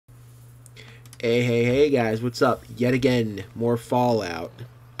Hey guys, what's up? Yet again, more Fallout.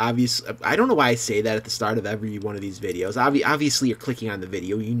 Obviously, I don't know why I say that at the start of every one of these videos. Obviously, you're clicking on the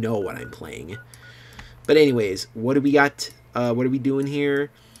video, you know what I'm playing. But anyways, what do we got? What are we doing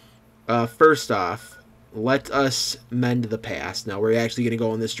here? First off, let us mend the past. Now, we're actually going to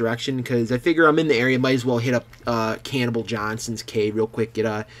go in this direction, because I figure I'm in the area, might as well hit up Cannibal Johnson's cave real quick, get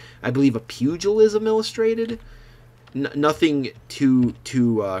I believe, a pugilism illustrated? Nothing too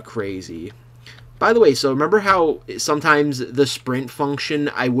crazy. By the way, so remember how sometimes the sprint function,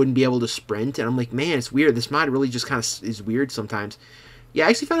 I wouldn't be able to sprint? And I'm like, man, it's weird. This mod really just kind of is weird sometimes. Yeah,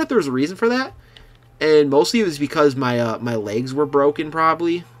 I actually found out there was a reason for that. And mostly it was because my my legs were broken,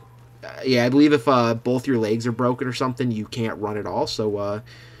 probably. Yeah, I believe if both your legs are broken or something, you can't run at all. So,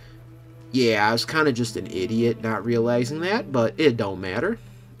 yeah, I was kind of just an idiot not realizing that. But it don't matter.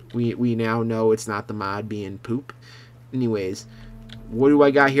 We now know it's not the mod being poop. Anyways, what do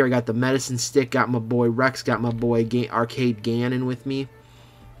I got here? I got the medicine stick, got my boy Rex, got my boy Arcade Gannon with me.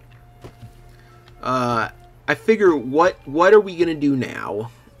 I figure, what are we going to do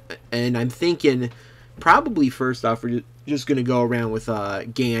now? And I'm thinking, probably first off, we're just going to go around with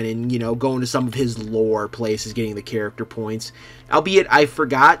Gannon, you know, going to some of his lore places, getting the character points. Albeit, I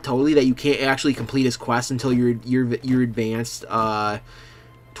forgot totally that you can't actually complete his quest until you're advanced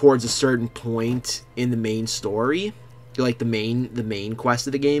towards a certain point in the main story. Like the main quest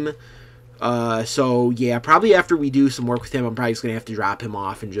of the game. So yeah, probably after we do some work with him, I'm probably just gonna have to drop him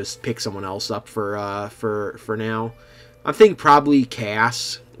off and just pick someone else up for now. I'm thinking probably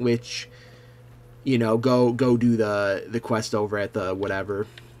Cass, which, you know, go do the quest over at the whatever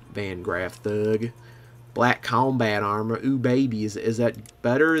Van Graff Thug. Black combat armor. Ooh baby, is that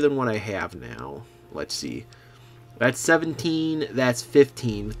better than what I have now? Let's see. That's 17. That's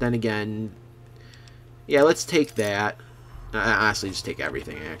 15. But then again, yeah, let's take that. Honestly, just take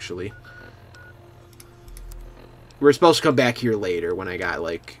everything, actually. We're supposed to come back here later when I got,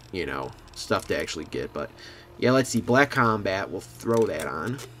 like, you know, stuff to actually get. But, yeah, let's see. Black Combat. We'll throw that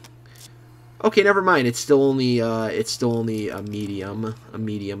on. Okay, never mind. It's still only a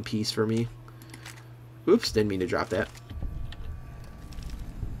medium piece for me. Oops, didn't mean to drop that.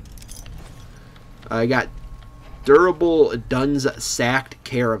 I got Durable Duns Sacked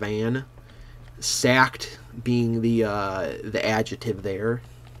Caravan. Sacked being the adjective there.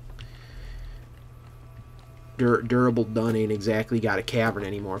 Durable Dun ain't exactly got a cavern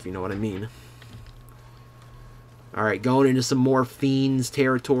anymore, if you know what I mean. Alright, going into some more Fiends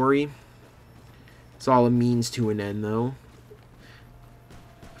territory. It's all a means to an end, though.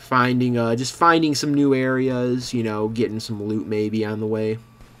 Just finding some new areas, you know, getting some loot maybe on the way.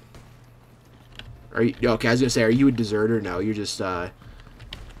 Are you, okay, I was gonna say, are you a deserter? No, you're just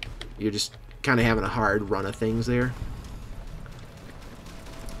kind of having a hard run of things there.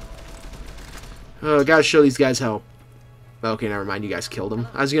 Gotta show these guys how... Okay, never mind, you guys killed him.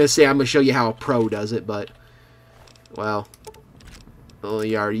 I was gonna say I'm gonna show you how a pro does it, but... Well...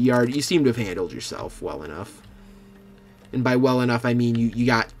 you seem to have handled yourself well enough. And by well enough, I mean you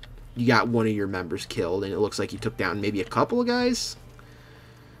got one of your members killed, and it looks like you took down maybe a couple of guys.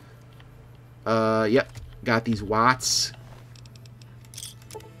 Yep. Got these Watts.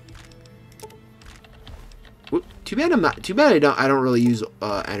 Too bad I don't really use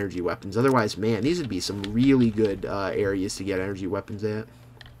energy weapons. Otherwise, man, these would be some really good areas to get energy weapons at.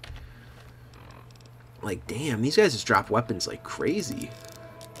 Like, damn, these guys just drop weapons like crazy.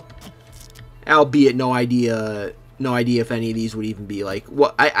 Albeit, no idea if any of these would even be like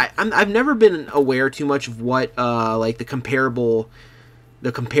what I've never been aware too much of what like the comparable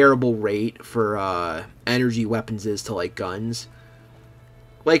rate for energy weapons is to like guns.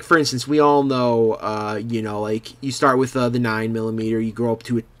 Like, for instance, we all know, you know, like, you start with the 9mm, you go up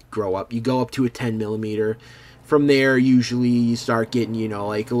to a 10mm. From there, usually, you start getting, you know,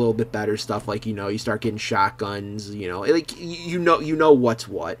 like, a little bit better stuff, like, you know, you start getting shotguns, you know, like, you know what's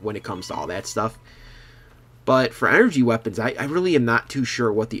what when it comes to all that stuff. But for energy weapons, I really am not too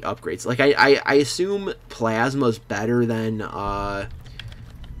sure what the upgrades, like, I assume plasma's better than,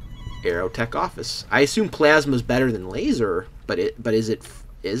 Aerotech Office. I assume plasma's better than laser, but is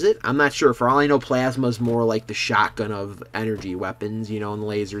it? I'm not sure. For all I know, plasma's more like the shotgun of energy weapons, you know, and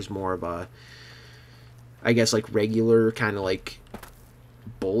laser's more of a, I guess, like regular kind of like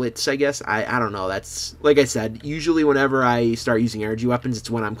bullets, I guess. I don't know. That's, like I said, usually whenever I start using energy weapons, it's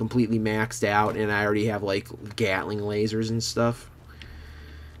when I'm completely maxed out and I already have like Gatling lasers and stuff.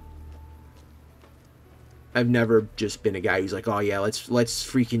 I've never just been a guy who's like, oh yeah, let's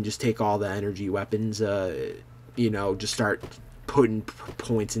freaking just take all the energy weapons, you know, just start putting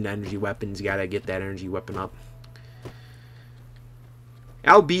points in energy weapons. You gotta get that energy weapon up.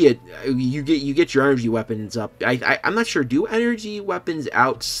 Albeit, you get your energy weapons up. I'm not sure. Do energy weapons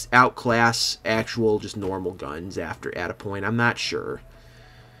outclass actual just normal guns at a point? I'm not sure.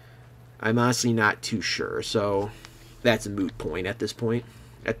 I'm honestly not too sure. So that's a moot point at this point.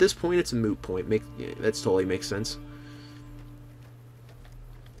 At this point, it's a moot point. That totally makes sense.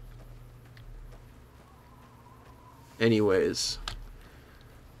 Anyways,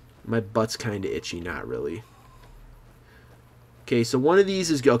 my butt's kind of itchy. Not really. Okay, so one of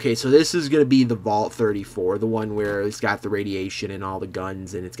these is... Okay, so this is going to be the Vault 34, the one where it's got the radiation and all the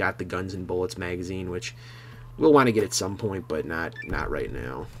guns, and it's got the Guns and Bullets magazine, which we'll want to get at some point, but not right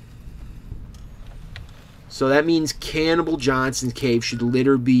now. So that means Cannibal Johnson's cave should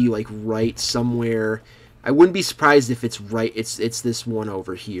literally be, like, right somewhere. I wouldn't be surprised if it's right... It's this one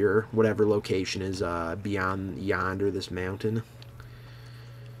over here, whatever location is beyond yonder, this mountain.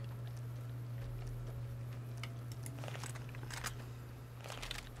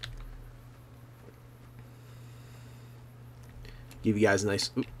 Give you guys a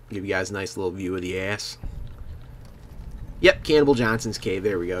nice little view of the ass. Yep, Cannibal Johnson's cave.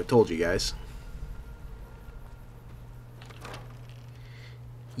 There we go. Told you guys.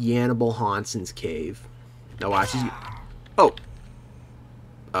 Cannibal Johnson's cave. Now watch. Oh.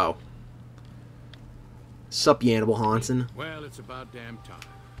 Oh. Sup, Cannibal Johnson. Well, it's about damn time.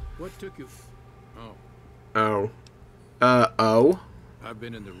 What took you? Oh. Oh. I've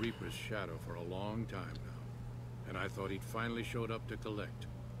been in the Reaper's shadow for a long time now, and I thought he'd finally showed up to collect.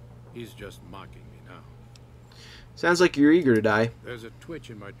 He's just mocking me now. Sounds like you're eager to die. There's a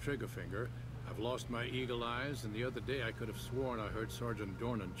twitch in my trigger finger. I've lost my eagle eyes, and the other day I could have sworn I heard Sergeant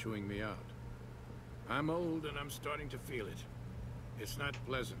Dornan chewing me out. I'm old, and I'm starting to feel it. It's not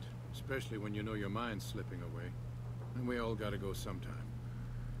pleasant, especially when you know your mind's slipping away. And we all gotta go sometime.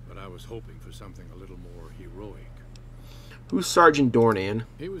 But I was hoping for something a little more heroic. Who's Sergeant Dornan?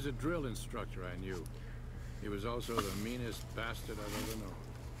 He was a drill instructor I knew. He was also the meanest bastard I've ever known.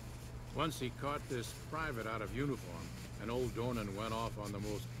 Once he caught this private out of uniform, and old Dornan went off on the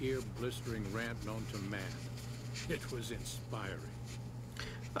most ear-blistering rant known to man. It was inspiring.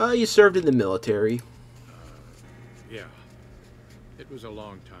 You served in the military. Yeah. It was a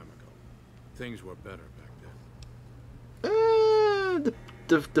long time ago. Things were better back then.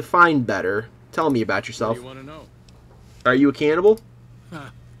 Define better. Tell me about yourself. What do you want to know? Are you a cannibal?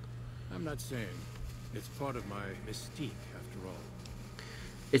 I'm not saying. It's part of my mystique, after all.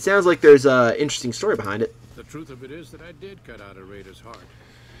 It sounds like there's an interesting story behind it. The truth of it is that I did cut out a raider's heart.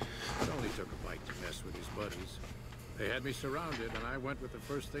 It only took a bite to mess with his buddies. They had me surrounded, and I went with the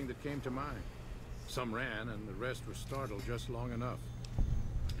first thing that came to mind. Some ran, and the rest were startled just long enough.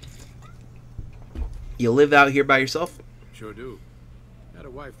 You live out here by yourself? Sure do. Had a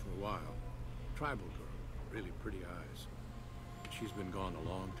wife for a while. Tribal girl. Really pretty eyes. She's been gone a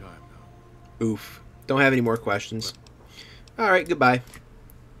long time now. Oof. Don't have any more questions. Alright, goodbye.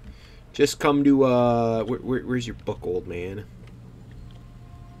 Just come to, where's your book, old man?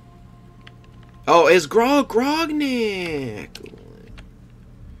 Oh, it's Grognak!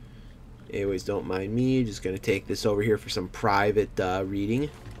 Anyways, don't mind me. Just gonna take this over here for some private reading.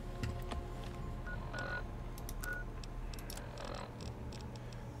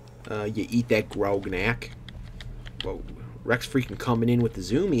 You eat that Grognak. Whoa. Rex freaking coming in with the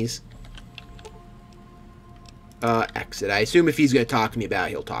zoomies. Exit. I assume if he's gonna talk to me about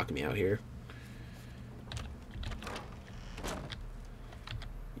it, he'll talk to me out here.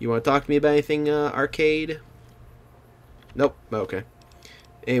 You want to talk to me about anything, arcade? Nope. Okay.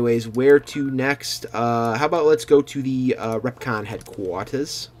 Anyways, where to next? How about let's go to the Repcon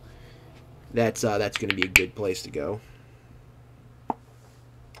headquarters. That's going to be a good place to go.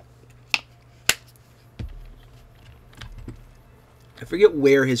 I forget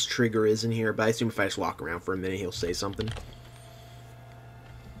where his trigger is in here, but I assume if I just walk around for a minute, he'll say something.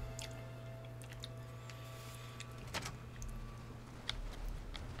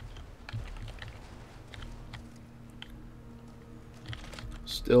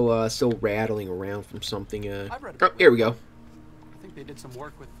 Still rattling around from something. Oh, here we go. I think they did some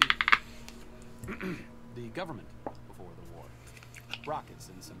work with the government before the war. Rockets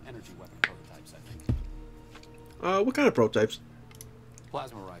and some energy weapon prototypes, I think. What kind of prototypes?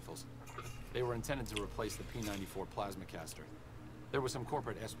 Plasma rifles. They were intended to replace the P-94 plasma caster. There was some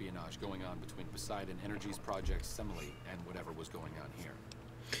corporate espionage going on between Poseidon Energy's project Semele and whatever was going on here.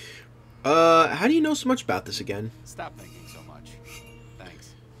 How do you know so much about this again? Stop thinking so much.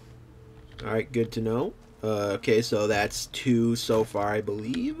 Thanks. Alright, good to know. Okay, so that's 2 so far, I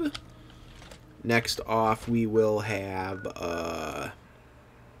believe. Next off, we will have,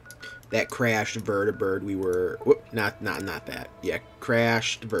 that crashed vertibird we were... Whoop, not that. Yeah,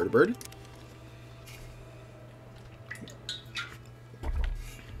 crashed vertibird.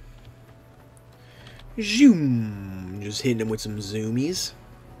 Zoom! Just hitting him with some zoomies.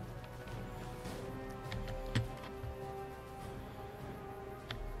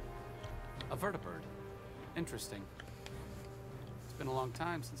 A vertibird. Interesting. It's been a long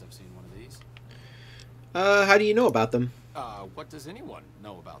time since I've seen one of these. How do you know about them? What does anyone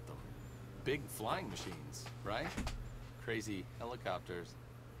know about them? Big flying machines, right? Crazy helicopters.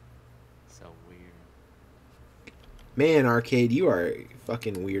 So weird. Man, Arcade, you are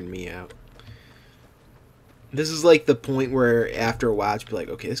fucking weirding me out. This is like the point where after a while, I'd be like,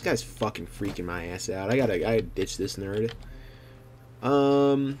 okay, this guy's fucking freaking my ass out. I gotta ditch this nerd.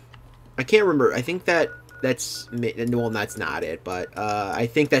 I can't remember. I think that's... Well, that's not it, but I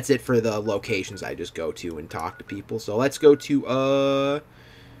think that's it for the locations I just go to and talk to people. So let's go to,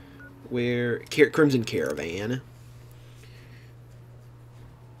 where... Crimson Caravan.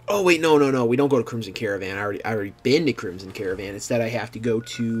 Oh, wait, no. We don't go to Crimson Caravan. I already been to Crimson Caravan. Instead, I have to go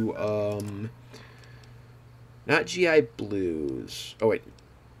to, not GI Blues. Oh, wait.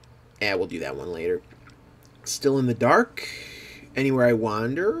 Yeah, we'll do that one later. Still in the Dark. Anywhere I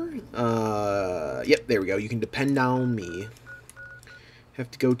wander. Yep, there we go. You can depend on me.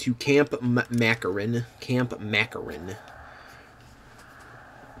 Have to go to Camp Macarin. Camp Macarin.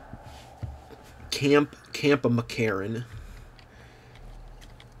 Camp Macarin.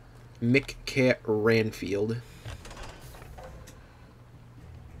 Ranfield.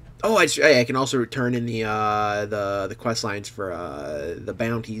 Oh, I can also return in the quest lines for the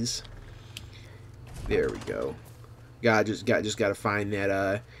bounties. There we go. Just gotta find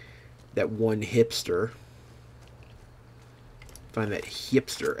that one hipster. Find that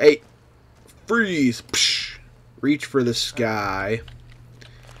hipster. Hey, freeze! Psh! Reach for the sky.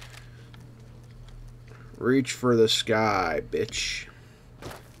 Reach for the sky, bitch.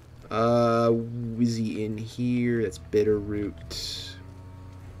 Is he in here? That's Bitterroot.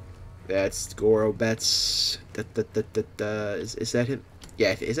 That's Goro Betts. Is that him?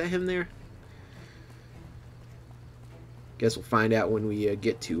 Yeah, is that him there? Guess we'll find out when we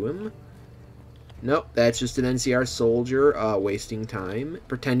get to him. Nope, that's just an NCR soldier wasting time,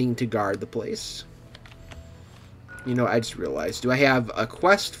 pretending to guard the place. You know, I just realized. Do I have a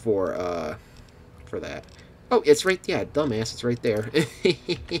quest for that? Oh, it's right. Yeah, dumbass, it's right there.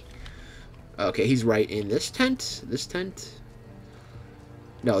 Okay, he's right in this tent. This tent.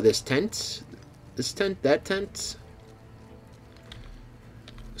 No, this tent. This tent. That tent.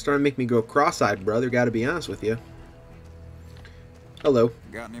 Starting to make me go cross-eyed, brother. Gotta be honest with you. Hello.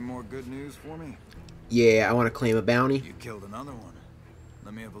 Got any more good news for me? Yeah, I want to claim a bounty. You killed another one.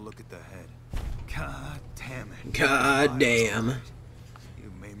 Let me have a look at the head. God damn it. God damn.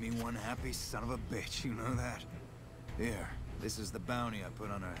 You made me one happy son of a bitch, you know that? Here, this is the bounty I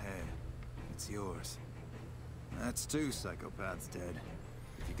put on her head. It's yours. That's 2 psychopaths dead.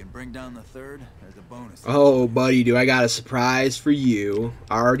 If you can bring down the 3rd, there's a bonus. Oh, buddy, do I got a surprise for you.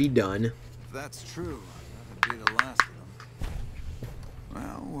 Already done. If that's true, that'll be the last of them.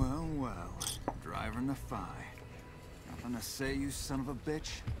 Well. Driving the Phi. Nothing to say, you son of a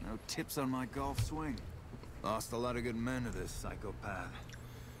bitch. No tips on my golf swing. Lost a lot of good men to this psychopath.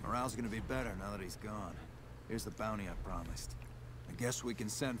 Morale's gonna be better now that he's gone. Here's the bounty I promised. I guess we can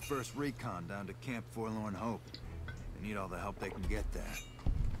send first recon down to Camp Forlorn Hope. They need all the help they can get there.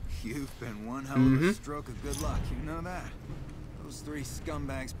 You've been one hell of a stroke of good luck, you know that? Those 3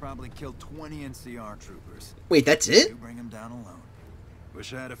 scumbags probably killed 20 NCR troopers. Wait, that's it? You bring them down alone.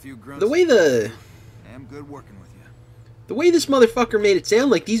 Wish I had a few grunts. The way I'm good working with you. The way this motherfucker made it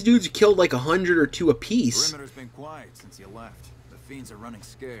sound like these dudes killed like 100 or 2 apiece. Perimeter's been quiet since you left. The fiends are running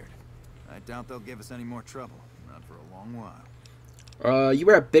scared. I doubt they'll give us any more trouble. Not for a long while. You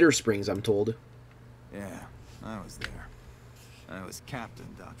were at Bitter Springs, I'm told. Yeah, I was there. I was Captain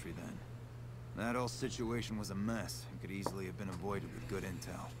Daughtry then. That whole situation was a mess and could easily have been avoided with good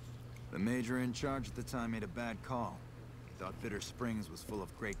intel. The major in charge at the time made a bad call. He thought Bitter Springs was full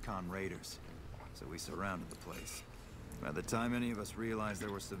of Great Khan raiders, so we surrounded the place. By the time any of us realized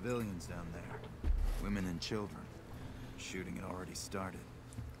there were civilians down there, women and children, shooting had already started.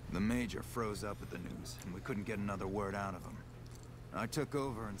 The major froze up at the news, and we couldn't get another word out of him. I took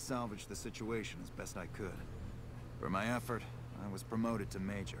over and salvaged the situation as best I could. For my effort, I was promoted to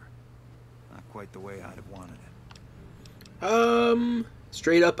major. Not quite the way I'd have wanted it.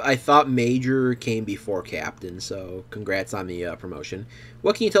 Straight up, I thought Major came before Captain, so congrats on the promotion.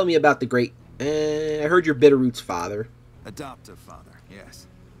 What can you tell me about the great... I heard you're Bitterroot's father. Adoptive father, yes.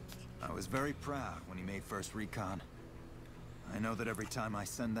 I was very proud when he made first recon. I know that every time I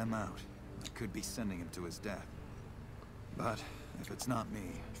send them out, I could be sending him to his death. But if it's not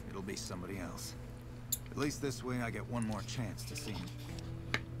me, it'll be somebody else. At least this way I get one more chance to see him.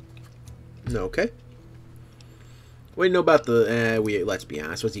 Okay. What do you know about the... let's be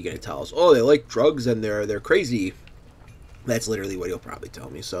honest. What's he going to tell us? Oh, they like drugs and they're crazy. That's literally what he'll probably tell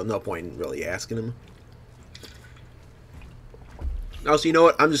me. So no point in really asking him. Also, you know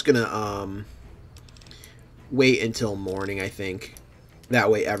what? I'm just going to wait until morning, I think.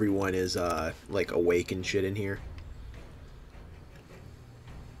 That way everyone is like awake and shit in here.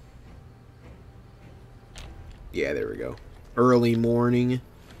 Yeah, there we go. Early morning.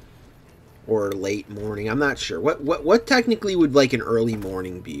 Or late morning. I'm not sure. What technically would like an early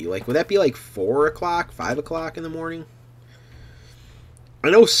morning be? Like, would that be like 4 o'clock, 5 o'clock in the morning? I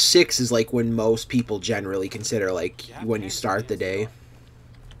know 6 is like when most people generally consider like when you start the day.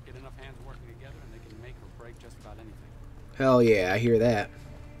 Get enough hands working together and they can make or break just about anything. Hell yeah, I hear that.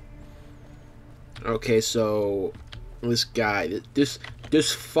 Okay, so this guy, this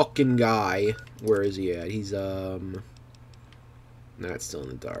fucking guy, where is he at? He's no, it's still in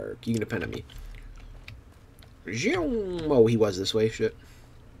the dark. You can depend on me. Oh, he was this way. Shit.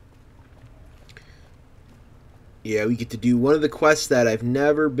 Yeah, we get to do one of the quests that I've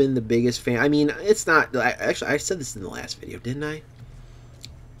never been the biggest fan. I mean, it's not... Actually, I said this in the last video, didn't I?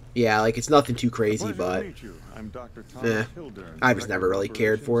 Yeah, like, it's nothing too crazy, but... I'm Dr. Thomas Hildern, I just never really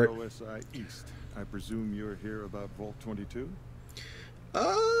cared for it. OSI East. I presume you're here about Vault 22?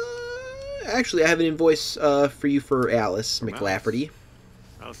 Actually, I have an invoice for you for Alice McLafferty.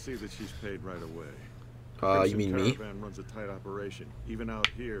 I'll see that she's paid right away. You mean me? Caravan runs a tight operation. Even out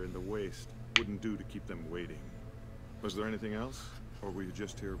here in the waste, wouldn't do to keep them waiting. Was there anything else, or were you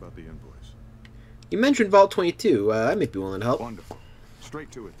just here about the invoice? You mentioned Vault 22. I might be willing to help. Wonderful.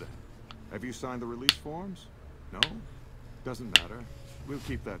 Straight to it then. Have you signed the release forms? No? Doesn't matter. We'll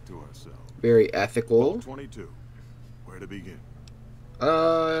keep that to ourselves. Very ethical. Vault 22. Where to begin?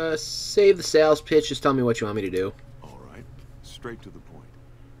 Save the sales pitch. Just tell me what you want me to do. All right. Straight to the point.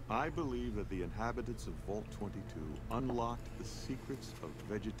 I believe that the inhabitants of Vault 22 unlocked the secrets of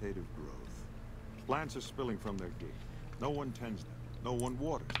vegetative growth. Plants are spilling from their gate. No one tends them. No one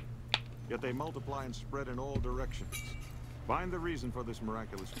waters them. Yet they multiply and spread in all directions. Find the reason for this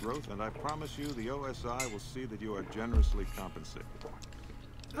miraculous growth, and I promise you the OSI will see that you are generously compensated.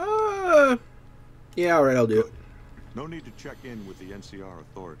 Yeah, alright, I'll do it. No need to check in with the NCR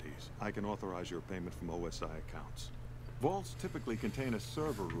authorities. I can authorize your payment from OSI accounts. Vaults typically contain a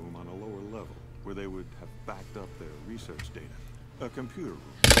server room on a lower level, where they would have backed up their research data. A computer room,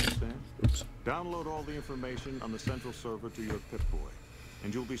 understand? Oops. Download all the information on the central server to your Pip-Boy,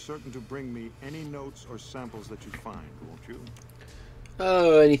 and you'll be certain to bring me any notes or samples that you find, won't you?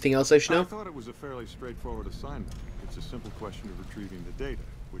 Anything else I should know? I thought it was a fairly straightforward assignment. It's a simple question of retrieving the data,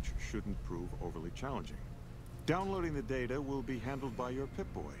 which shouldn't prove overly challenging. Downloading the data will be handled by your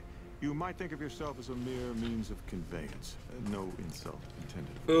Pip-Boy. You might think of yourself as a mere means of conveyance. No insult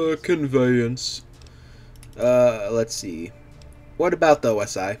intended. Conveyance. Let's see. What about the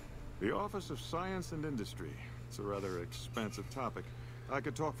OSI? The Office of Science and Industry. It's a rather expansive topic. I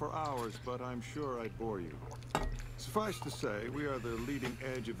could talk for hours, but I'm sure I'd bore you. Suffice to say, we are the leading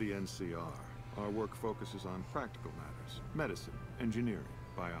edge of the NCR. Our work focuses on practical matters, medicine, engineering,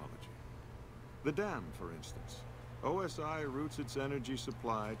 biology. The dam, for instance. OSI routes its energy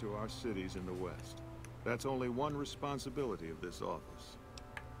supply to our cities in the West. That's only one responsibility of this office.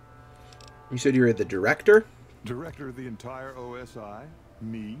 You said you were the director? Director of the entire OSI?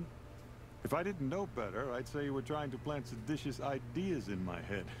 Me? If I didn't know better, I'd say you were trying to plant seditious ideas in my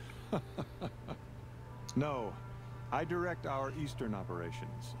head. No, I direct our eastern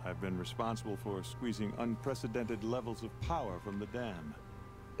operations. I've been responsible for squeezing unprecedented levels of power from the dam.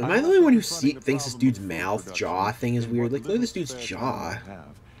 Am I the only one who thinks this dude's mouth jaw thing is weird? Like, look at this dude's jaw.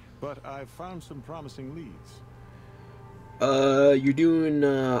 But I've found some promising leads. You're doing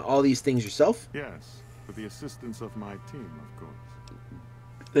all these things yourself? Yes, with the assistance of my team, of course.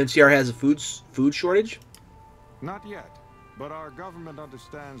 The NCR has a food shortage? Not yet, but our government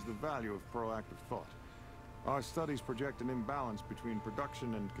understands the value of proactive thought. Our studies project an imbalance between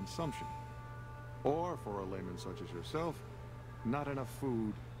production and consumption. Or, for a layman such as yourself, not enough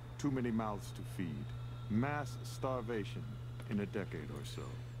food, too many mouths to feed. Mass starvation in a decade or so.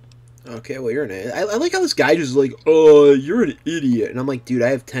 Okay, well, you're an... I like how this guy just is like, oh, you're an idiot. And I'm like, dude, I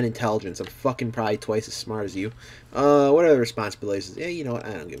have 10 intelligence. I'm fucking probably twice as smart as you. What are the responsibilities? Yeah, you know what?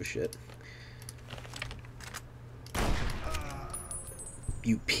 I don't give a shit.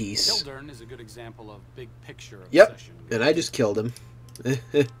 You piece. Hildern is a good example of big picture Yep, obsession. and I just killed him. Yeah,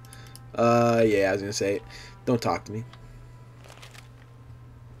 I was gonna say it. Don't talk to me.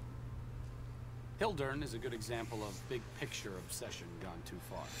 Hildern is a good example of big-picture obsession gone too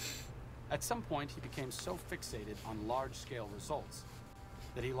far. At some point, he became so fixated on large-scale results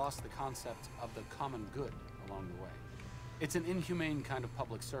that he lost the concept of the common good along the way. It's an inhumane kind of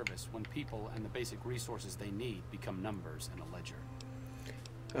public service when people and the basic resources they need become numbers in a ledger.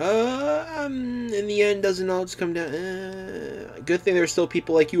 In the end, doesn't all just come down... good thing there's still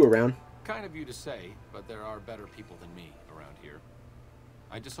people like you around. Kind of you to say, but there are better people than me around here.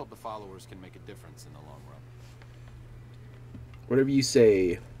 I just hope the followers can make a difference in the long run. Whatever you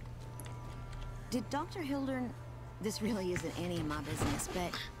say. Did Dr. Hildern... This really isn't any of my business,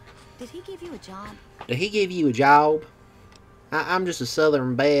 but... Did he give you a job? Did he give you a job? I'm just a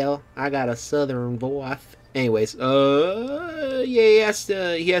southern belle. I got a southern voice. Anyways, yeah,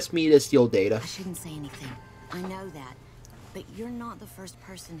 he asked me to steal data. I shouldn't say anything. I know that. But you're not the first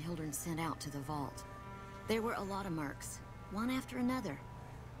person Hildern sent out to the vault. There were a lot of mercs, one after another.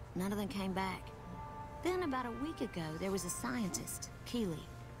 None of them came back. Then about a week ago, there was a scientist, Keeley.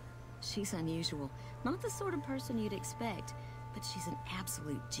 She's unusual. Not the sort of person you'd expect, but she's an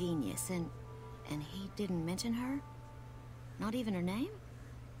absolute genius, and he didn't mention her? Not even her name?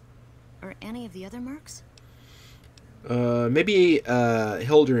 Or any of the other mercs? Maybe,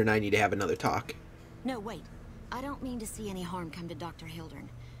 Hildern and I need to have another talk. No, wait. I don't mean to see any harm come to Dr. Hildern.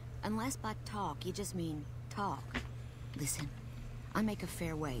 Unless by talk, you just mean talk. Listen, I make a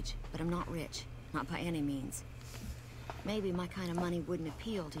fair wage, but I'm not rich. Not by any means. Maybe my kind of money wouldn't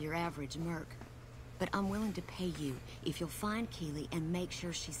appeal to your average merc. But I'm willing to pay you if you'll find Keeley and make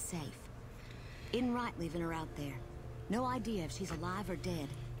sure she's safe. Isn't right leaving her out there. No idea if she's alive or dead.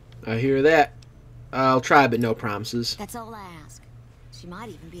 I hear that. I'll try, but no promises. That's all I ask. She might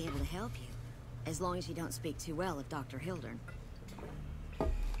even be able to help you. As long as you don't speak too well of Dr. Hildern.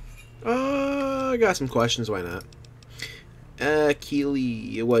 I got some questions, why not?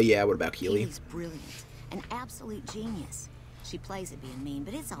 Keeley... Well, yeah, what about Keeley? Keeley's brilliant. An absolute genius. She plays at being mean,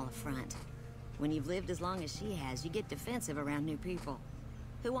 but it's all a front. When you've lived as long as she has, you get defensive around new people.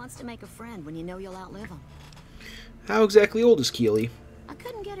 Who wants to make a friend when you know you'll outlive them? How exactly old is Keeley? I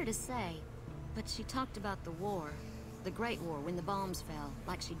couldn't get her to say, but she talked about the war. The Great War, when the bombs fell,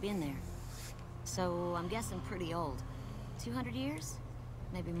 like she'd been there. So, I'm guessing pretty old. 200 years?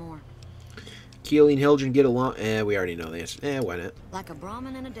 Maybe more. Keeley and Hildern get along? We already know the answer. Why not? Like a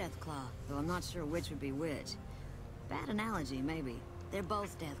Brahmin and a Deathclaw, though I'm not sure which would be which. Bad analogy, maybe. They're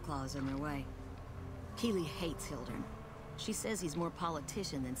both Deathclaws in their way. Keeley hates Hildern. She says he's more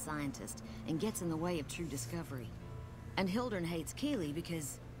politician than scientist, and gets in the way of true discovery. And Hildern hates Keeley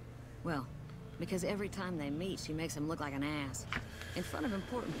because... well, because every time they meet, she makes him look like an ass. In front of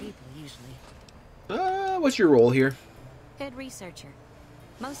important people, usually. What's your role here? Head researcher.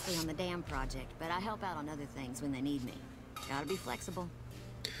 Mostly on the dam project, but I help out on other things when they need me. Gotta be flexible.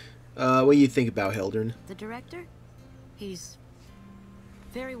 What do you think about Hildern? The director? He's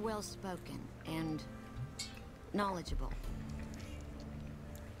very well spoken and knowledgeable.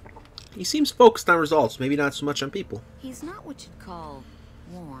 He seems focused on results, maybe not so much on people. He's not what you'd call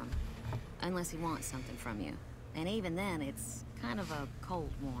warm, unless he wants something from you. And even then, it's kind of a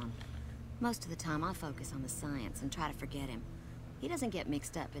cold warm. Most of the time, I focus on the science and try to forget him. He doesn't get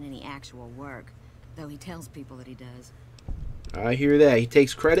mixed up in any actual work, though he tells people that he does. I hear that. He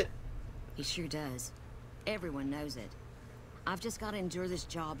takes credit? He sure does. Everyone knows it. I've just got to endure this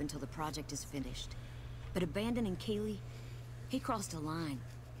job until the project is finished. But abandoning Keeley, he crossed a line.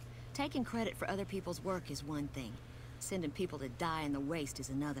 Taking credit for other people's work is one thing. Sending people to die in the waste is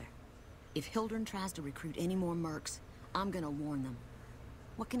another. If Hildern tries to recruit any more mercs, I'm gonna warn them.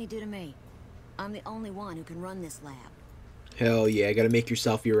 What can he do to me? I'm the only one who can run this lab. Hell yeah, gotta make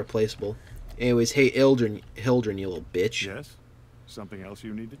yourself irreplaceable. Anyways, hey, Hildern, you little bitch. Yes? Something else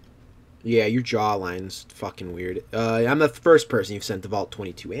you needed? Yeah, your jawline's fucking weird. I'm the first person you've sent to Vault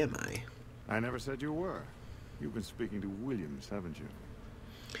 22, am I? I never said you were. You've been speaking to Williams, haven't you?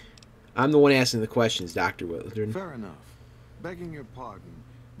 I'm the one asking the questions, Dr. Hildern. Fair enough. Begging your pardon,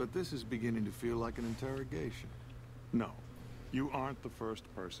 but this is beginning to feel like an interrogation. No, you aren't the first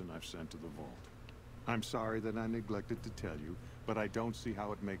person I've sent to the vault. I'm sorry that I neglected to tell you, but I don't see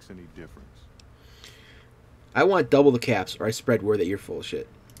how it makes any difference. I want double the caps, or I spread word that you're full of shit.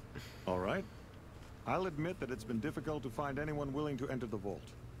 All right. I'll admit that it's been difficult to find anyone willing to enter the vault.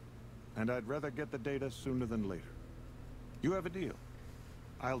 And I'd rather get the data sooner than later. You have a deal.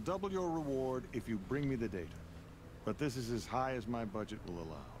 I'll double your reward if you bring me the data. But this is as high as my budget will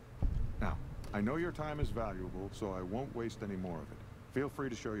allow. Now, I know your time is valuable, so I won't waste any more of it. Feel free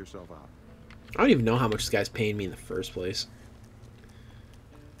to show yourself out. I don't even know how much this guy's paying me in the first place.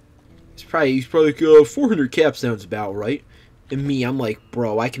 He's probably like, 400 cap sounds about right. And me, I'm like,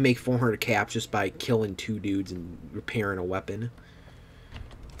 bro, I can make 400 caps just by killing 2 dudes and repairing a weapon.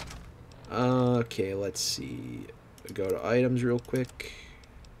 Okay, let's see. Go to items real quick.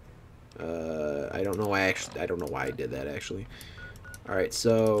 I don't know why I don't know why I did that actually. All right,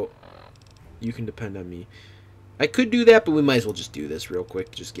 so you can depend on me. I could do that, but we might as well just do this real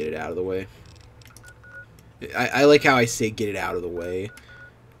quick. Just get it out of the way. I like how I say get it out of the way,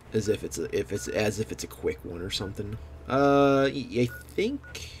 as if it's a quick one or something. I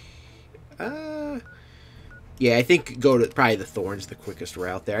think. Yeah, I think go to probably the Thorn's the quickest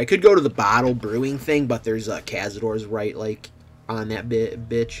route there. I could go to the bottle brewing thing, but there's Cazador's right like on that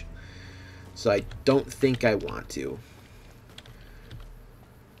bitch, so I don't think I want to.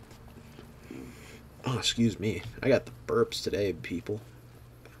 Oh, excuse me. I got the burps today, people,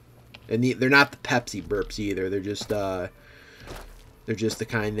 and they're not the Pepsi burps either. They're just the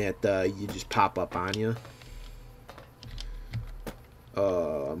kind that you just pop up on you.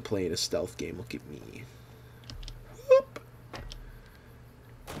 I'm playing a stealth game. Look at me.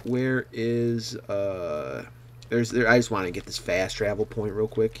 Where is I just want to get this fast travel point real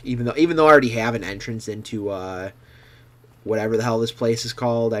quick. Even though I already have an entrance into whatever the hell this place is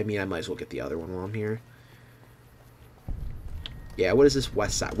called. I mean, I might as well get the other one while I'm here. Yeah, what is this?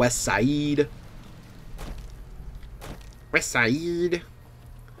 West Side. West Side. West Side.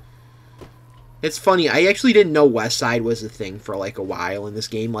 It's funny. I actually didn't know West Side was a thing for like a while in this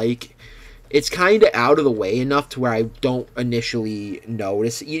game. Like, it's kind of out of the way enough to where I don't initially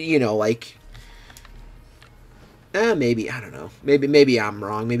notice. You know, like, maybe I don't know. Maybe I'm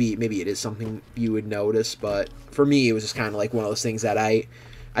wrong. Maybe it is something you would notice. But for me, it was just kind of like one of those things that I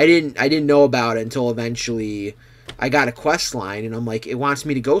didn't know about it until eventually I got a quest line, and I'm like, it wants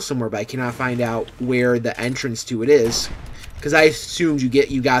me to go somewhere, but I cannot find out where the entrance to it is, because I assumed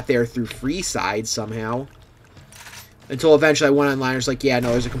you got there through Freeside somehow. Until eventually I went online and was like, yeah,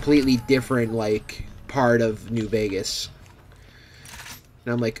 no, there's a completely different, like, part of New Vegas.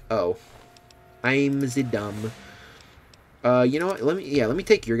 And I'm like, oh. I'm the dumb. You know what? Let me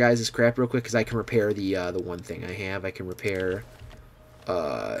take your guys' crap real quick, because I can repair the one thing I have. I can repair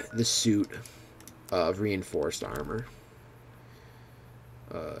the suit of reinforced armor.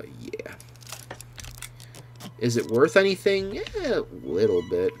 Yeah. Is it worth anything? Yeah, a little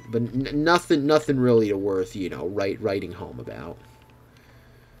bit, but nothing really to worth, you know, writing home about.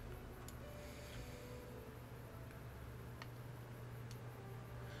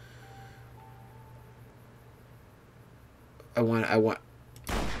 I want.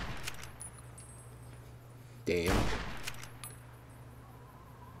 Damn.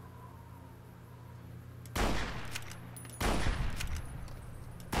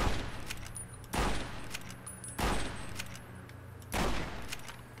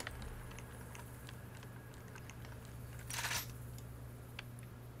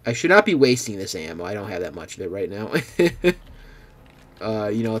 I should not be wasting this ammo. I don't have that much of it right now.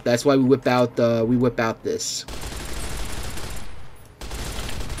 You know, that's why we whip out this.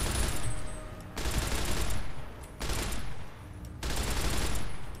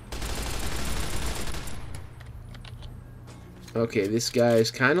 Okay, this guy's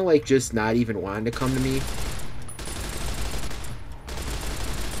kind of like just not even wanting to come to me.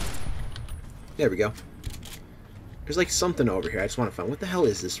 There we go. There's like something over here. I just want to find. What the hell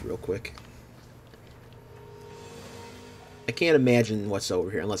is this real quick? I can't imagine what's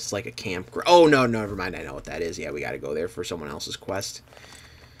over here unless it's like a campground. Oh, no, never mind. I know what that is. Yeah, we got to go there for someone else's quest.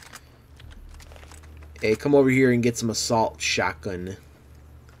 Hey, come over here and get some assault shotgun.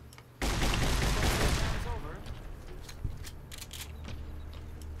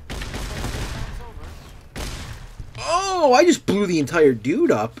 Oh, I just blew the entire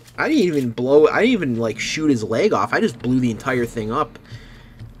dude up. I didn't even like shoot his leg off. I just blew the entire thing up.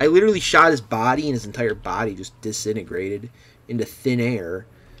 I literally shot his body, and his entire body just disintegrated into thin air.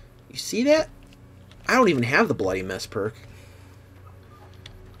 You see that? I don't even have the bloody mess perk.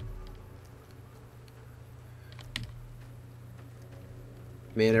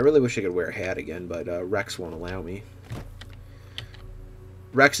 Man, I really wish I could wear a hat again, but Rex won't allow me.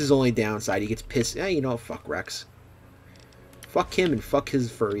 Rex's only downside, he gets pissed. Yeah, you know, fuck Rex. Fuck him and fuck his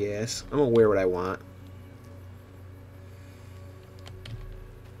furry ass. I'm gonna wear what I want.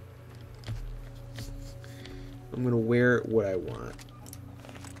 I'm gonna wear what I want.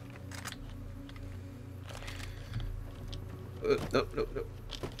 No.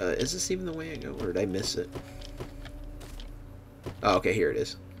 Is this even the way I go, or did I miss it? Oh, okay, here it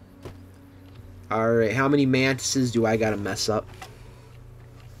is. Alright, how many mantises do I gotta mess up?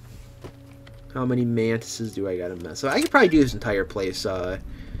 How many mantises do I gotta mess up? I could probably do this entire place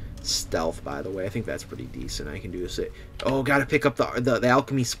Stealth, by the way. I think that's pretty decent. I can do this. Oh, gotta pick up the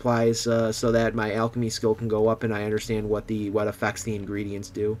alchemy supplies so that my alchemy skill can go up and I understand what affects the ingredients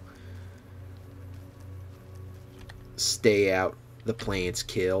do. Stay out. The plants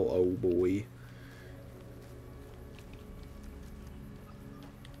kill. Oh boy.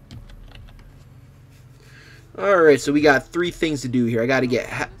 Alright, so we got 3 things to do here. I gotta get...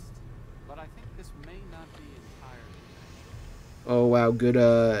 But I think this may not be entirely. Oh wow,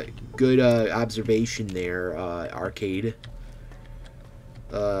 good observation there, Arcade.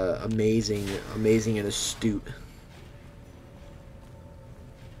 Amazing and astute.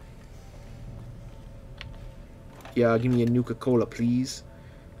 Yeah, give me a Nuka-Cola, please.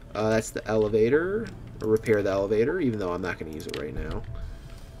 That's the elevator. Or repair the elevator, even though I'm not going to use it right now.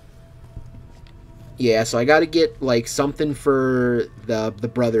 Yeah, so I got to get, like, something for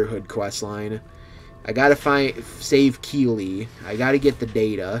the Brotherhood quest line. I got to save Keeley. I got to get the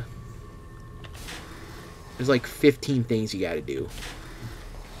data. There's, like, 15 things you got to do.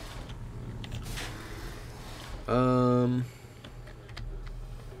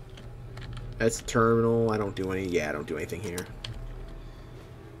 That's the terminal. I don't do anything here.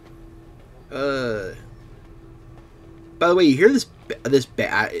 By the way, you hear this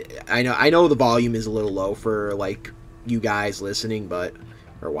I know the volume is a little low for like you guys listening,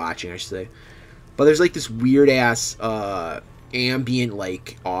 or watching, I should say. But there's like this weird ass ambient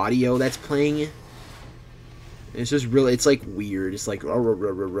like audio that's playing. It's just really, it's like weird. It's like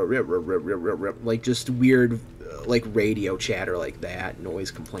just weird like radio chatter like that.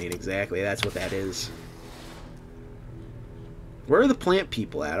 Noise complaint, exactly. That's what that is. Where are the plant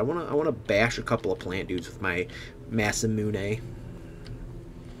people at? I wanna bash a couple of plant dudes with my Masamune.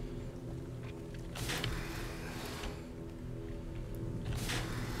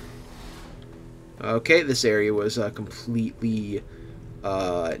 Okay, this area was completely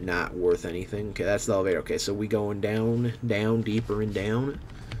not worth anything. Okay, that's the elevator. Okay, so we going down, deeper and down.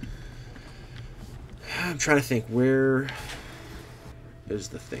 I'm trying to think, where is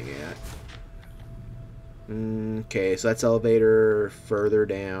the thing at? Okay, so that's elevator further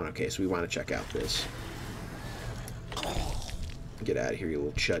down. Okay, so we want to check out this. Get out of here, you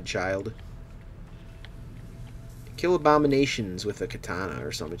little chud child. Kill abominations with a katana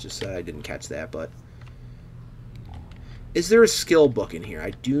or something. Just said I didn't catch that, but... Is there a skill book in here?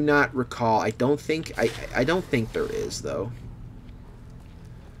 I do not recall. I don't think there is, though.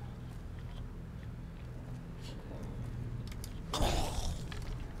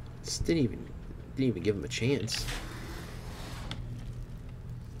 Just didn't even give him a chance.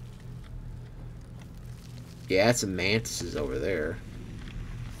 Yeah, that's some mantises over there.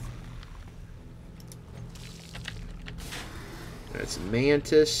 That's a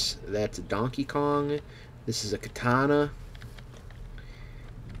mantis. That's a Donkey Kong. This is a katana.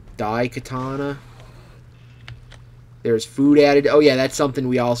 Dai katana. There's food added. Oh yeah, that's something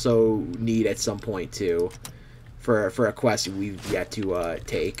we also need at some point too, for a quest we've yet to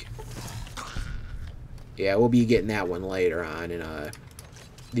take. Yeah, we'll be getting that one later on in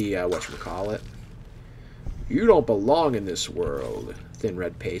the whatchamacallit. You don't belong in this world. Thin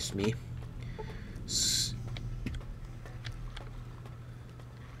red paste me.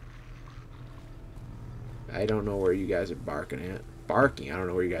 I don't know where you guys are barking at. Barking? I don't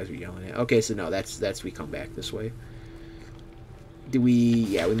know where you guys are yelling at. Okay, so no, that's we come back this way.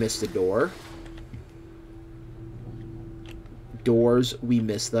 Yeah, we missed a door. Doors, we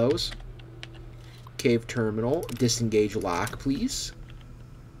missed those. Cave terminal. Disengage lock, please.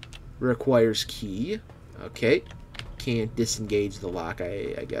 Requires key. Okay. Can't disengage the lock,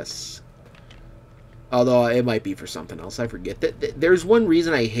 I guess. Although it might be for something else. I forget. There's one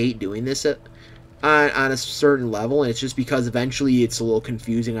reason I hate doing this on a certain level, and it's just because eventually it's a little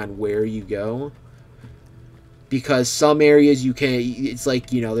confusing on where you go. Because some areas you can... It's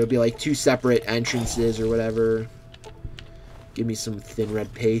like, you know, there'll be like 2 separate entrances or whatever. Give me some thin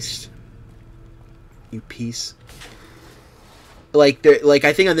red paste. You piece. Like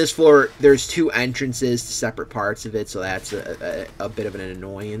I think on this floor there's 2 entrances to separate parts of it, so that's a bit of an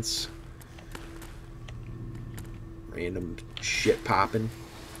annoyance. Random shit popping.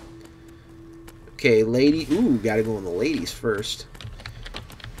 Okay, lady. Ooh, gotta go on the ladies first.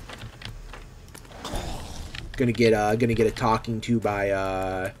 Gonna get a talking to by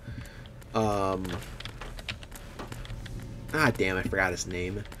ah damn, I forgot his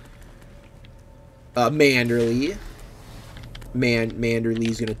name. Manderly.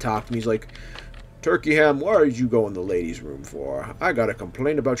 Manderly's gonna talk to me. He's like, Turkeyham, why did you go in the ladies' room for? I got a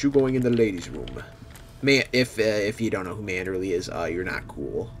complaint about you going in the ladies' room. Man, if you don't know who Manderly is, you're not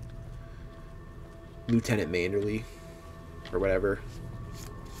cool. Lieutenant Manderly, or whatever.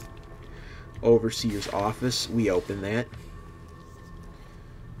 Overseer's office. We open that.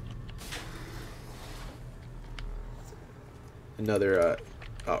 Another,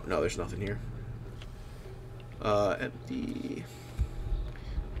 oh, no, there's nothing here. Empty.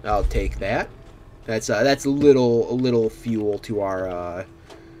 I'll take that. That's a little fuel to our,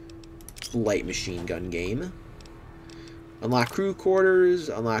 light machine gun game. Unlock crew quarters,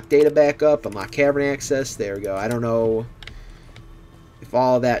 unlock data backup, unlock cavern access. There we go. I don't know if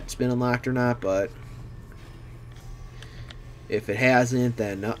all of that's been unlocked or not, but if it hasn't,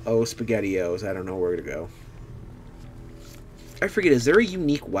 then oh spaghettios. I don't know where to go. I forget, is there a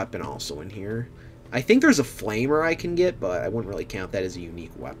unique weapon also in here? I think there's a flamer I can get, but I wouldn't really count that as a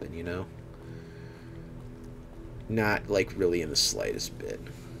unique weapon, you know? Not, like, really in the slightest bit.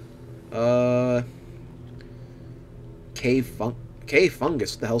 Cave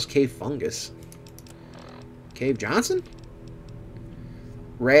Fungus. What the hell's Cave Fungus? Cave Johnson?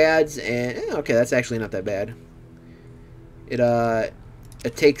 Rads and... okay, that's actually not that bad.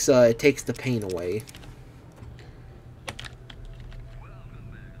 It takes the pain away.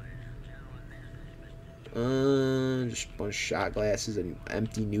 Just a bunch of shot glasses and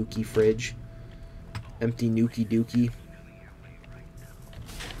empty nuki fridge. Empty nuki dookie.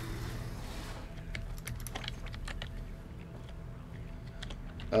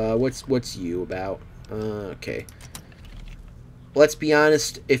 What's you about? Okay. Let's be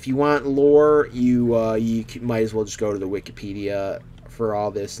honest. If you want lore, you might as well just go to the Wikipedia for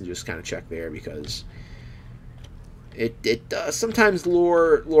all this and just kind of check there, because it sometimes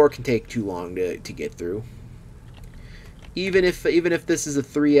lore can take too long to get through. Even if this is a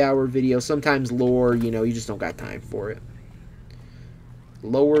 3-hour video, sometimes lore, you know, you just don't got time for it.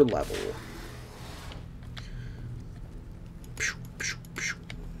 Lower level.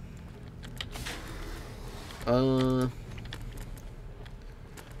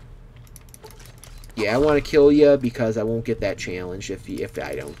 Yeah, I want to kill you because I won't get that challenge if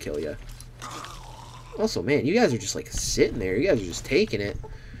I don't kill you. Also, man, you guys are just like sitting there. You guys are just taking it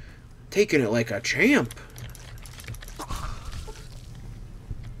like a champ.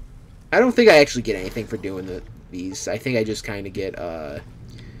 I don't think I actually get anything for doing these. I think I just kind of get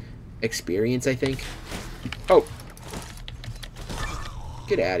experience, I think. Oh.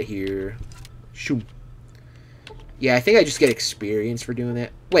 Get out of here. Shoom. Yeah, I think I just get experience for doing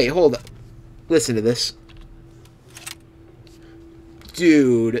that. Wait, hold up. Listen to this.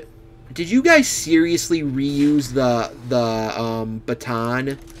 Dude, did you guys seriously reuse the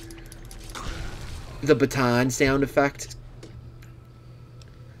baton? The baton sound effect?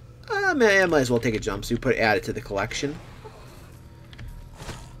 I might as well take a jumpsuit, add it to the collection.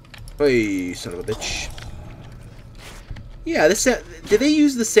 Hey, son of a bitch. Yeah, did they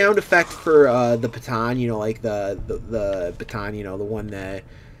use the sound effect for the baton? You know, like the baton, you know, the one that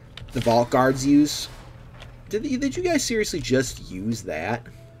the vault guards use? Did you guys seriously just use that?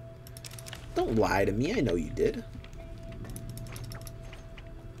 Don't lie to me. I know you did.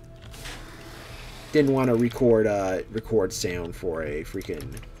 Didn't want to record sound for a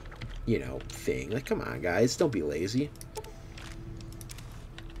freaking, you know, thing. Like, come on, guys. Don't be lazy.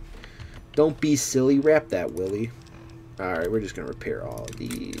 Don't be silly. Wrap that, Willie. Alright, we're just going to repair all of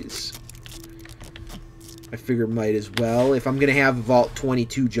these. I figure might as well. If I'm going to have a Vault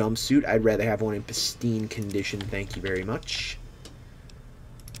 22 jumpsuit, I'd rather have one in pristine condition. Thank you very much.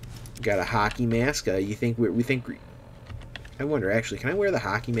 Got a hockey mask. You think we think... I wonder, actually, can I wear the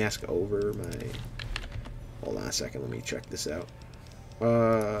hockey mask over my... Hold on a second. Let me check this out.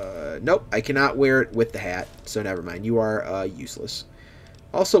 Nope. I cannot wear it with the hat. So never mind. You are useless.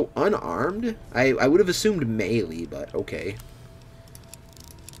 Also, unarmed? I would have assumed melee, but okay.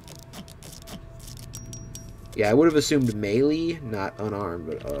 Yeah, I would have assumed melee, not unarmed,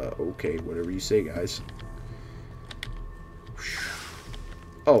 but okay, whatever you say, guys.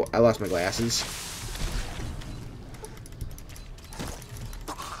 Oh, I lost my glasses.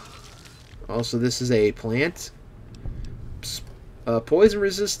 Also, this is a plant. Poison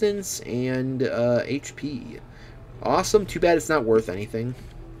resistance and HP. Awesome. Too bad it's not worth anything.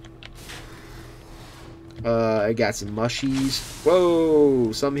 I got some mushies.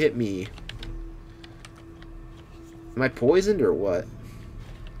 Whoa! Some hit me. Am I poisoned or what?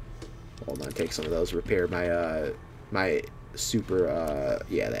 Hold on, take some of those. Repair my my super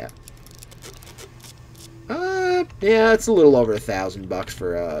yeah, that. Yeah, it's a little over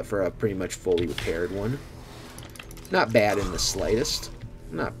 $1,000 for a pretty much fully repaired one. Not bad in the slightest.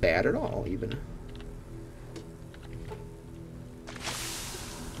 Not bad at all, even.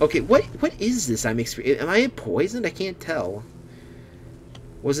 Okay, what is this I'm experiencing? Am I poisoned? I can't tell.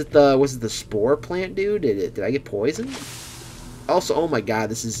 Was it the spore plant, dude? Did I get poisoned? Also, oh my god,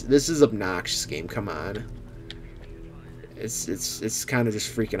 this is obnoxious game. Come on. It's kind of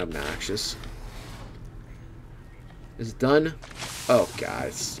just freaking obnoxious. Is it done? Oh god,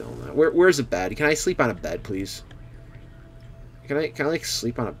 it's still not. Where's a bed? Can I sleep on a bed, please? Can I like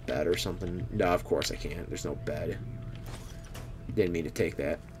sleep on a bed or something? No, of course I can't. There's no bed. Didn't mean to take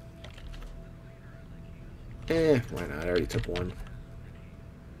that. Why not? I already took one.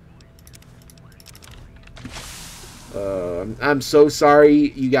 I'm so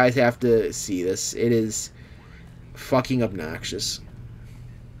sorry you guys have to see this. It is fucking obnoxious.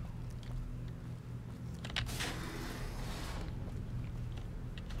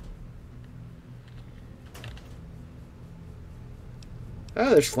 Oh,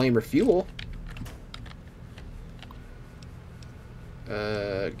 there's flamer fuel.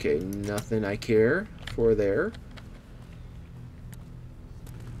 Okay, nothing I care for there.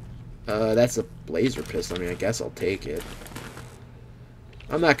 That's a laser pistol. I mean, I guess I'll take it.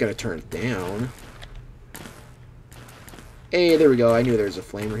 I'm not gonna turn it down. Hey, there we go. I knew there was a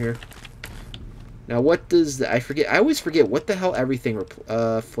flamer here. Now, what does the... I forget. I always forget what the hell everything...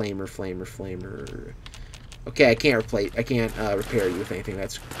 flamer. Okay, I can't replace... I can't repair you with anything.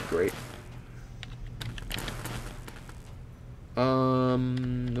 That's great.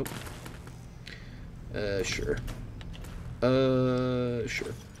 Nope. Sure.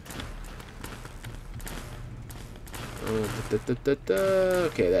 Sure.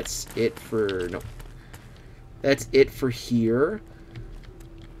 Okay, that's it for... No. That's it for here.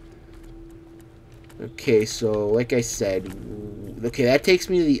 Okay, so, like I said... Okay, that takes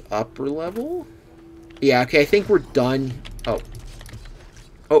me to the upper level. Yeah, okay, I think we're done. Oh.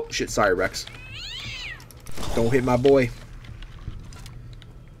 Oh, shit, sorry, Rex. Don't hit my boy.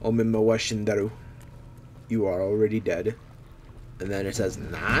 Omima wa Shindaru. You are already dead. And then it says,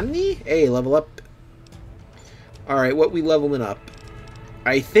 Nani? Hey, level up. Alright, what we leveling up?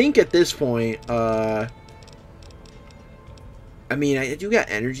 I think at this point, I mean, I do got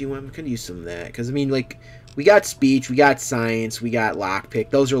energy. I could use some of that. Because, I mean, like, we got speech, we got science, we got lockpick.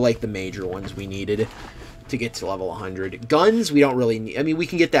 Those are, like, the major ones we needed to get to level 100. Guns, we don't really need. I mean, we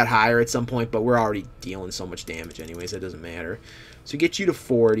can get that higher at some point, but we're already dealing so much damage anyways. It doesn't matter. So get you to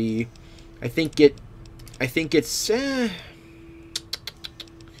 40. I think it's...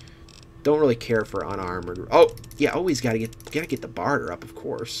 don't really care for unarmored. Oh, yeah, always gotta get the barter up, of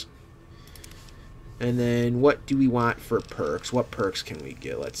course. And then what do we want for perks? What perks can we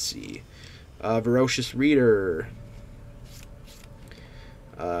get? Let's see. Ferocious Reader.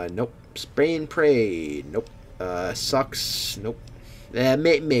 Nope. Spray and Pray. Nope. Sucks. Nope.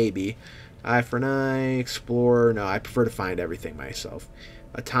 Maybe. Eye for an eye. Explorer. No, I prefer to find everything myself.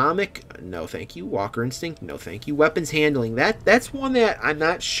 Atomic. No, thank you. Walker Instinct. No, thank you. Weapons Handling. That's one that I'm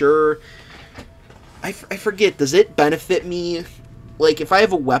not sure. I forget. Does it benefit me? Like, if I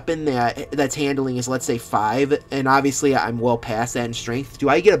have a weapon that's handling is, let's say, 5, and obviously I'm well past that in strength, do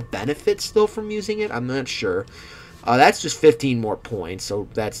I get a benefit still from using it? I'm not sure. That's just 15 more points, so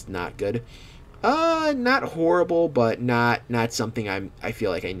that's not good. Not horrible, but not something I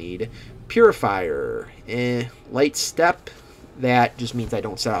feel like I need. Purifier. Light Step. That just means I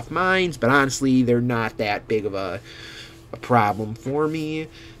don't set off mines, but honestly, they're not that big of a problem for me.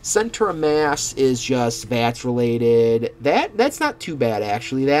 Center of Mass is just VATS related. That's not too bad,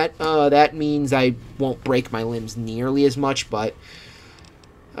 actually. That means I won't break my limbs nearly as much, but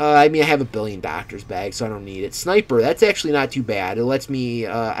I mean, I have a billion doctor's bags, so I don't need it. Sniper, that's actually not too bad. It lets me,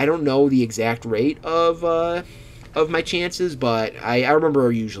 I don't know the exact rate of my chances, but I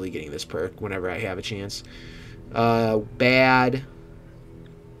remember usually getting this perk whenever I have a chance. Bad.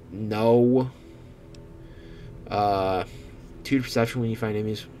 No. 2 perception when you find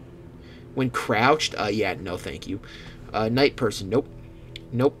enemies. When crouched, yeah, no, thank you. Night Person, nope.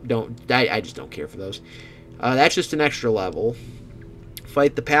 Nope, don't. I just don't care for those. That's just an extra level.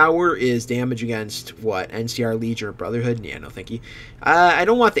 Fight the Power is damage against, what, NCR, Legion, or Brotherhood? Yeah, no, thank you. I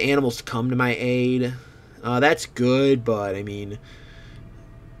don't want the animals to come to my aid. That's good, but, I mean,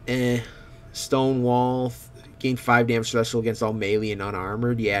 Stone Wall, gain 5 damage special against all melee and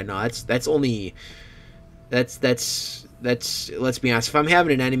unarmored. Yeah, no, that's only... That's let's be honest, if I'm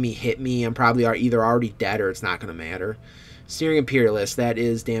having an enemy hit me, I'm probably either already dead or it's not going to matter. Steering Imperialist, that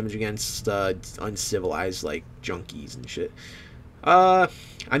is damage against uncivilized, like, junkies and shit. I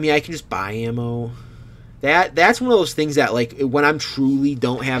mean, I can just buy ammo. That's one of those things that, like, when I'm truly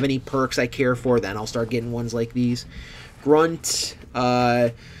don't have any perks I care for, then I'll start getting ones like these. Grunt,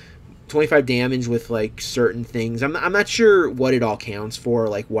 25 damage with, like, certain things. I'm not sure what it all counts for,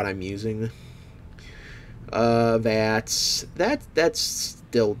 like, what I'm using. That's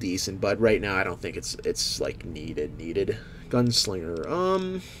still decent, but right now I don't think it's like needed.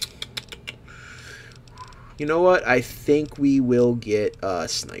 Gunslinger. You know what? I think we will get a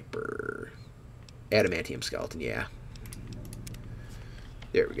sniper. Adamantium skeleton, yeah.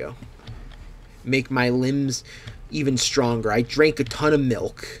 There we go. Make my limbs even stronger. I drank a ton of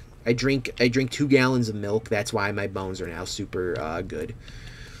milk. I drink 2 gallons of milk. That's why my bones are now super good.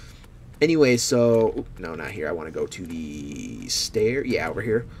 Anyway, so... no, not here. I want to go to the stair. Yeah, over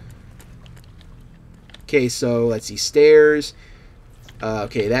here. Okay, so let's see. Stairs.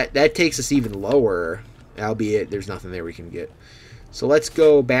 Okay, that takes us even lower. Albeit, there's nothing there we can get. So let's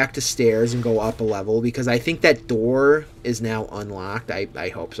go back to stairs and go up a level. Because I think that door is now unlocked. I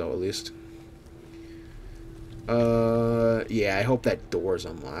hope so, at least. Yeah, I hope that door's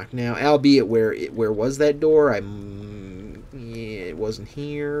unlocked now. Albeit, where was that door? Yeah, it wasn't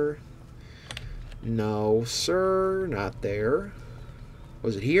here. No, sir. Not there.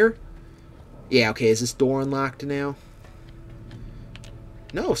 Was it here? Yeah, okay. Is this door unlocked now?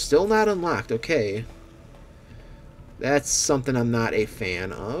 No, still not unlocked. Okay. That's something I'm not a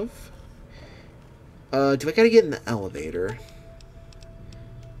fan of. Do I gotta get in the elevator?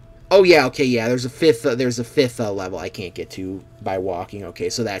 Oh, yeah, okay, yeah. There's a fifth level I can't get to by walking. Okay,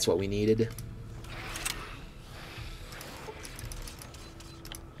 so that's what we needed.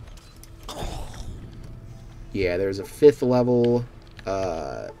 Yeah, there's a 5th level.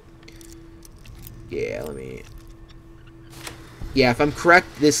 Yeah, let me... yeah, if I'm correct,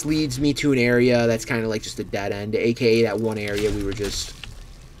 this leads me to an area that's kind of like just a dead end, aka that one area we were just...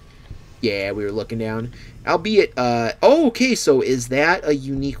 yeah, we were looking down. Albeit, oh, okay, so is that a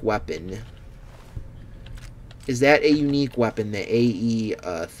unique weapon? Is that a unique weapon, the AE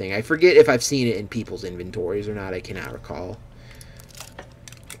thing? I forget if I've seen it in people's inventories or not, I cannot recall.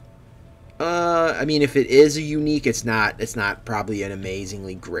 I mean, if it is a unique, it's not probably an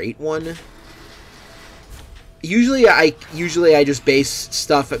amazingly great one. Usually I just base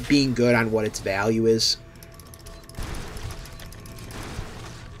stuff at being good on what its value is.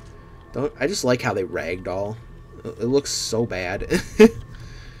 I just like how they ragdoll. It looks so bad.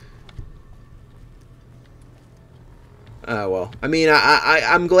 Oh well. I mean,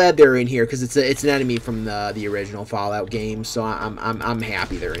 I'm glad they're in here because it's an enemy from the original Fallout game, so I'm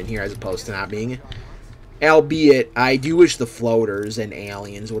happy they're in here as opposed to not being. Albeit, I do wish the floaters and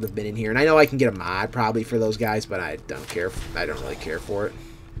aliens would have been in here, and I know I can get a mod probably for those guys, but I don't care. I don't really care for it.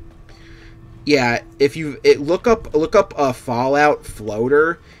 Yeah, if you look up a Fallout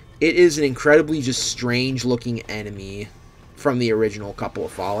floater, it is an incredibly just strange looking enemy from the original couple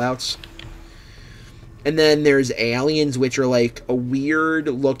of Fallouts. And then there's aliens, which are like a weird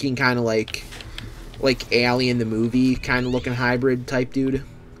looking kind of like Alien the movie kind of looking hybrid type dude.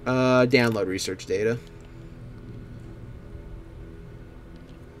 Download research data.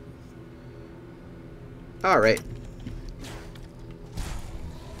 Alright.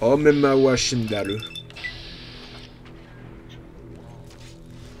 Omema washindaru.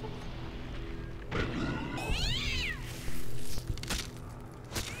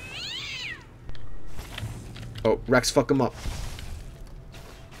 Oh, Rex, fuck him up.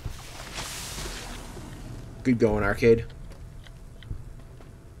 Good going, Arcade.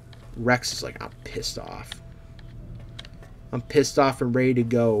 Rex is like, I'm pissed off. I'm pissed off and ready to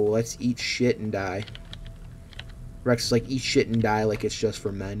go. Let's eat shit and die. Rex is like, eat shit and die like it's just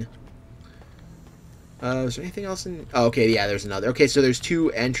for men. Is there anything else in... oh, okay, yeah, there's another. Okay, so there's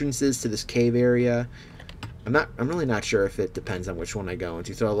 2 entrances to this cave area. I'm really not sure if it depends on which one I go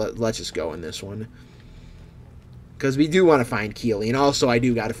into, so let's just go in this one. Because we do want to find Keely. And also, I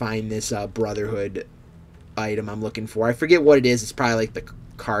do got to find this Brotherhood item I'm looking for. I forget what it is. It's probably like the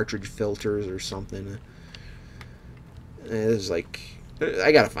cartridge filters or something. It's like...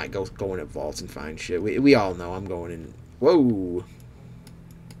 I got to go into vaults and find shit. We all know I'm going in... whoa!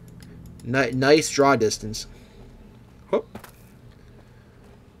 Nice draw distance. Whoop.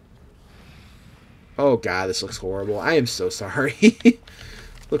 Oh, God, this looks horrible. I am so sorry.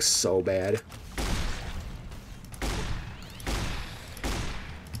 Looks so bad.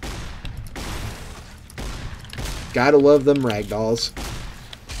 Gotta love them ragdolls.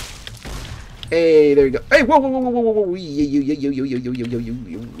 Hey, there you go. Hey, whoa, whoa, whoa, whoa, whoa, whoa.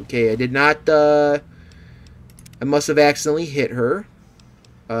 Okay, I did not, I must have accidentally hit her.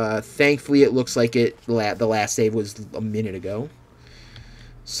 Thankfully, it looks like the last save was a minute ago.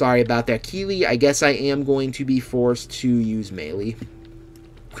 Sorry about that, Keely. I guess I am going to be forced to use melee.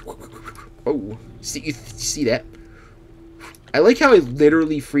 Oh, you see that? I like how I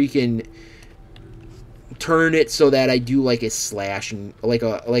literally freaking... turn it so that I do like a slash and like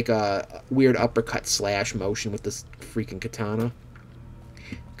a weird uppercut slash motion with this freaking katana.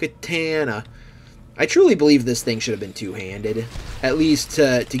 I truly believe this thing should have been two-handed. At least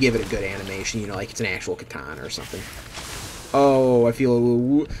to give it a good animation, you know, like it's an actual katana or something. Oh, I feel a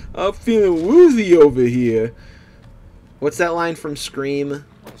little I'm feeling woozy over here. What's that line from Scream?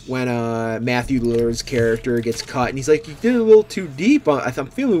 When Matthew Lillard's character gets cut and he's like, you did it a little too deep. I'm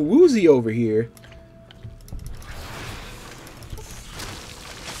feeling woozy over here.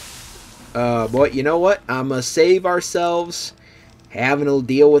 But you know what? I'm gonna save ourselves having to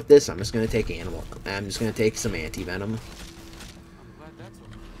deal with this. I'm just gonna take animal. I'm just gonna take some anti-venom.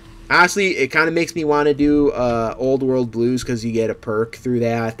 Honestly, it kind of makes me want to do Old World Blues because you get a perk through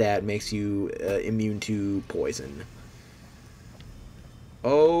that makes you immune to poison.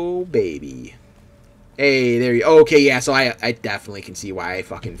 Oh, baby. Hey, there you... Okay, yeah, so I definitely can see why I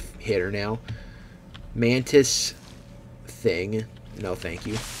fucking hit her now. Mantis thing. No, thank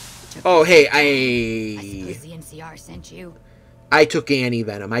you. Oh, hey, I suppose the NCR sent you. I took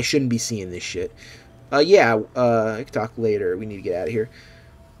anti-venom. I shouldn't be seeing this shit. Yeah, I can talk later. We need to get out of here.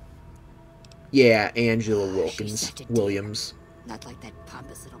 Yeah, Angela Williams. Not like that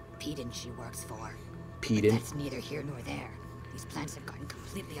pompous little pedant she works for. Pedant? That's neither here nor there. These plants have gotten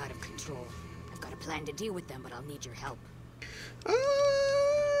completely out of control. I've got a plan to deal with them, but I'll need your help.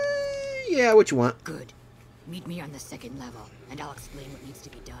 Yeah, what you want? Good. Meet me on the second level, and I'll explain what needs to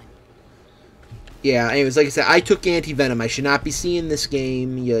be done. Yeah, anyways, like I said, I took anti-venom. I should not be seeing this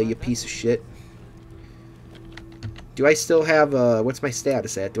game, you piece of shit. Do I still have what's my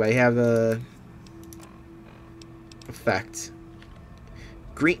status at? Do I have a effect?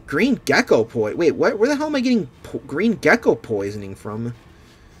 Green gecko poison. Wait, what? Where the hell am I getting green gecko poisoning from?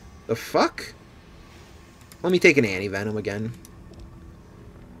 The fuck? Let me take an anti-venom again.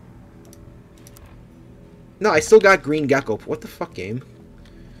 No, I still got green gecko. What the fuck, game?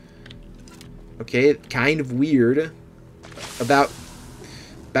 Okay, kind of weird. About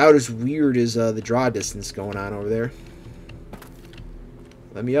as weird as the draw distance going on over there.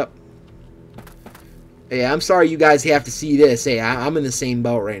 Let me up. Hey, I'm sorry you guys have to see this. Hey, I'm in the same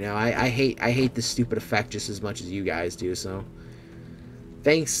boat right now. I hate this stupid effect just as much as you guys do. So,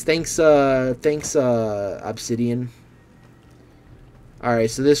 thanks, Obsidian. All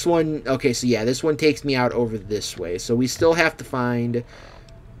right, so this one. Okay, so yeah, this one takes me out over this way. So we still have to find.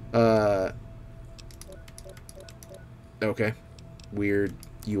 Okay, weird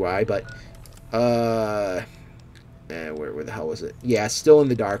UI, but where the hell was it? Yeah, still in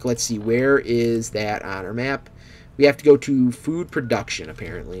the dark. Let's see, where is that on our map? We have to go to food production,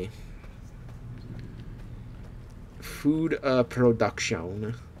 apparently. Food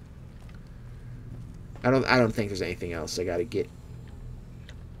production. I don't think there's anything else I gotta get.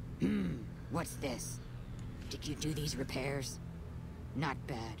 What's this? Did you do these repairs? Not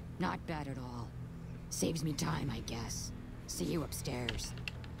bad. Not bad at all. Saves me time, I guess. See you upstairs.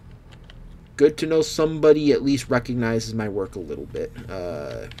 Good to know somebody at least recognizes my work a little bit.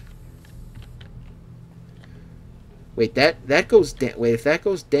 Wait, that goes down. Wait, if that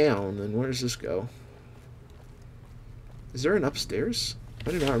goes down, then where does this go? Is there an upstairs?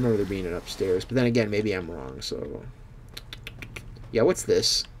 I do not remember there being an upstairs. But then again, maybe I'm wrong. So, yeah, what's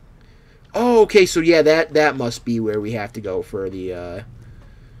this? Oh, okay. So yeah, that must be where we have to go for the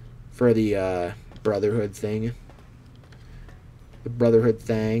Brotherhood thing. The Brotherhood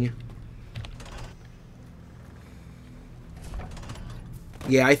thing.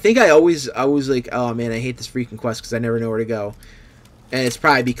 Yeah, I think I was like, oh man, I hate this freaking quest because I never know where to go, and it's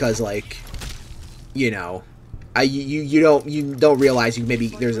probably because like, you know, you don't realize maybe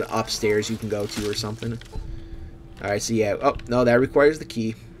there's an upstairs you can go to or something. All right, so yeah, oh no, that requires the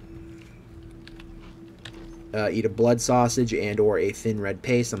key. Eat a blood sausage and or a thin red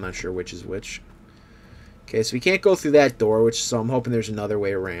paste. I'm not sure which is which. Okay, so we can't go through that door, so I'm hoping there's another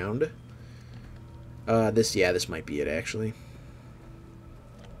way around. This might be it actually.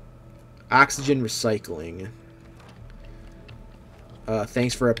 Oxygen recycling.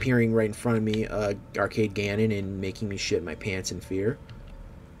 Thanks for appearing right in front of me, Arcade Ganon, and making me shit my pants in fear.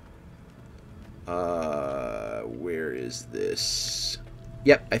 Where is this?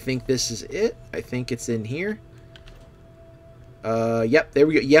 Yep, I think this is it. I think it's in here. Yep, there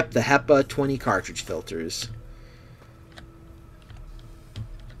we go. Yep, the HEPA 20 cartridge filters.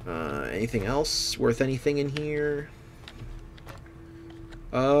 Anything else worth anything in here?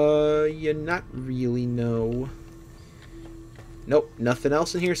 Yeah, not really, no. Nope, nothing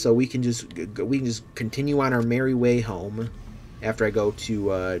else in here, so we can just continue on our merry way home after I go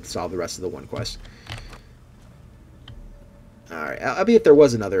to solve the rest of the one quest. All right, I bet there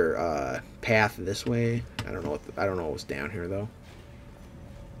was another path this way. I don't know what was down here though.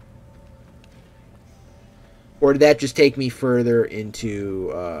 Or did that just take me further into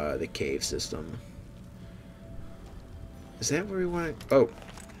the cave system? Is that where we want to... Oh.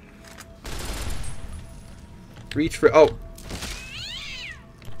 Reach for... Oh.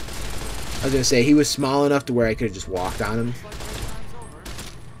 I was going to say, he was small enough to where I could have just walked on him.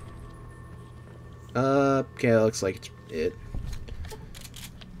 Okay, that looks like it's it.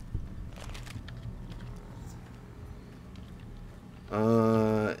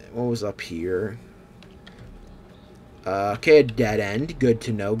 What was up here? Okay, a dead end. Good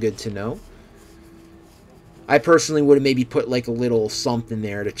to know, good to know. I personally would have maybe put like a little something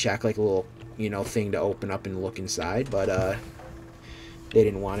there to check, like a little, you know, thing to open up and look inside, but they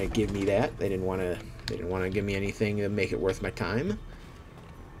didn't want to give me that. They didn't want to give me anything to make it worth my time.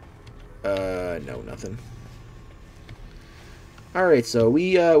 No, nothing. Alright, so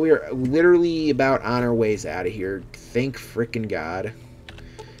we are literally about on our ways out of here. Thank frickin' God.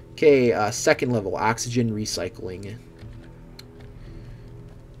 Okay, second level, oxygen recycling.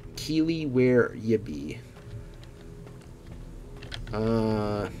 Keely, where you be?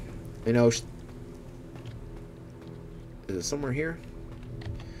 I know. Is it somewhere here?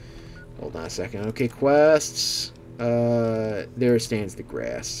 Hold on a second. Okay, quests. There stands the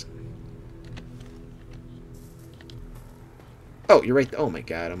grass. Oh, you're right. Oh my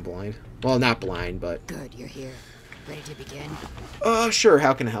God, I'm blind. Well, not blind, but... Good, you're here. Ready to begin? Sure.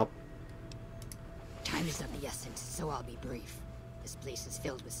 How can I help? Time is of the essence, so I'll be brief. This place is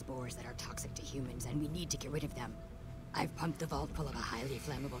filled with spores that are toxic to humans, and we need to get rid of them. I've pumped the vault full of a highly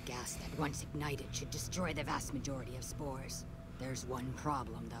flammable gas that, once ignited, should destroy the vast majority of spores. There's one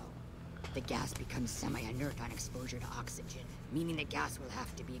problem, though. The gas becomes semi-inert on exposure to oxygen, meaning the gas will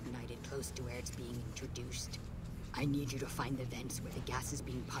have to be ignited close to where it's being introduced. I need you to find the vents where the gas is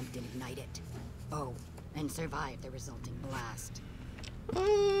being pumped and ignite it. Oh, and survive the resulting blast.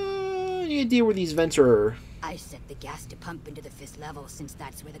 Any idea where these vents are? I set the gas to pump into the 5th level since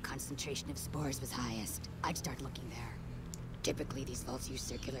that's where the concentration of spores was highest. I'd start looking there. Typically, these vaults use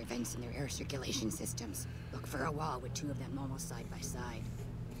circular vents in their air circulation systems. Look for a wall with 2 of them almost side by side.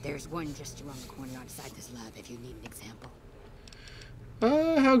 There's one just around the corner outside this lab if you need an example.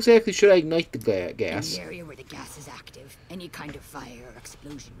 How exactly should I ignite the gas? In the area where the gas is active, any kind of fire or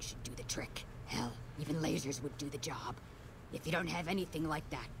explosion should do the trick. Hell, even lasers would do the job. If you don't have anything like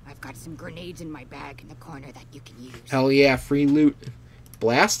that, I've got some grenades in my bag in the corner that you can use. Hell yeah, free loot.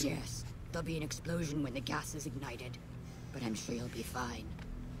 Blast? Yes, there'll be an explosion when the gas is ignited. But I'm sure you'll be fine.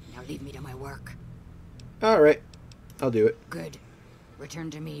 Now leave me to my work. Alright, I'll do it. Good. Return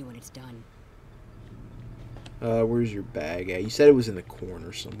to me when it's done. Where's your bag at? You said it was in the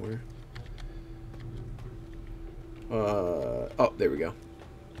corner somewhere. Oh, there we go.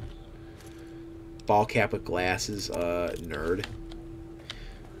 Ball cap with glasses, nerd.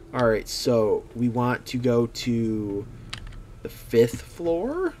 Alright, so we want to go to the 5th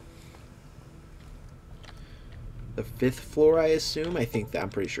floor? The 5th floor, I assume? I'm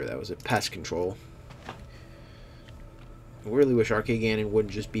pretty sure that was it. Pest control. I really wish Arcade Gannon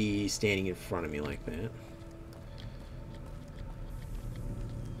wouldn't just be standing in front of me like that.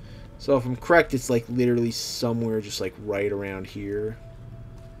 So if I'm correct, it's like literally somewhere just like right around here.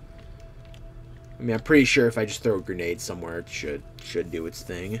 I mean, I'm pretty sure if I just throw a grenade somewhere, it should do its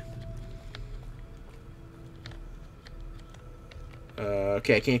thing.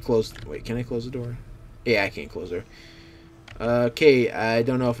 Okay, I can't close... Wait, can I close the door? Yeah, I can't close her. Okay, I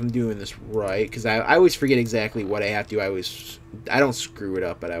don't know if I'm doing this right, because I always forget exactly what I have to do. I don't screw it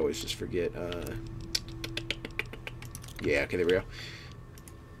up, but I always just forget. Yeah, okay, there we go.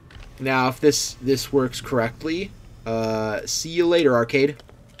 Now, if this works correctly, see you later, arcade.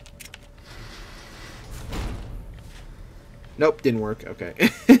 Nope, didn't work. Okay.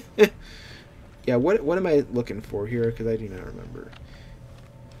 Yeah, what am I looking for here? Because I do not remember.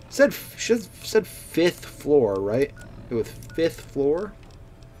 Said 5th floor, right? It was 5th floor.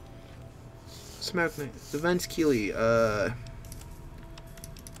 Smoke me. The vents, Keely. Oh,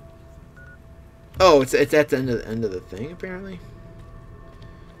 it's at the end of the thing apparently.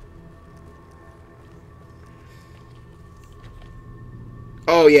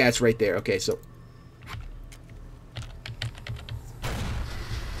 Oh yeah, it's right there. Okay, so.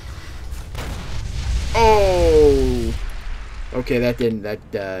 Oh. Okay, that didn't.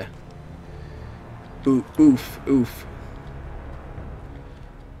 That. Oof.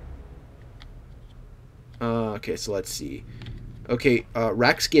 Okay, so let's see. Okay,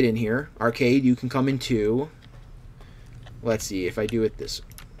 Rex, get in here. Arcade, you can come in too. Let's see if I do it this.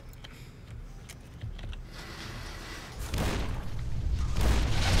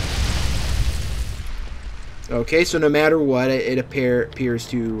 Okay, so no matter what, it appears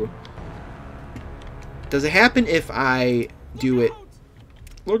to... Does it happen if I do it...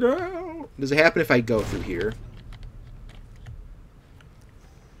 Look out! Does it happen if I go through here?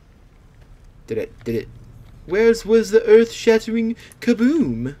 Did it? Where's was the earth-shattering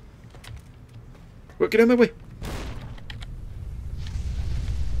kaboom? Get out of my way.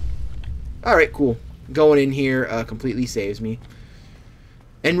 Alright, cool. Going in here completely saves me.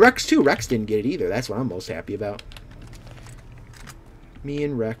 And Rex, too. Rex didn't get it either. That's what I'm most happy about. Me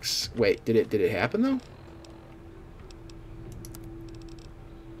and Rex. Wait, did it happen, though?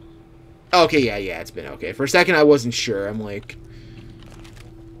 Okay, yeah, it's been okay. For a second, I wasn't sure. I'm like...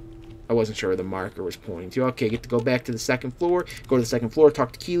 I wasn't sure where the marker was pointing to. Okay, get to go back to the second floor. Go to the second floor,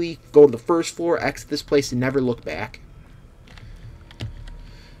 talk to Keeley. Go to the first floor, exit this place, and never look back.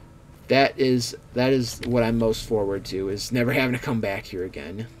 That is what I'm most forward to, is never having to come back here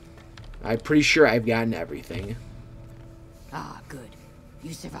again. I'm pretty sure I've gotten everything. Ah, good.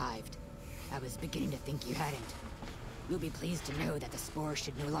 You survived. I was beginning to think you hadn't. You'll be pleased to know that the spores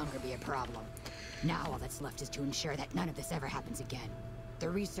should no longer be a problem. Now all that's left is to ensure that none of this ever happens again. The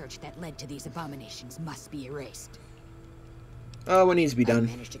research that led to these abominations must be erased. Oh, what needs to be done?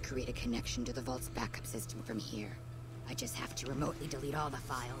 I managed to create a connection to the Vault's backup system from here. I just have to remotely delete all the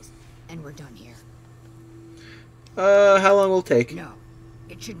files, and we're done here. How long will it take? No,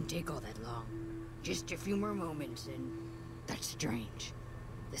 it shouldn't take all that long. Just a few more moments, and that's strange.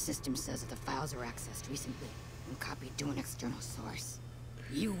 The system says that the files were accessed recently and copied to an external source.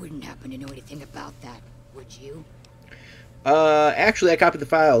 You wouldn't happen to know anything about that, would you? Actually, I copied the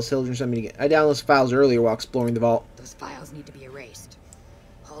files. Hildren sent me to get. I downloaded the files earlier while exploring the vault. Those files need to be erased.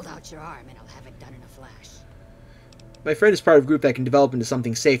 Hold out your arm and I'll have it done in a flash. My friend is part of a group that can develop into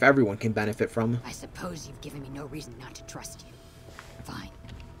something safe everyone can benefit from. I suppose you've given me no reason not to trust you. Fine.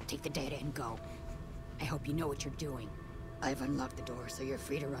 Take the data and go. I hope you know what you're doing. I've unlocked the door, so you're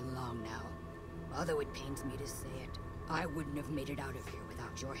free to run along now. Although it pains me to say it, I wouldn't have made it out of here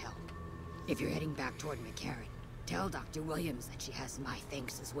without your help. If you're heading back toward McCarran, tell Dr. Williams that she has my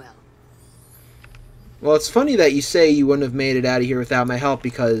thanks as well. Well, it's funny that you say you wouldn't have made it out of here without my help,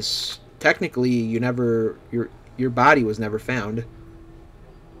 because technically you never... Your body was never found.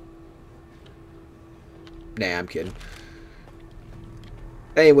 Nah, I'm kidding.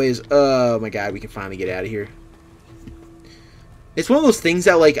 Anyways, oh my god, we can finally get out of here. It's one of those things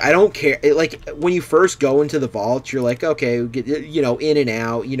that, like, I don't care. Like, when you first go into the vault, you're like, okay, get, you know, in and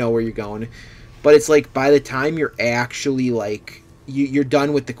out, you know where you're going. But it's like, by the time you're actually, like, you're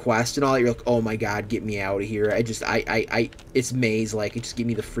done with the quest and all that, you're like, oh my god, get me out of here. It's maze-like, just get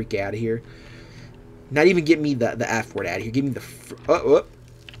me the freak out of here. Not even get me the F word out of here. Give me the...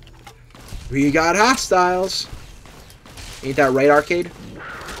 We got hostiles. Ain't that right, Arcade?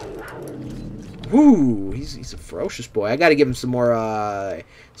 Woo! He's a ferocious boy. I gotta give him some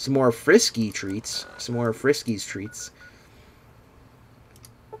more frisky treats. Some more Friskies treats.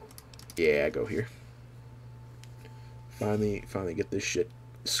 Yeah, go here. Finally get this shit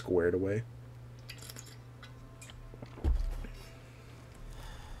squared away.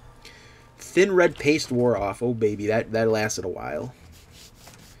 Thin red paste wore off. Oh, baby, that lasted a while.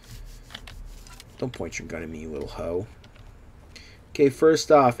 Don't point your gun at me, you little hoe. Okay,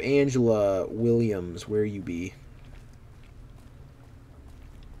 first off, Angela Williams, where you be?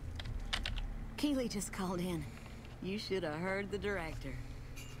 Keeley just called in. You should have heard the director.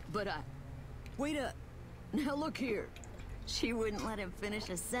 But wait up. Now look here. She wouldn't let him finish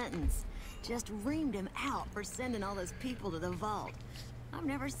a sentence. Just reamed him out for sending all those people to the vault. I've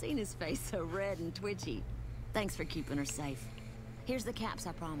never seen his face so red and twitchy. Thanks for keeping her safe. Here's the caps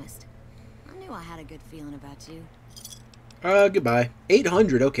I promised. I knew I had a good feeling about you. Goodbye.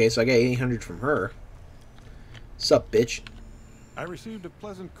 800, okay, so I got 800 from her. Sup, bitch? I received a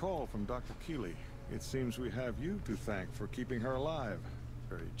pleasant call from Dr. Keeley. It seems we have you to thank for keeping her alive.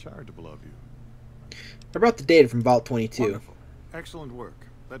 Very charitable of you. I brought the data from Vault 22. Wonderful. Excellent work.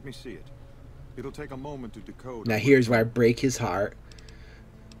 Let me see it. It'll take a moment to decode. Now here's where I break his heart.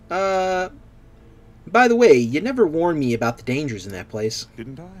 By the way, you never warned me about the dangers in that place.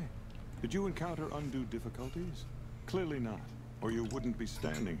 Didn't I? Did you encounter undue difficulties? Clearly not, or you wouldn't be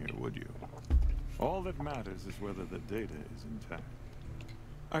standing here, would you? All that matters is whether the data is intact.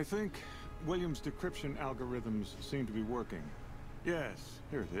 I think Williams' decryption algorithms seem to be working. Yes,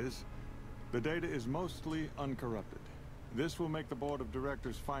 here it is. The data is mostly uncorrupted. This will make the board of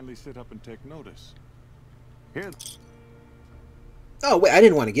directors finally sit up and take notice. Here. Oh wait, I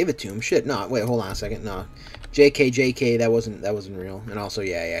didn't want to give it to him. Shit, no. Wait, hold on a second. No, JK, that wasn't real. And also,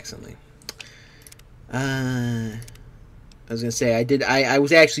 yeah, I accidentally. I was gonna say I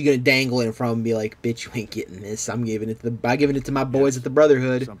was actually gonna dangle it in front and be like, "Bitch, you ain't getting this. I'm giving it to my boys at the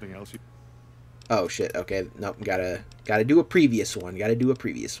Brotherhood." Something else. Oh shit. Okay, nope. Gotta do a previous one.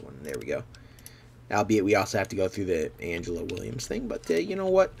 There we go. Albeit we also have to go through the Angela Williams thing, but you know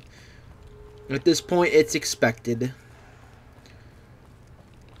what? At this point, it's expected.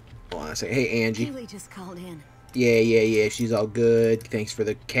 Hold on a second. Hey, Angie. Keely just called in. Yeah. She's all good. Thanks for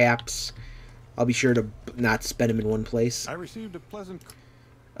the caps. I'll be sure to not spend them in one place. I received a pleasant...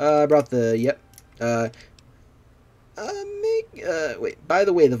 I brought the... Yep. Wait. By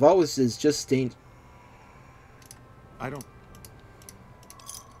the way, the vault is just stained... I don't...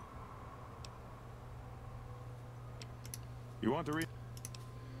 You want to read?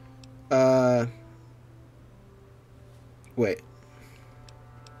 Wait.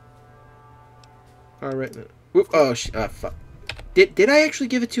 Alright. Oh, fuck. Did I actually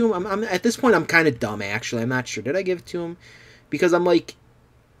give it to him? I'm at this point, I'm kind of dumb, actually. I'm not sure. Did I give it to him? Because I'm like...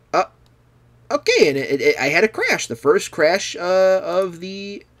 okay, and I had a crash. The first crash of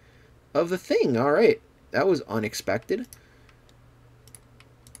the thing. Alright. That was unexpected.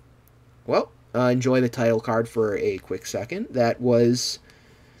 Well, enjoy the title card for a quick second. That was...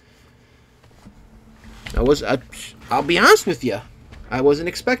 I'll be honest with you. I wasn't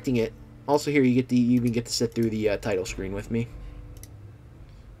expecting it. Also, here you even get to sit through the title screen with me.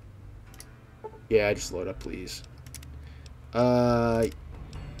 Yeah, just load up, please. All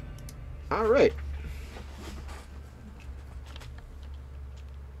right.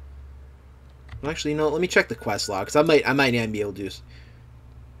 Actually, no. Let me check the quest log because I might not be able to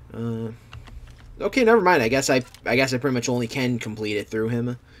do. Okay, never mind. I guess I pretty much only can complete it through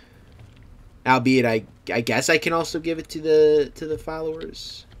him. Albeit, I guess I can also give it to the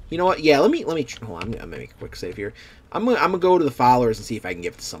followers. You know what? Yeah, let me hold on. I'm gonna make a quick save here. I'm gonna go to the followers and see if I can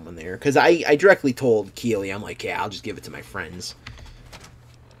give it to someone there. Because I directly told Keely, I'm like, yeah, I'll just give it to my friends.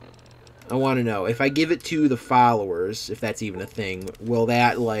 I want to know if I give it to the followers, if that's even a thing. Will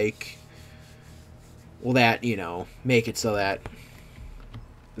that you know, make it so that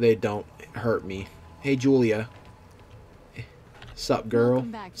they don't hurt me? Hey, Julia. Sup, girl?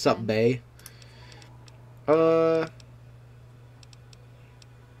 Welcome back, Sup, friend. bae?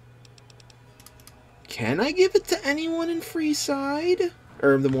 Can I give it to anyone in Freeside?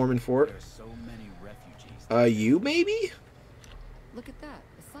 Or the Mormon Fort? There's so many refugees. You maybe? Look at that,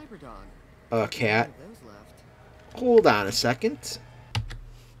 a cyber dog. Cat. Those left. Hold on a second.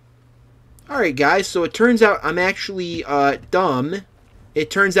 Alright, guys, so it turns out I'm actually, dumb.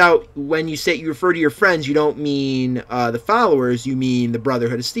 It turns out when you refer to your friends, you don't mean, the followers, you mean the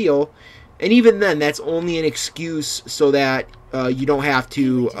Brotherhood of Steel. And even then, that's only an excuse so that, you don't have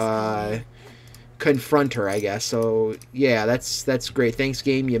to, confront her, I guess. So, yeah, that's great. Thanks,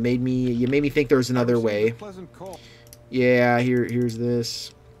 game. You made me think there was another way. Yeah, here's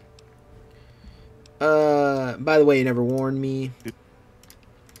this. By the way, you never warned me.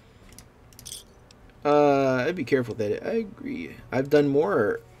 I'd be careful with that. I agree. I've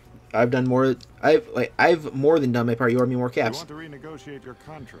more than done my part. You owe me more caps. You want to renegotiate your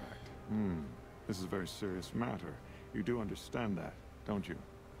contract? This is a very serious matter. You do understand that, don't you?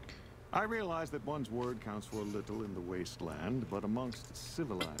 I realize that one's word counts for a little in the wasteland, but amongst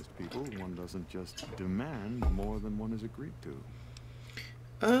civilized people, one doesn't just demand more than one has agreed to.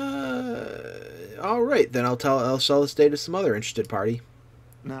 All right, then I'll sell this day to some other interested party.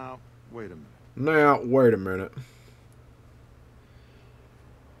 Now, wait a minute. Now, wait a minute.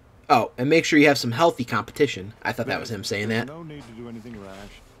 Oh, and make sure you have some healthy competition. I thought that was him saying that. No need to do anything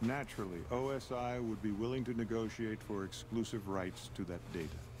rash. Naturally, OSI would be willing to negotiate for exclusive rights to that data.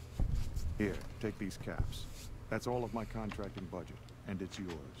 Here, take these caps. That's all of my contracting budget, and it's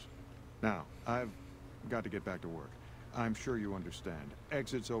yours. Now, I've got to get back to work. I'm sure you understand.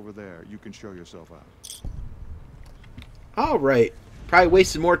 Exit's over there. You can show yourself out. All right. Probably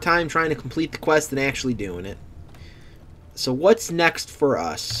wasted more time trying to complete the quest than actually doing it. So what's next for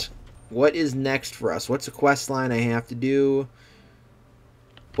us? What is next for us? What's a quest line I have to do?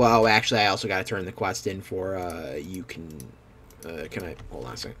 Well, actually, I also got to turn the quest in for, you can I, hold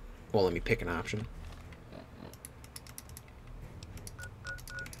on a second. Well, let me pick an option.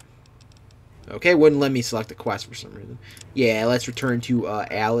 Okay, wouldn't let me select a quest for some reason. Yeah, let's return to,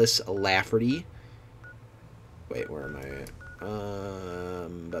 Alice Lafferty. Wait, where am I at?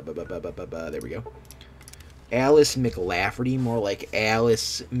 There we go. Alice McLafferty, more like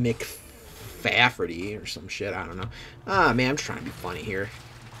Alice McFafferty or some shit. I don't know. Ah, man, I'm trying to be funny here.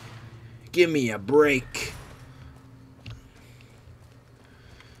 Give me a break.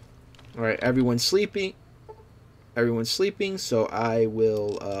 All right, everyone's sleeping. Everyone's sleeping, so I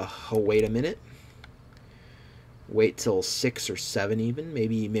will wait a minute. Wait till 6 or 7 even.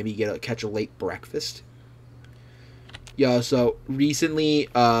 Maybe catch a late breakfast. Yeah, so recently,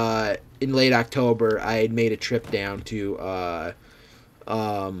 in late October, I had made a trip down to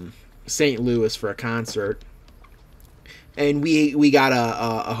St. Louis for a concert. And we got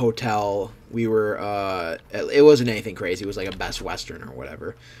a hotel. We were it wasn't anything crazy. It was like a Best Western or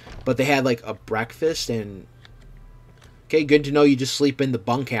whatever, but they had like a breakfast and. Okay, good to know you just sleep in the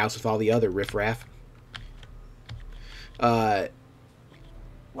bunkhouse with all the other riffraff. Welcome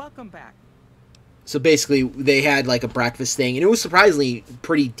back. So basically, they had like a breakfast thing, and it was surprisingly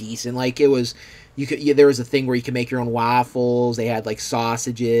pretty decent. Like it was, there was a thing where you could make your own waffles. They had like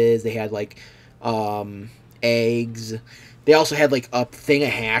sausages. They had like eggs. They also had like a thing of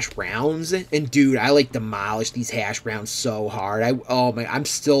hash browns. And dude, I like demolished these hash browns so hard. I'm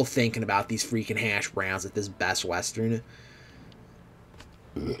still thinking about these freaking hash browns at this Best Western.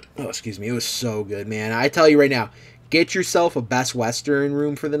 Oh, excuse me. It was so good, man. I tell you right now, get yourself a Best Western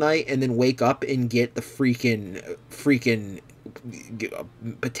room for the night, and then wake up and get the freaking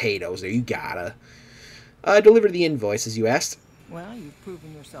potatoes. There, you gotta deliver the invoice as you asked. Well, you've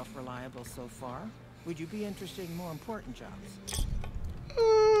proven yourself reliable so far. Would you be interested in more important jobs?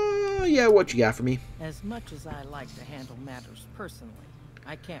 Yeah. What you got for me? As much as I like to handle matters personally,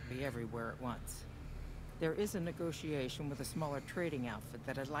 I can't be everywhere at once. There is a negotiation with a smaller trading outfit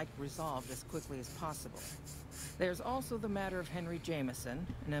that I'd like resolved as quickly as possible. There's also the matter of Henry Jameson,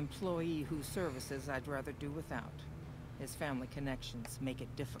 an employee whose services I'd rather do without. His family connections make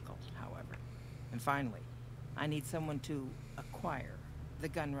it difficult, however. And finally, I need someone to acquire the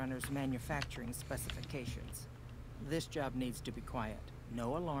Gunrunner's manufacturing specifications. This job needs to be quiet.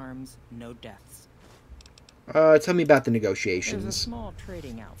 No alarms, no deaths. Tell me about the negotiations. There's a small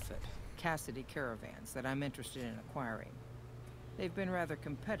trading outfit, Cassidy Caravans, that I'm interested in acquiring. They've been rather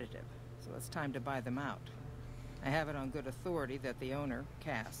competitive, so it's time to buy them out. I have it on good authority that the owner,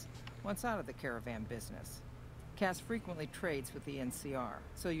 Cass, wants out of the caravan business. Cass frequently trades with the NCR,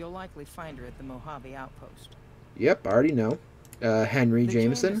 so you'll likely find her at the Mojave Outpost. Yep, I already know. Henry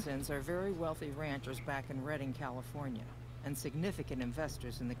Jameson. The Jamesons are very wealthy ranchers back in Redding, California, and significant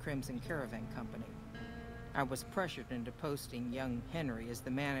investors in the Crimson Caravan Company. I was pressured into posting young Henry as the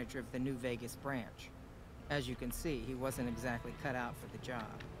manager of the New Vegas branch. As you can see, he wasn't exactly cut out for the job.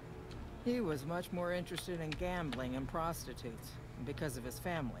 He was much more interested in gambling and prostitutes, and because of his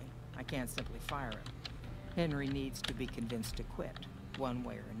family, I can't simply fire him. Henry needs to be convinced to quit, one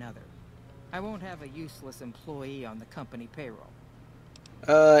way or another. I won't have a useless employee on the company payroll.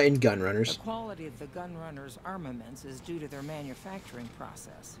 And Gunrunners. The quality of the Gunrunners' armaments is due to their manufacturing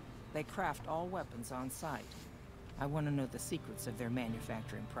process. They craft all weapons on site. I want to know the secrets of their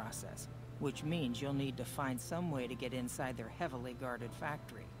manufacturing process, which means you'll need to find some way to get inside their heavily guarded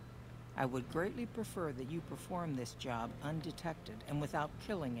factory. I would greatly prefer that you perform this job undetected and without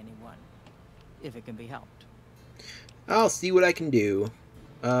killing anyone, if it can be helped. I'll see what I can do.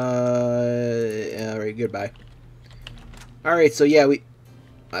 Alright, goodbye. Alright, so yeah,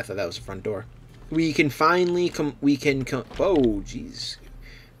 I thought that was the front door. We can finally whoa, jeez.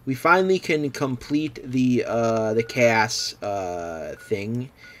 We finally can complete the Cass thing.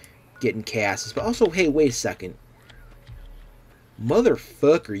 Getting Casses. But also, hey, wait a second.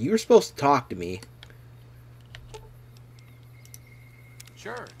 Motherfucker, you were supposed to talk to me.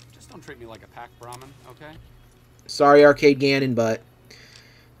 Sure, just don't treat me like a pack Brahmin, okay? Sorry, Arcade Ganon, but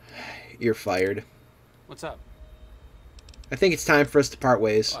you're fired. What's up? I think it's time for us to part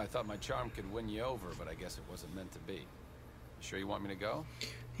ways. Oh, I thought my charm could win you over, but I guess it wasn't meant to be. You sure you want me to go?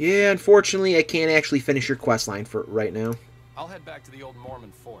 Yeah, unfortunately, I can't actually finish your quest line for right now. I'll head back to the old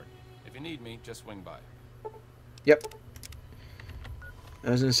Mormon fort. If you need me, just swing by. Yep. I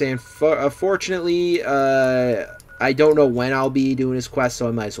was going to say, unfortunately, I don't know when I'll be doing this quest, so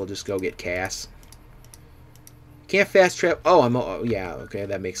I might as well just go get Cass. Can't fast travel. Oh, yeah, okay,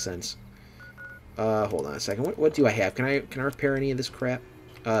 that makes sense. Hold on a second. What do I have? Can I repair any of this crap?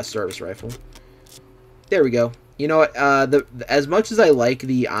 Service rifle. There we go. You know what? As much as I like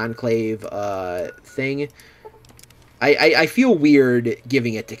the Enclave thing, I feel weird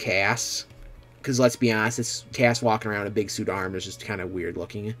giving it to Cass. Because let's be honest, it's Cass walking around in a big suit of armor is just kind of weird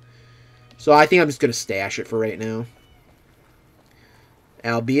looking. So I think I'm just going to stash it for right now.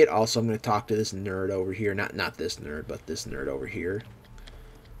 Albeit, also I'm going to talk to this nerd over here. Not this nerd, but this nerd over here.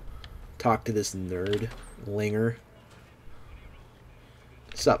 Talk to this nerd. Linger.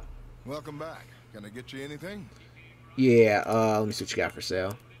 What's up? Welcome back. Can I get you anything? Yeah, let me see what you got for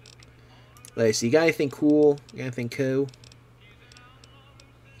sale. Let's see, you got anything cool? Got anything cool?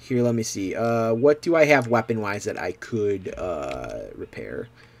 Here, let me see. What do I have weapon-wise that I could repair?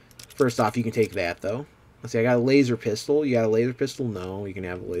 First off, you can take that, though. Let's see, I got a laser pistol. You got a laser pistol? No, you can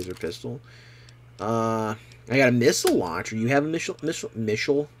have a laser pistol. I got a missile launcher. You have a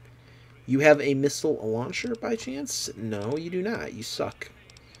missile? You have a missile launcher, by chance? No, you do not. You suck.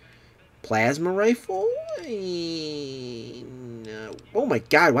 Plasma rifle? Oh my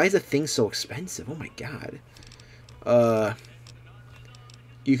god, why is the thing so expensive? Oh my god.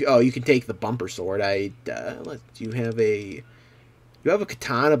 You can take the bumper sword. You have a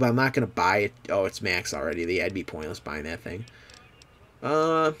katana, but I'm not gonna buy it. Oh, it's max already. Yeah, it'd be pointless buying that thing.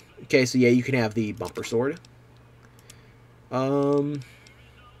 Okay, so yeah, you can have the bumper sword. What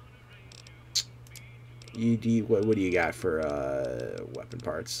do you got for weapon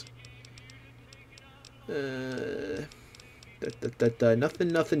parts?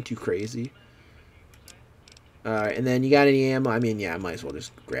 Nothing too crazy. Alright, and then you got any ammo? I mean, yeah, I might as well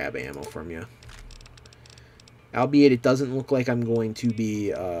just grab ammo from you. Albeit, it doesn't look like I'm going to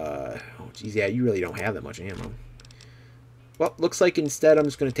be, oh, geez, yeah, you really don't have that much ammo. Well, looks like instead I'm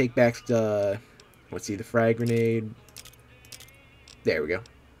just going to take back the, let's see, the frag grenade. There we go.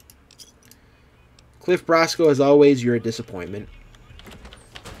 Cliff Brosco, as always, you're a disappointment.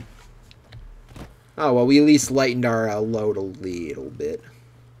 Oh, well, we at least lightened our load a little bit.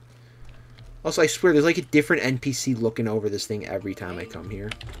 Also, I swear, there's like a different NPC looking over this thing every time I come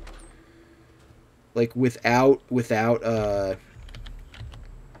here. Like, without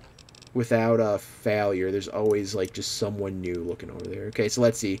failure, there's always, like, just someone new looking over there. Okay, so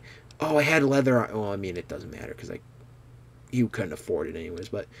let's see. Oh, I had leather. Oh, I mean, it doesn't matter, because you couldn't afford it anyways,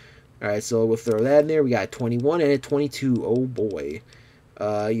 but... Alright, so we'll throw that in there. We got a 21 and a 22. Oh, boy.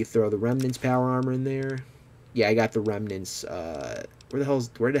 You throw the Remnants power armor in there. Yeah, I got the Remnants, where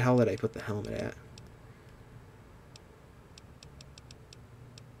the hell did I put the helmet at?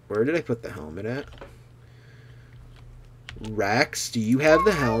 Where did I put the helmet at? Rex, do you have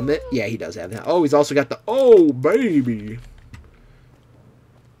the helmet? Yeah, he does have that. Oh, he's also got the... Oh, baby!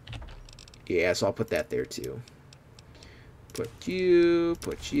 Yeah, so I'll put that there, too. Put you...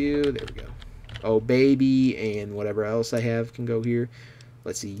 There we go. Oh, baby, and whatever else I have can go here.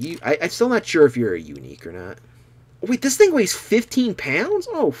 Let's see, you... I'm still not sure if you're a unique or not. Oh, wait, this thing weighs 15 pounds?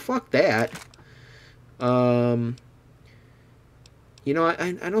 Oh, fuck that. You know,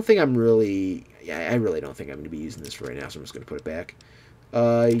 I don't think I'm really... Yeah, I really don't think I'm going to be using this for right now, so I'm just going to put it back.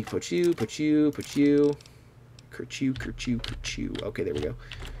 Put you. Kerchew. Okay, there we go.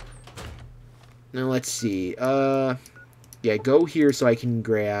 Now, let's see. Yeah, go here so I can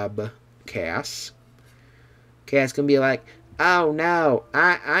grab Cass. Cass can be like, oh no,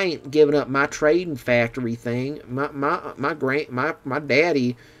 I ain't giving up my trading factory thing. My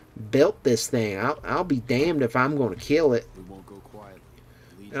daddy built this thing. I'll be damned if I'm going to kill it. We won't go quietly.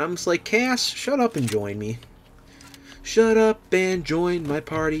 And I'm just like, Cass, shut up and join me. Shut up and join my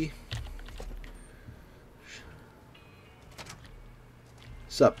party.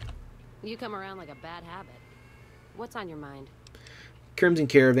 Sup? You come around like a bad habit. What's on your mind? Crimson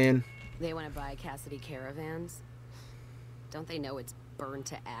Caravan. They want to buy Cassidy caravans? Don't they know it's burned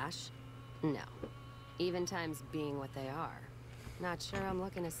to ash? No. Even times being what they are. Not sure I'm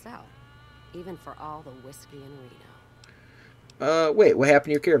looking to sell. Even for all the whiskey in Reno. Wait, what happened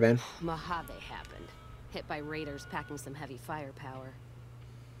to your caravan? Mojave happened. Hit by raiders packing some heavy firepower.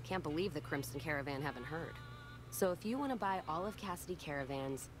 Can't believe the Crimson Caravan haven't heard. So if you want to buy all of Cassidy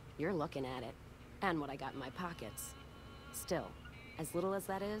caravans, you're looking at it. And what I got in my pockets. Still, as little as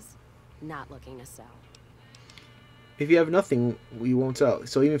that is, not looking to sell. If you have nothing, you won't sell.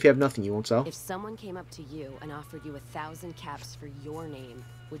 So even if you have nothing, you won't sell? If someone came up to you and offered you 1,000 caps for your name,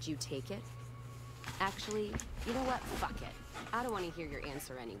 would you take it? Actually, you know what? Fuck it. I don't want to hear your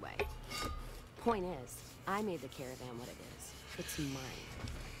answer anyway. Point is, I made the caravan what it is. It's mine.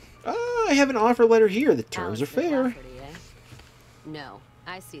 I have an offer letter here. The terms are fair. Lafferty, eh? No,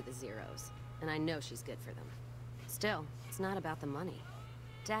 I see the zeros. And I know she's good for them. Still, it's not about the money.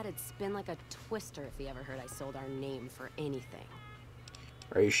 Dad'd spin like a twister if he ever heard I sold our name for anything.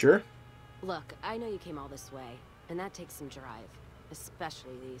 Are you sure? Look, I know you came all this way, and that takes some drive.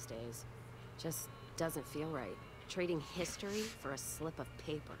 Especially these days. Just doesn't feel right. Trading history for a slip of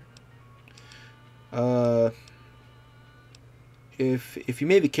paper. If you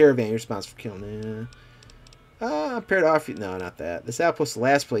made the caravan, you're responsible for killing it. Paired off... No, not that. This outpost's the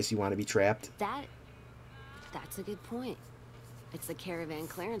last place you want to be trapped. That's a good point. It's the caravan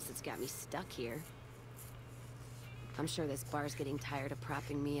clearance that's got me stuck here. I'm sure this bar's getting tired of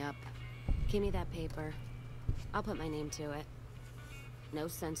propping me up. Give me that paper. I'll put my name to it. No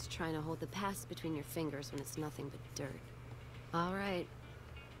sense trying to hold the past between your fingers when it's nothing but dirt. All right.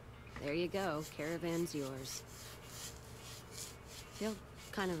 There you go. Caravan's yours. Feel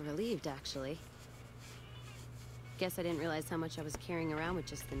kind of relieved, actually. Guess I didn't realize how much I was carrying around with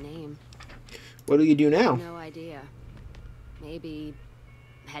just the name. What do you do now? No idea. Maybe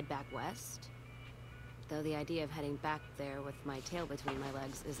head back west? though the idea of heading back there with my tail between my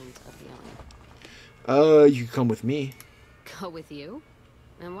legs isn't appealing. You can come with me. Go with you?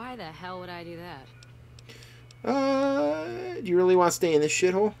 And why the hell would I do that? Do you really want to stay in this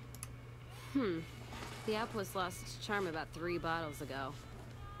shithole? The outpost lost its charm about 3 bottles ago.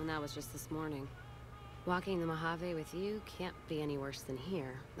 And that was just this morning. Walking the Mojave with you can't be any worse than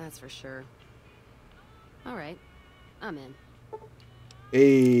here, that's for sure. Alright, I'm in.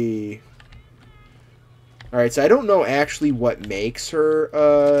 Hey. Alright, so I don't know actually what makes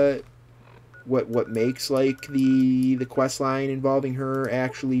her, what makes, like, the quest line involving her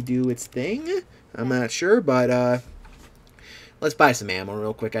actually do its thing. I'm not sure, but, let's buy some ammo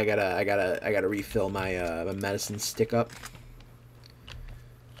real quick. I gotta refill my, my medicine stick up.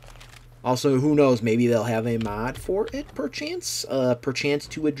 Also, who knows, maybe they'll have a mod for it, perchance? Perchance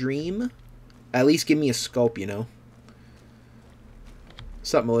to a dream? At least give me a scope, you know?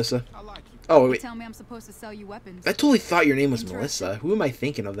 What's up, Melissa? Oh, wait. Tell me I'm supposed to sell you weapons. I totally thought your name was Melissa. Who am I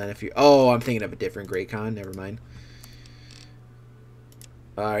thinking of then? If you? Oh, I'm thinking of a different Greycon. Never mind.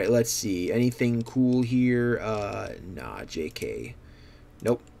 Alright, let's see. Anything cool here? Nah, JK.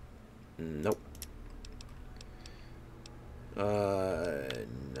 Nope. Nope. No.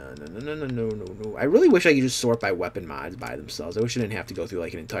 I really wish I could just sort by weapon mods by themselves. I wish I didn't have to go through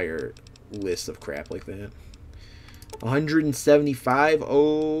like an entire list of crap like that. 175.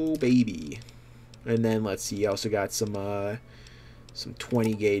 Oh baby. And then let's see. I also got some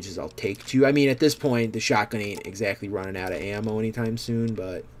 20 gauges. I'll take 2. I mean, at this point, the shotgun ain't exactly running out of ammo anytime soon,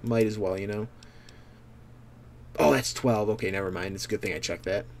 but might as well, you know. Oh, that's 12. Okay, never mind. It's a good thing I checked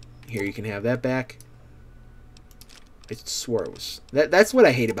that. Here, you can have that back. I swore it was... That's what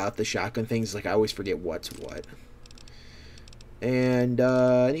I hate about the shotgun things. Like, I always forget what's what. And,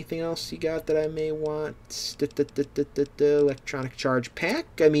 anything else you got that I may want? Electronic charge pack?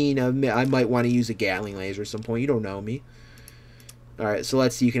 I mean, I might want to use a Gatling laser at some point. You don't know me. Alright, so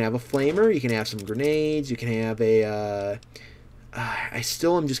let's see. You can have a flamer. You can have some grenades. You can have a, I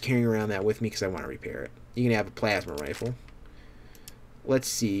still am just carrying around that with me because I want to repair it. You can have a plasma rifle. Let's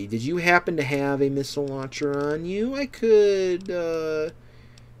see. Did you happen to have a missile launcher on you? I could, you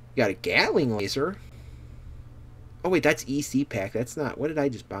got a Gatling laser. Oh, wait, that's EC pack. That's not... What did I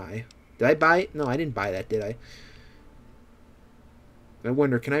just buy? Did I buy it? No, I didn't buy that, did I? I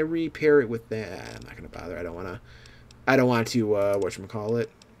wonder, can I repair it with that? I'm not going to bother. I don't want to, whatchamacallit,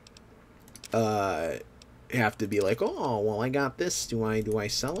 have to be like, oh, well, I got this. Do I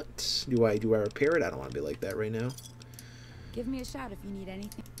sell it? Do I repair it? I don't want to be like that right now. Give me a shout if you need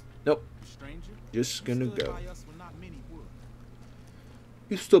anything. Nope. Just gonna go.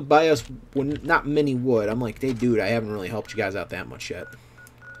 You still buy us when not many wood. I'm like, hey, dude, I haven't really helped you guys out that much yet.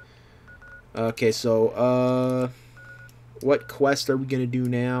 Okay, so, what quest are we gonna do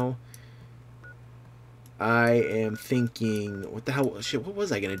now? I am thinking, what the hell, shit, what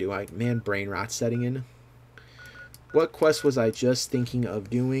was I gonna do? Man, brain rot setting in. What quest was I just thinking of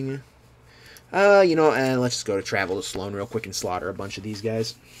doing? You know, and let's just go to Travel to Sloan real quick and slaughter a bunch of these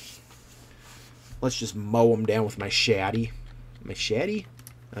guys. Let's just mow them down with my shaddy. My shaddy?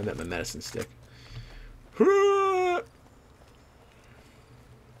 I meant my medicine stick.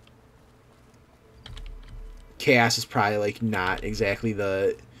 Chaos is probably, like, not exactly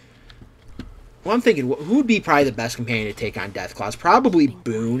the... Well, I'm thinking, who would be probably the best companion to take on Deathclaws? Probably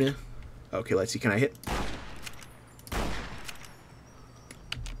Boone. Okay, let's see. Can I hit?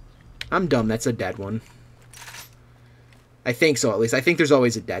 I'm dumb. That's a dead one. I think so, at least. I think there's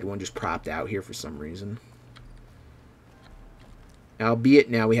always a dead one just propped out here for some reason. Albeit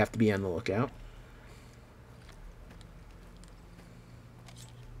now we have to be on the lookout.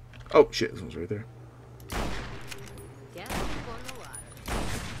 Oh, shit. This one's right there.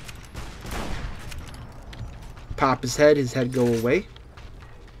 Pop his head go away.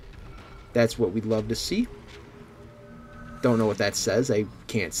 That's what we'd love to see. Don't know what that says. I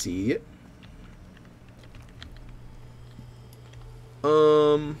can't see it.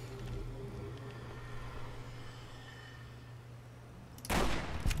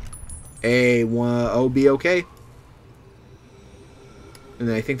 Oh, be okay. And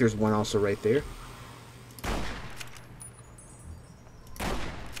then I think there's one also right there.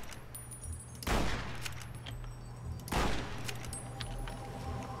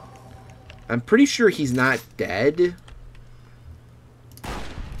 I'm pretty sure he's not dead.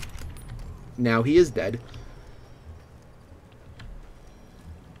 Now he is dead.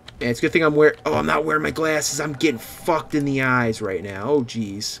 And it's a good thing I'm wearing... Oh, I'm not wearing my glasses. I'm getting fucked in the eyes right now. Oh,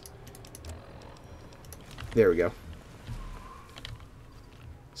 jeez. There we go.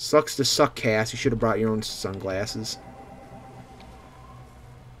 Sucks to suck, Cass. You should have brought your own sunglasses.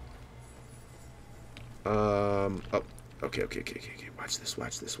 Oh, okay. Watch this.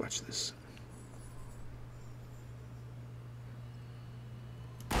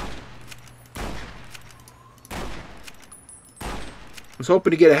 I was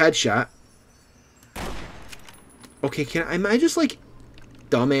hoping to get a headshot. Okay, am I just like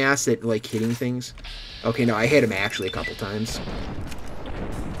dumbass at like hitting things? Okay, no, I hit him actually a couple times.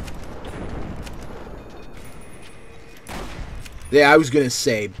 Yeah, I was gonna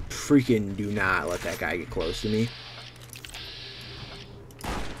say, freaking do not let that guy get close to me.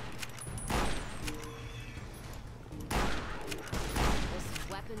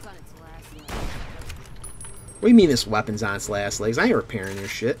 What do you mean this weapon's on its last legs? I ain't repairing your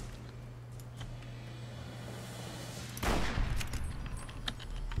shit. I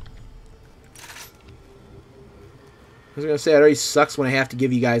was gonna say, it already sucks when I have to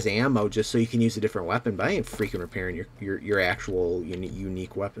give you guys ammo just so you can use a different weapon, but I ain't freaking repairing your actual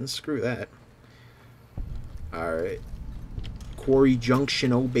unique weapons. Screw that. Alright. Quarry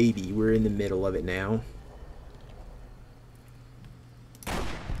Junction, oh baby. We're in the middle of it now.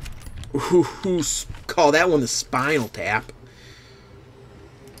 Ooh, call that one the Spinal Tap.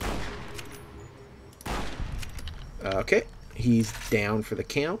 Okay. He's down for the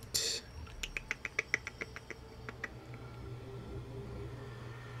count.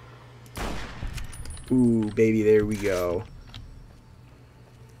 Ooh, baby, there we go.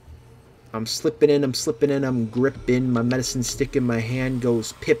 I'm slipping in, I'm gripping. My medicine stick in my hand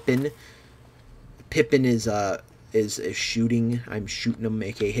goes Pippin. Pippin is shooting. I'm shooting him,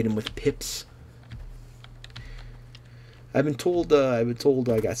 aka hit him with pips. I've been told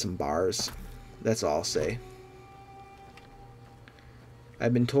I got some bars. That's all I'll say.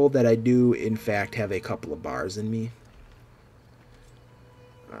 I've been told that I do, in fact, have a couple of bars in me.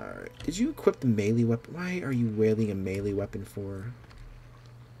 Alright. Did you equip the melee weapon? Why are you wielding a melee weapon for?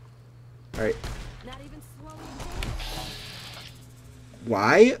 Alright.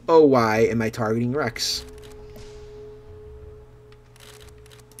 Why? Oh, why am I targeting Rex?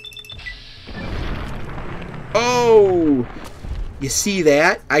 Oh! You see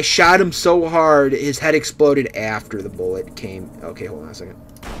that? I shot him so hard, his head exploded after the bullet came. Okay, hold on a second.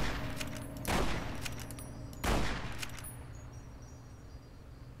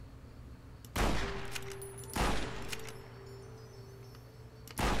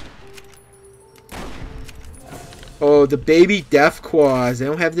 Oh, the baby death claws. They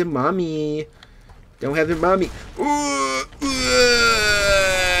don't have their mommy. They don't have their mommy. I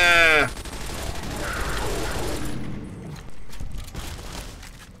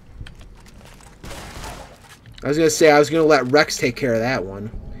was going to say, I was going to let Rex take care of that one.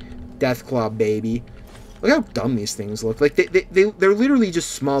 Deathclaw baby. Look how dumb these things look. Like, they're literally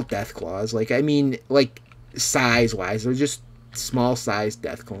just small Deathclaws. Like, I mean, like, size-wise. They're just small-sized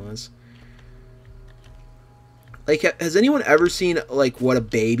Deathclaws. Like, has anyone ever seen, like, what a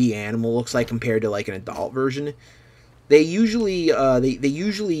baby animal looks like compared to, like, an adult version? They usually, they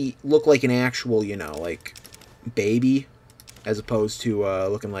usually look like an actual, you know, like, baby, as opposed to,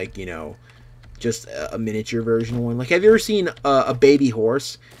 looking like, you know, just a miniature version of one. Like, have you ever seen a baby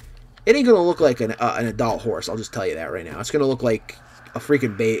horse? It ain't gonna look like an adult horse, I'll just tell you that right now. It's gonna look like a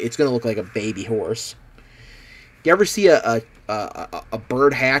freaking baby. It's gonna look like a baby horse. You ever see a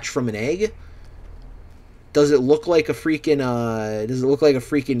bird hatch from an egg? Does it look like a freaking,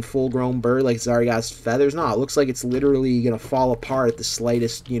 full-grown bird, like it's already got feathers? No, it looks like it's literally gonna fall apart at the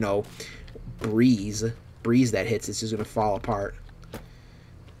slightest, you know, breeze that hits. It's just gonna fall apart.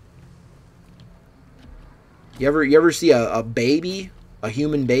 You ever see a baby, a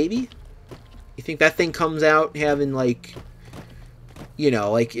human baby? You think that thing comes out having, like, you know,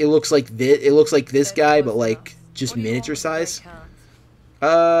 like, it looks like this guy, but, like, just miniature size?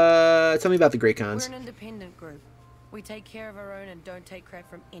 Tell me about the Great Khans. We're an independent group. We take care of our own and don't take crap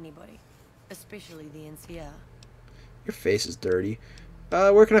from anybody, especially the NCR. Your face is dirty.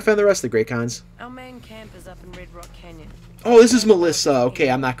 Where can I find the rest of the Great Khans? Our main camp is up in Red Rock Canyon. Oh, this is Melissa. Okay,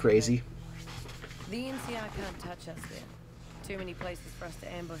 I'm not crazy. The NCR can't touch us there. Too many places for us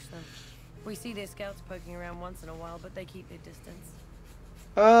to ambush them. We see their scouts poking around once in a while, but they keep their distance.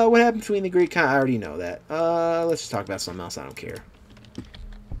 What happened between the Great Khan? I already know that. Let's just talk about something else. I don't care.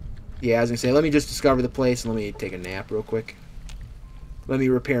 Yeah, I was gonna say, let me just discover the place and let me take a nap real quick. Let me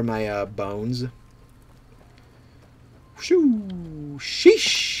repair my bones. Shoo,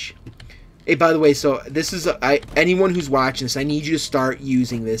 sheesh. Hey, by the way, so this is anyone who's watching this, I need you to start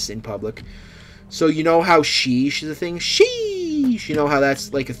using this in public. So you know how sheesh is a thing? Sheesh! You know how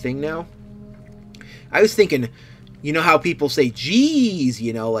that's like a thing now? I was thinking, you know how people say geez,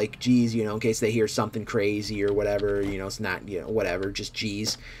 you know, like geez, you know, in case they hear something crazy or whatever, you know, it's not, you know, whatever, just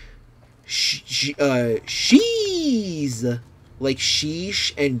geez. she's like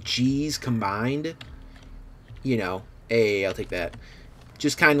sheesh and G's combined. You know, hey, I'll take that.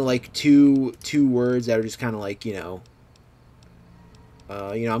 Just kind of like two words that are just kind of like, you know,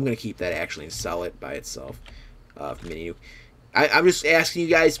 I'm gonna keep that actually and sell it by itself. Menu. I'm just asking you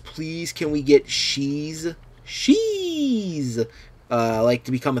guys, please, can we get she's like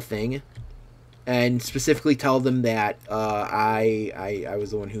to become a thing, and specifically tell them that I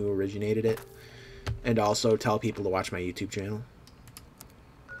was the one who originated it, and also tell people to watch my YouTube channel.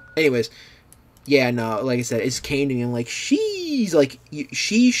 Anyways, yeah, no, like I said, it's Canaan and like she's like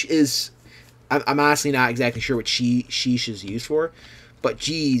sheesh is. I'm honestly not exactly sure what sheesh is used for, but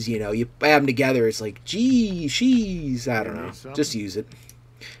geez, you know, you add them together, it's like gee, she's. I don't know. Just use it.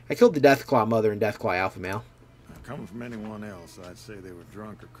 I killed the Deathclaw mother and Deathclaw alpha male. Coming from anyone else, I'd say they were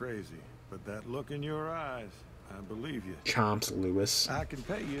drunk or crazy. But that look in your eyes, I believe you. Chomps Lewis. I can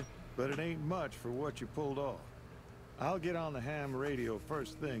pay you, but it ain't much for what you pulled off. I'll get on the ham radio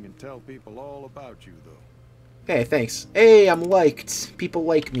first thing and tell people all about you, though. Hey, thanks. Hey, I'm liked. People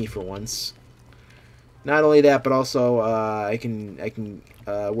like me for once. Not only that, but also I can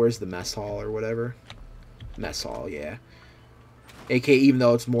where's the mess hall or whatever? Mess hall, yeah. AK, even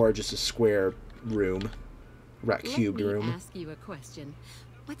though it's more just a square room. Cubed room. Let me ask you a question.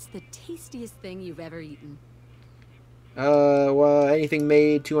 What's the tastiest thing you've ever eaten? Well, anything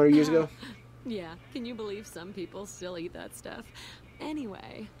made 200 years ago? Yeah, can you believe some people still eat that stuff?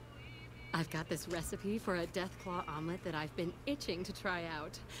 Anyway, I've got this recipe for a Deathclaw omelet that I've been itching to try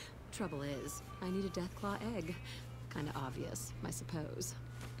out. Trouble is, I need a Deathclaw egg. Kinda obvious, I suppose.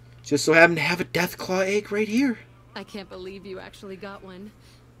 Just so happen to have a Deathclaw egg right here. I can't believe you actually got one.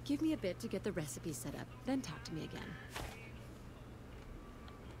 Give me a bit to get the recipe set up, then talk to me again.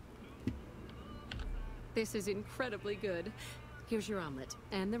 This is incredibly good. Here's your omelet,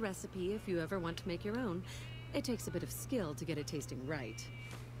 and the recipe if you ever want to make your own. It takes a bit of skill to get it tasting right.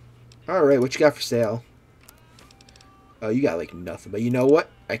 Alright, what you got for sale? Oh, you got like nothing, but you know what?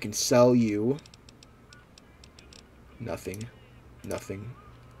 I can sell you... Nothing. Nothing.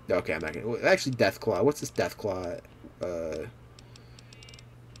 Okay, I'm not gonna... Actually, Deathclaw. What's this Deathclaw?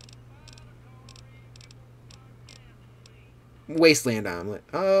 Wasteland omelet.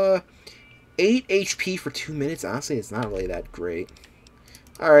 8 HP for 2 minutes. Honestly, it's not really that great.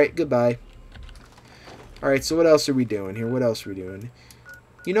 Alright, goodbye. Alright, so what else are we doing here? What else are we doing?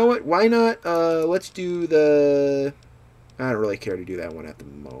 You know what? Why not, let's do the... I don't really care to do that one at the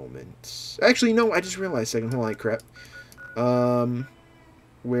moment. Actually, no, I just realized a second. Holy crap.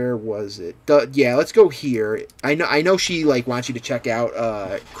 Where was it? Yeah, let's go here. I know she, like, wants you to check out,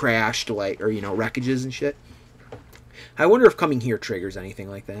 crashed, like, or, you know, wreckages and shit. I wonder if coming here triggers anything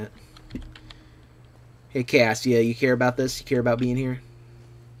like that. Hey, Cass, yeah, you care about this? You care about being here?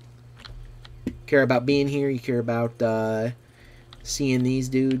 Care about being here? You care about, seeing these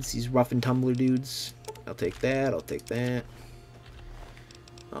dudes? These rough and tumbler dudes? I'll take that, I'll take that.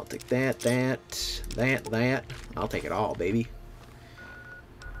 I'll take that, that. I'll take it all, baby.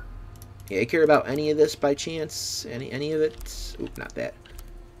 Yeah, you care about any of this by chance? Any of it? Oop, not that.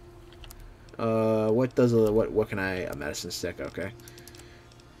 What does what can I... A medicine stick, okay.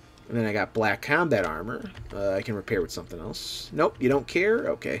 And then I got black combat armor. I can repair with something else. Nope, you don't care?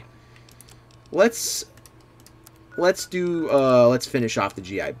 Okay. Let's finish off the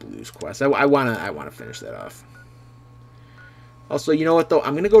GI Blues quest. I wanna finish that off. Also, you know what though?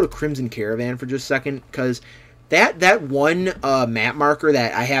 I'm gonna go to Crimson Caravan for just a second, because that one map marker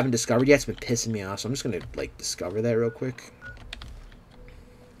that I haven't discovered yet has been pissing me off. So I'm just gonna like discover that real quick.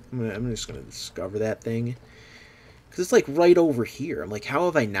 I'm just gonna discover that thing, because it's like right over here. I'm like, how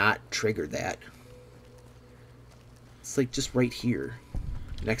have I not triggered that? It's like just right here,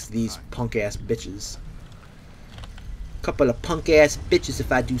 next to these punk ass bitches. Couple of punk ass bitches,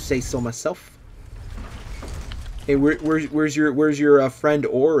 if I do say so myself. Hey, where's your friend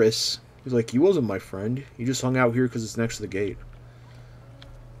Oris? He's like, he wasn't my friend. He just hung out here because it's next to the gate.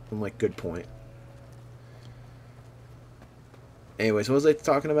 I'm like, good point. Anyways, what was I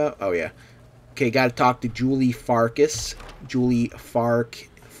talking about? Oh, yeah. Okay, gotta talk to Julie Farkas. Julie Fark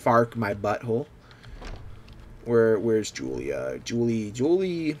my butthole. Where's Julia?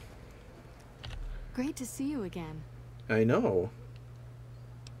 Julie... Great to see you again. I know.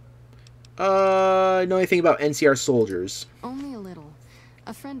 Know anything about NCR soldiers? Only a little.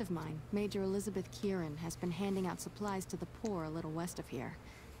 A friend of mine, Major Elizabeth Kieran, has been handing out supplies to the poor a little west of here.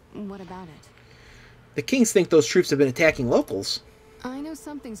 What about it? The Kings think those troops have been attacking locals. I know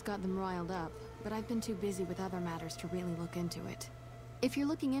something's got them riled up, but I've been too busy with other matters to really look into it. If you're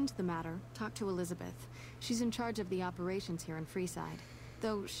looking into the matter, talk to Elizabeth. She's in charge of the operations here in Freeside.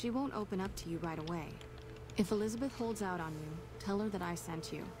 Though she won't open up to you right away. If Elizabeth holds out on you, tell her that I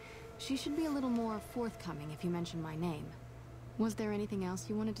sent you. She should be a little more forthcoming if you mention my name. Was there anything else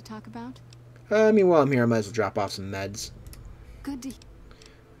you wanted to talk about? I mean, while I'm here, I might as well drop off some meds. Good to...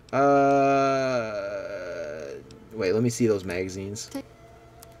 Wait, let me see those magazines.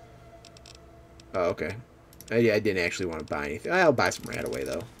 Oh, okay. I didn't actually want to buy anything. I'll buy some right away,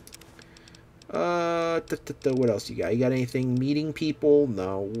 though. What else you got? You got anything? Meeting people?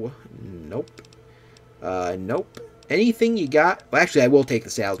 No. Nope. Nope. Anything you got? Well, actually, I will take the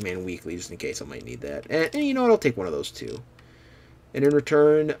Salesman Weekly, just in case I might need that. And you know what? I'll take one of those, too. And in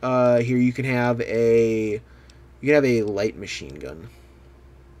return, here you can have a... You can have a light machine gun.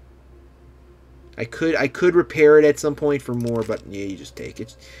 I could repair it at some point for more, but yeah, you just take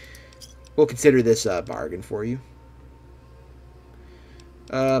it. We'll consider this a bargain for you.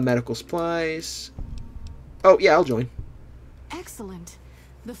 Medical supplies. Oh, yeah, I'll join. Excellent.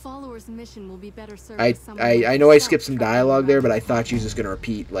 The followers' mission will be better served I know I skipped some dialogue there, but I thought you was just going to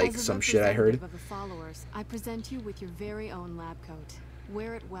repeat, like, some shit I heard. Of the followers, I present you with your very own lab coat.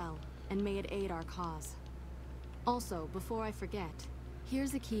 Wear it well, and may it aid our cause. Also, before I forget,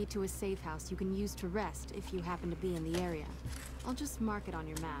 here's a key to a safe house you can use to rest if you happen to be in the area. I'll just mark it on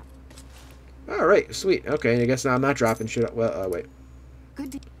your map. Alright, sweet. Okay, I guess now I'm not dropping shit. Well, wait.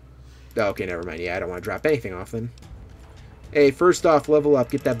 Good. Oh, okay, never mind. Yeah, I don't want to drop anything off then. Hey, first off, level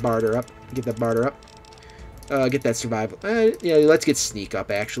up. Get that barter up. Get that barter up. Get that survival. Yeah, let's get sneak up,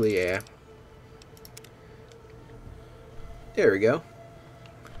 actually. Yeah. There we go.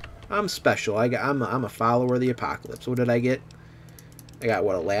 I'm special. I'm a follower of the apocalypse. What did I get? I got,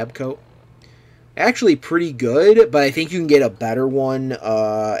 what, a lab coat? Actually pretty good, but I think you can get a better one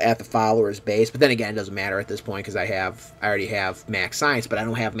at the follower's base. But then again, it doesn't matter at this point because I already have max science, but I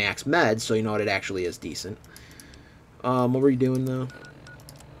don't have max meds, so you know what, it actually is decent. What were you doing though?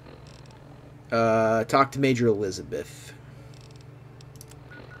 Talk to Major Elizabeth.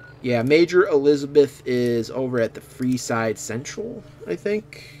 Yeah, Major Elizabeth is over at the Freeside Central, I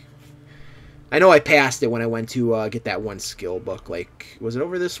think. I know I passed it when I went to get that one skill book. Like, was it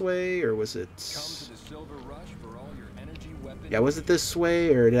over this way, or was it... Yeah, was it this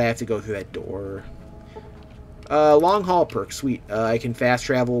way, or did I have to go through that door? Long haul perk, sweet. I can fast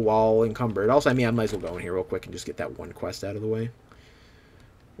travel while encumbered. Also, I mean, I might as well go in here real quick and just get that one quest out of the way.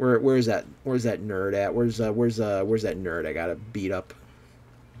 Where's that nerd at? Where's that nerd I gotta beat up?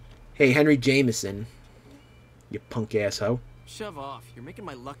 Hey, Henry Jameson. You punk ass hoe. Shove off. You're making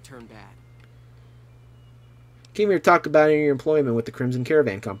my luck turn bad. Came here to talk about your employment with the Crimson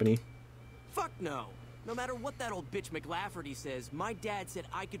Caravan Company. Fuck no. No matter what that old bitch McLafferty says, my dad said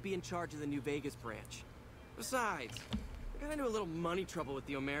I could be in charge of the New Vegas branch. Besides, I got into a little money trouble with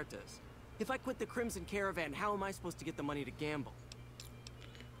the Omertas. If I quit the Crimson Caravan, how am I supposed to get the money to gamble?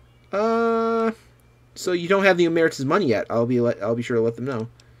 So you don't have the Omertas' money yet. I'll be sure to let them know.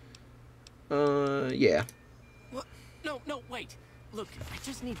 Yeah. What? No, wait. Look, I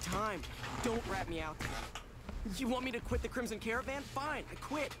just need time. Don't rat me out there. You want me to quit the Crimson Caravan? Fine, I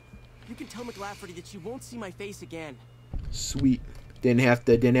quit. You can tell McLafferty that you won't see my face again. Sweet. Didn't have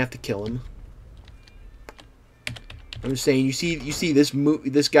to kill him. I'm just saying, you see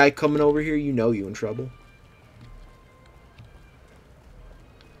this guy coming over here, you know you in trouble.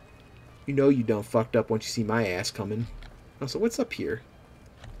 You know you done fucked up once you see my ass coming. Also, what's up here?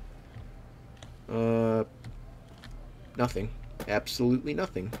 Nothing. Absolutely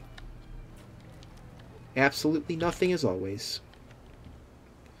nothing. Absolutely nothing as always.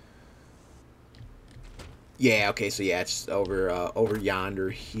 Yeah, okay, so yeah, it's over yonder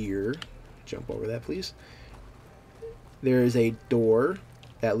here. Jump over that, please. There is a door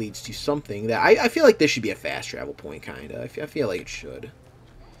that leads to something that I feel like this should be a fast travel point, kinda. I feel like it should.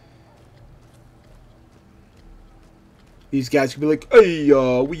 These guys could be like, hey,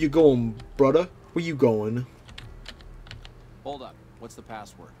 where you going, brother? Where you going? Hold up. What's the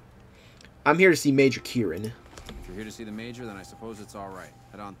password? I'm here to see Major Kieran. If you're here to see the Major, then I suppose it's all right.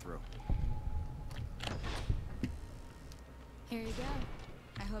 Head on through. Here you go.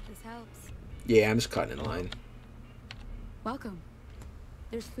 I hope this helps. Yeah, I'm just cutting in line. Welcome.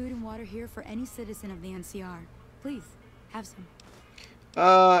 There's food and water here for any citizen of the NCR. Please, have some.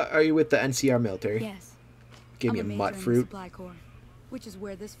 Are you with the NCR military? Yes. Give me a mutt fruit. Supply Corps, which is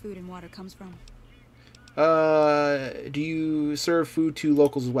where this food and water comes from. Do you serve food to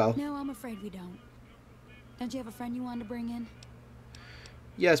locals as well? No, I'm afraid we don't. Don't you have a friend you wanted to bring in?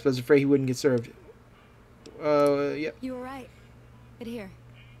 Yes, but I was afraid he wouldn't get served. Yeah. You were right. But here,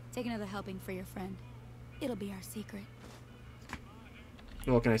 take another helping for your friend. It'll be our secret.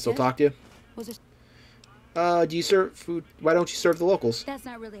 Well, can I still talk to you? Was it... Do you serve food? Why don't you serve the locals? That's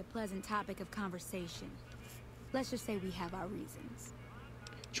not really a pleasant topic of conversation. Let's just say we have our reasons.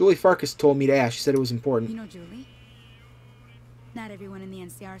 Julie Farkas told me to ask. She said it was important. You know Julie? Not everyone in the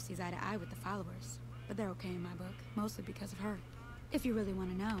NCR sees eye to eye with the followers, but they're okay in my book, mostly because of her. If you really want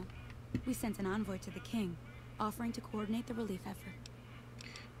to know, we sent an envoy to the king, offering to coordinate the relief effort.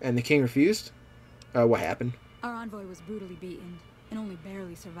 And the king refused? What happened? Our envoy was brutally beaten and only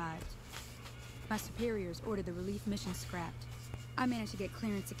barely survived. My superiors ordered the relief mission scrapped. I managed to get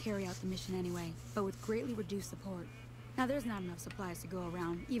clearance to carry out the mission anyway, but with greatly reduced support. Now there's not enough supplies to go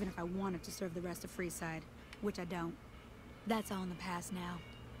around, even if I wanted to serve the rest of Freeside, which I don't. That's all in the past now.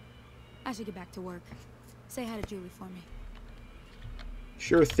 I should get back to work. Say hi to Julie for me.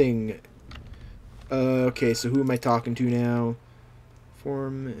 Sure thing. Okay, so who am I talking to now?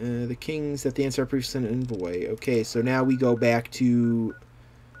 Form the kings that the NCR previously sent an envoy. Okay, so now we go back to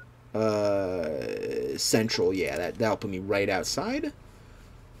Central. Yeah, that'll put me right outside.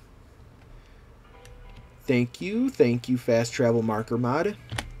 Thank you, fast travel marker mod.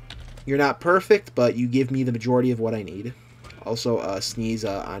 You're not perfect, but you give me the majority of what I need. Also, sneeze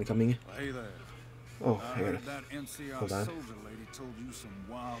oncoming. Hey there. Oh, I heard that NCR hold on. soldier lady told you some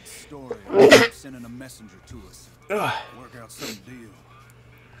wild story about sending a messenger to us. Work out some deal.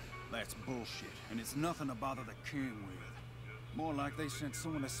 That's bullshit, and it's nothing to bother the king with. More like they sent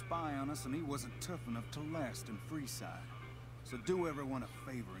someone to spy on us and he wasn't tough enough to last in Freeside. So do everyone a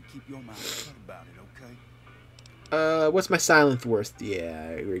favor and keep your mouth shut about it, okay? What's my silence worth?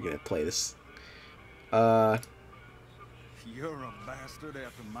 Yeah, we're gonna play this. You're a bastard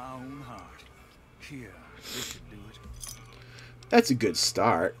after my own heart. Here, this should do it. That's a good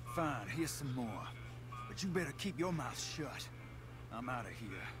start. Fine, here's some more. But you better keep your mouth shut. I'm out of here.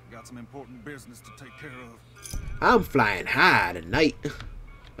 Got some important business to take care of. I'm flying high tonight.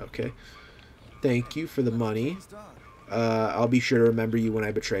 Okay. Thank you for the money. I'll be sure to remember you when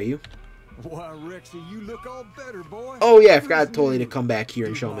I betray you. Why, Rexy, you look all better, boy. Oh yeah, I forgot totally to come back here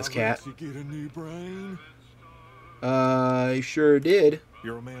and show him his cat. You get a new brain? I sure did.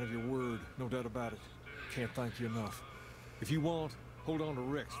 You're a man of your word, no doubt about it. Can't thank you enough. If you want, hold on to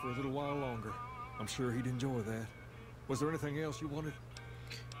Rex for a little while longer. I'm sure he'd enjoy that. Was there anything else you wanted?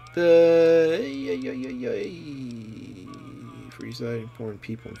 Freeside, important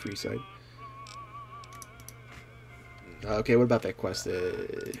people in Freeside. Okay, what about that quest?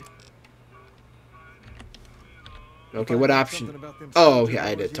 Okay, what option? Oh, yeah, I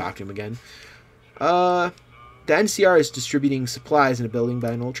had to talk to him again. The NCR is distributing supplies in a building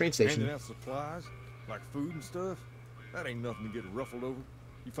by an old train station. Handing out supplies? Like food and stuff? That ain't nothing to get ruffled over.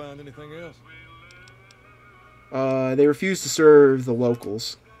 You find anything else? They refuse to serve the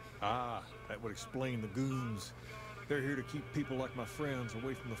locals. Ah, that would explain the goons. They're here to keep people like my friends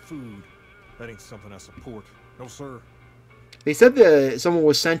away from the food. That ain't something I support. No, sir. They said that someone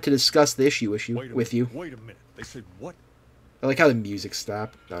was sent to discuss the issue with you. Wait a minute. They said what? I like how the music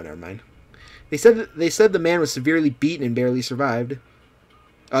stopped. Oh, never mind. They said the man was severely beaten and barely survived.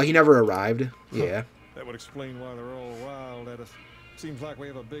 He never arrived. Yeah. That would explain why they're all wild at us. Seems like we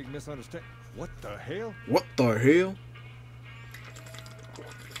have a big misunderstanding. What the hell? What the hell?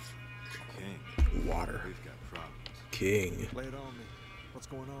 King. Water. We've got problems. King. Lay it on me. What's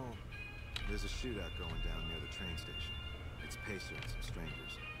going on? There's a shootout going down near the train station. It's Pacer and some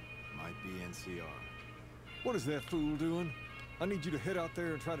strangers. Might be NCR. What is that fool doing? I need you to head out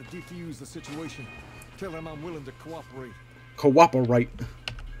there and try to defuse the situation. Tell him I'm willing to cooperate. Cooperate.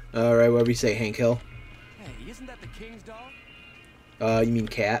 Alright, whatever you say, Hank Hill. Hey, isn't that the king's dog? You mean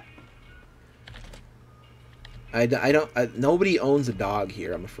cat? I don't. Nobody owns a dog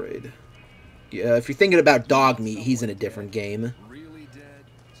here, I'm afraid. Yeah, if you're thinking about dog meat, he's in a different game. Really dead?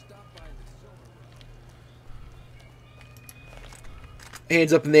 Stop by the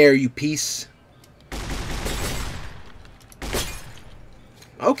Hands up in there, you piece.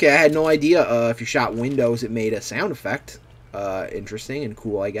 Okay, I had no idea if you shot windows, it made a sound effect. Interesting and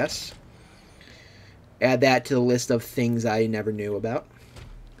cool, I guess. Add that to the list of things I never knew about.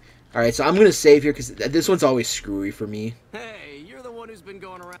 Alright, so I'm going to save here, because this one's always screwy for me. Hey, you're the one who's been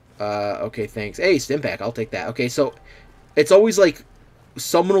going around. Okay, thanks. Hey, Stimpack, I'll take that. Okay, so it's always like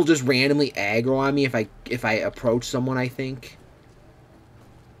someone will just randomly aggro on me if I approach someone, I think.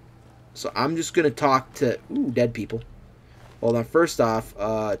 So I'm just going to talk to... Ooh, dead people. Hold on, first off,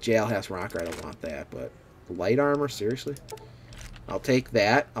 Jailhouse Rocker, I don't want that, but light armor, seriously? I'll take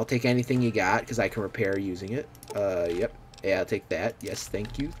that. I'll take anything you got, because I can repair using it. Yep. Yeah, I'll take that. Yes,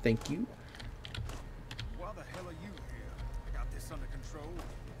 thank you. Thank you. Why the hell are you here? I got this under control.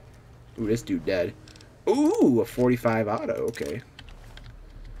 Ooh, this dude dead. Ooh, a 45 auto. Okay.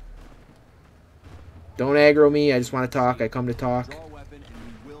 Don't aggro me. I just want to talk. I come to talk.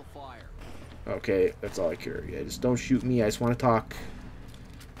 Okay, that's all I care. Yeah, just don't shoot me. I just want to talk.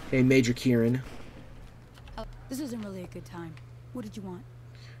 Hey, Major Kieran. This isn't really a good time. What did you want?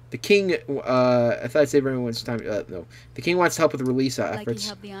 The king, I thought I'd save everyone's time. No. The king wants help with the release efforts. Like he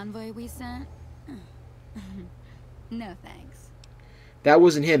helped the envoy we sent? No, thanks. That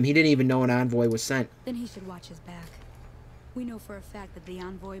wasn't him. He didn't even know an envoy was sent. Then he should watch his back. We know for a fact that the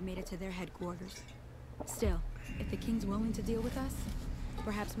envoy made it to their headquarters. Still, if the king's willing to deal with us,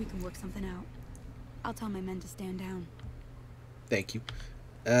 perhaps we can work something out. I'll tell my men to stand down. Thank you.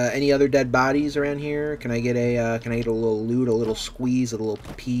 Any other dead bodies around here? Can I get a little loot, a little squeeze, a little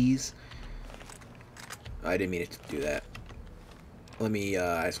peas? I didn't mean it to do that. Let me,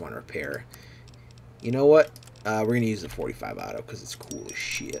 I just want to repair. You know what? We're going to use the 45 auto because it's cool as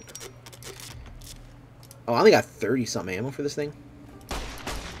shit. Oh, I only got 30-something ammo for this thing.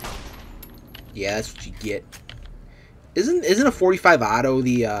 Yeah, that's what you get. Isn't a 45 auto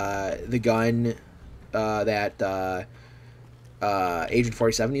the gun that Agent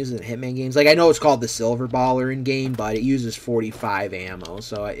 47 uses in Hitman games? Like, I know it's called the Silver Baller in game, but it uses 45 ammo.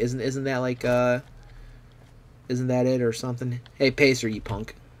 So isn't that like isn't that it or something? Hey, Pacer, you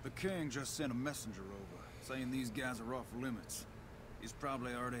punk. The king just sent a messenger over, saying these guys are off limits. He's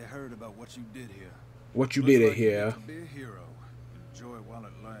probably already heard about what you did here. What you did here? Be a hero. Enjoy it while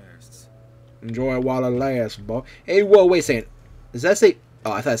it lasts. Enjoy it while it lasts, boy. Hey, whoa, wait a second. Does that say?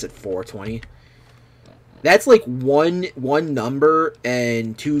 Oh, I thought it said 420. That's like one number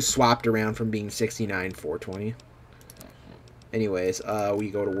and 2 swapped around from being 69, 420. Anyways, we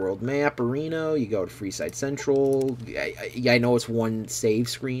go to World Map, Arena. You go to Freeside Central. I know it's one save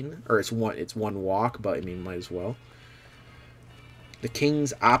screen, or it's one walk, but I mean, might as well. The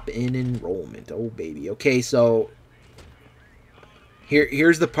King's opt-in enrollment. Oh, baby. Okay, so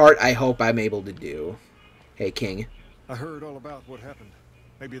here's the part I hope I'm able to do. Hey, King. I heard all about what happened.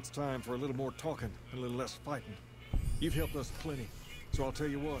 Maybe it's time for a little more talking and a little less fighting. You've helped us plenty, so I'll tell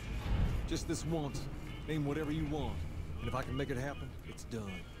you what. Just this once, name whatever you want, and if I can make it happen, it's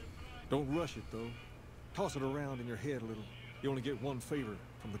done. Don't rush it, though. Toss it around in your head a little. You only get one favor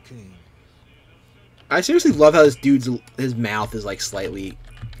from the king. I seriously love how this dude's his mouth is like slightly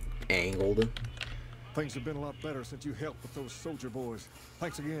angled. Things have been a lot better since you helped with those soldier boys.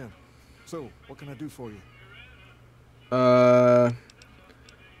 Thanks again. So, what can I do for you? A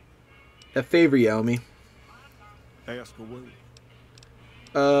favor you owe me. Ask away.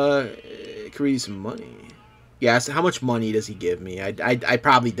 Could we use some money? Yeah, so how much money does he give me? I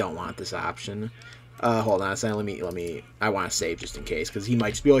probably don't want this option. Hold on a second. Let me. I want to save just in case, because he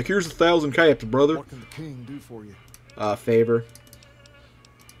might just be like, "Here's 1,000 caps, brother." What can the king do for you? Favor.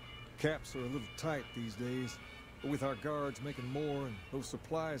 Caps are a little tight these days, but with our guards making more and those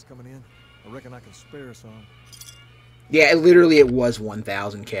supplies coming in, I reckon I can spare some. Yeah, it was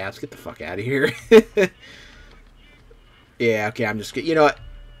 1,000 caps. Get the fuck out of here. Yeah, okay. I'm just. You know what?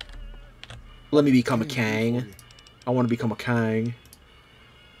 Let me become a king. I want to become a king.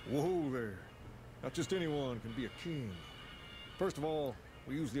 Whoa there. Not just anyone can be a king. First of all,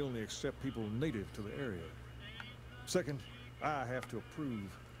 we usually only accept people native to the area. Second, I have to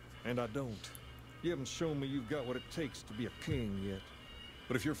approve, and I don't. You haven't shown me you've got what it takes to be a king yet.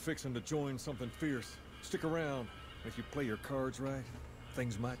 But if you're fixing to join something fierce, stick around. If you play your cards right,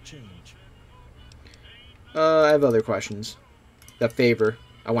 things might change. I have other questions. The favor.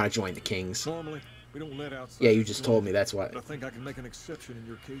 I want to join the kings. Normally, we don't let outsiders. Yeah, you just told me, that's why. But I think I can make an exception in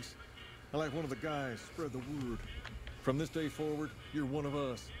your case. I like one of the guys spread the word. From this day forward, you're one of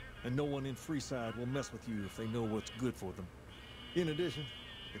us, and no one in Freeside will mess with you if they know what's good for them. In addition,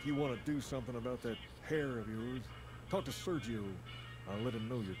 if you want to do something about that hair of yours, talk to Sergio. I'll let him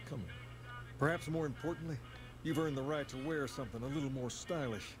know you're coming. Perhaps more importantly, you've earned the right to wear something a little more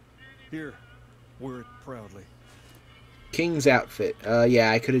stylish. Here, wear it proudly. King's outfit.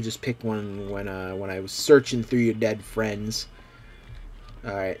 Yeah, I could have just picked one when I was searching through your dead friends.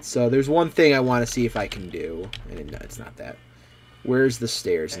 Alright, so there's one thing I want to see if I can do. And no, it's not that. Where's the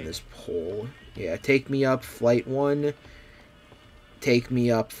stairs in this pole? Yeah, take me up flight 1. Take me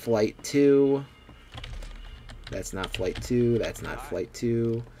up flight 2. That's not flight 2. That's not flight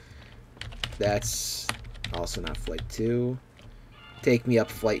 2. That's also not flight 2. Take me up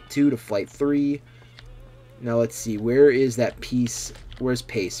flight 2 to flight 3. Now let's see, where is that piece? Where's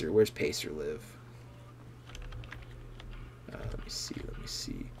Pacer? Where's Pacer live? Let me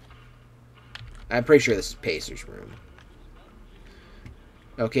see. I'm pretty sure this is Pacer's room.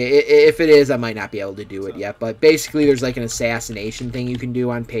 Okay, if it is, I might not be able to do it yet. But basically, there's like an assassination thing you can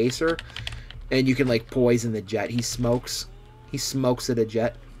do on Pacer. And you can like poison the jet. He smokes at a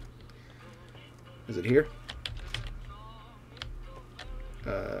jet. Is it here?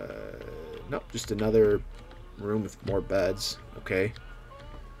 Nope, just another room with more beds. Okay.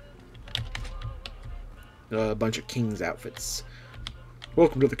 A bunch of King's outfits.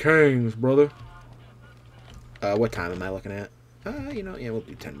 Welcome to the Kings, brother. What time am I looking at? You know, yeah, we'll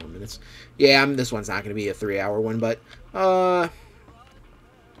do 10 more minutes. Yeah, this one's not going to be a 3-hour one, but,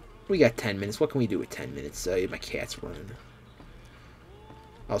 we got 10 minutes. What can we do with 10 minutes? My cat's running.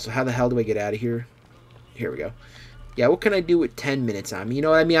 Also, how the hell do I get out of here? Here we go. Yeah, what can I do with 10 minutes on me? You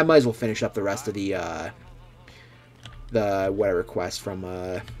know what I mean? I might as well finish up the rest of the whatever quest from,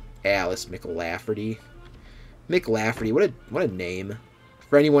 Alice McLafferty. McLafferty, what a name.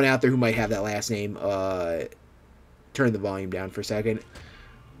 For anyone out there who might have that last name, turn the volume down for a second.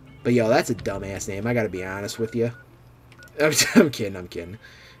 But yo, that's a dumbass name. I gotta be honest with you. I'm kidding.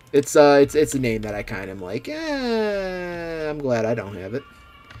 It's a name that I kind of like. I'm glad I don't have it.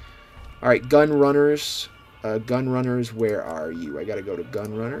 All right, gun runners. Gun runners, where are you? I gotta go to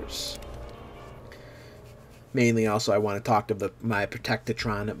gun runners. Mainly, also, I want to talk to my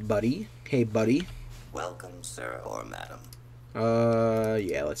Protectatron buddy. Hey, buddy. Welcome, sir or madam.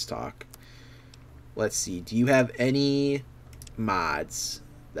 Yeah, let's talk. Let's see. Do you have any mods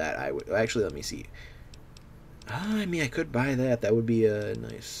that I would... Actually, let me see. I mean, I could buy that. That would be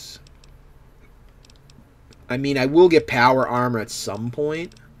nice. I mean, I will get power armor at some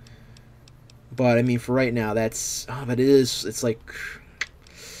point. But, I mean, for right now, that's... Oh, but it is... It's like...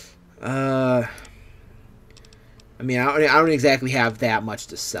 I mean, I don't exactly have that much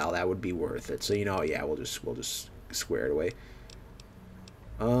to sell. That would be worth it. So, you know, yeah, we'll just square it away.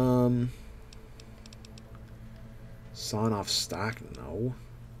 Sawn off stock? No.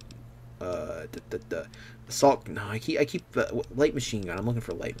 Assault? No, I keep light machine gun. I'm looking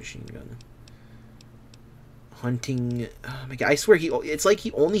for light machine gun. Hunting. Oh my god! I swear it's like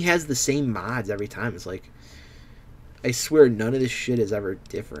he only has the same mods every time. It's like, I swear none of this shit is ever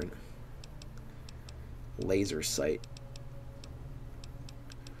different. Laser sight.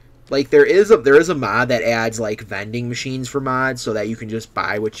 Like there is a mod that adds like vending machines for mods so that you can just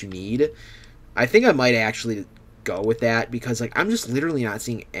buy what you need. I think I might actually go with that because like I'm just literally not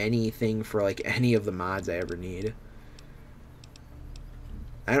seeing anything for like any of the mods I ever need.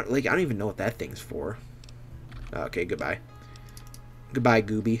 I don't even know what that thing's for. Okay, goodbye. Goodbye,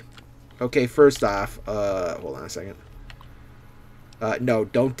 Gooby. Okay, first off, hold on a second. No,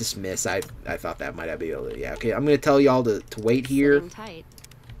 don't dismiss. I thought that might be able to. Yeah, okay. I'm gonna tell y'all to wait here. Tight.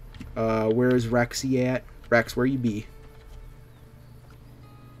 Where's Rexy at? Rex, where you be?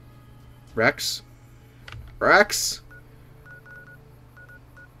 Rex? Rex?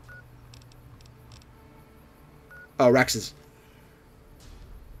 Oh, Rex is...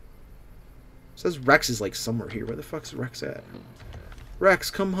 It says Rex is like somewhere here. Where the fuck's Rex at?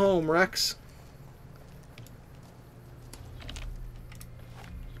 Rex, come home, Rex.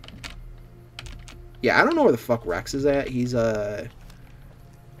 Yeah, I don't know where the fuck Rex is at. He's kind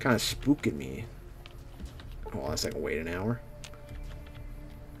of spooking me. Hold on a second, wait an hour.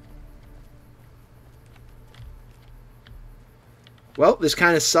 Well, this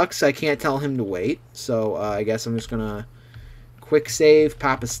kind of sucks. I can't tell him to wait. So I guess I'm just gonna quick save,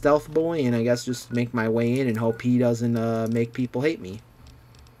 pop a stealth boy, and I guess just make my way in and hope he doesn't make people hate me.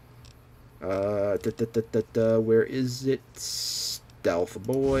 Where is it? Stealth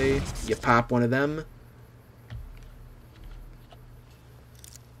boy. You pop one of them.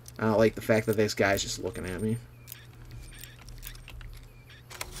 I don't like the fact that this guy's just looking at me.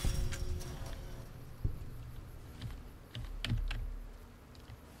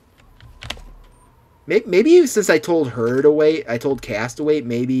 Maybe since I told her to wait, I told Cass to wait,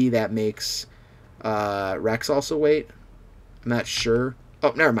 maybe that makes Rex also wait. I'm not sure.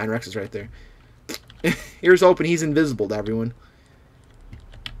 Oh, never mind. Rex is right there. Here's hoping he's invisible to everyone.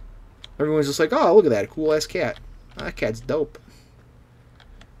 Everyone's just like, oh, look at that. Cool-ass cat. Oh, that cat's dope.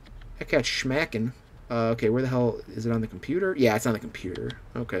 That cat's schmacking. Okay, where the hell... Is it on the computer? Yeah, it's on the computer.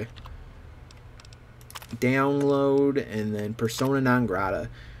 Okay. Download, and then Persona Non Grata.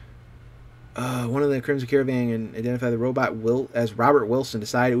 One of the Crimson Caravan and identify the robot as Robert Wilson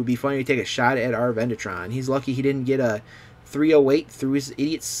decided it would be funny to take a shot at our Vendatron. He's lucky he didn't get a 308 through his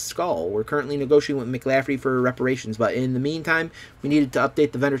idiot skull. We're currently negotiating with McLafferty for reparations, but in the meantime, we needed to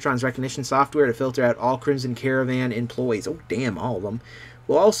update the Vendatron's recognition software to filter out all Crimson Caravan employees. Oh, damn, all of them.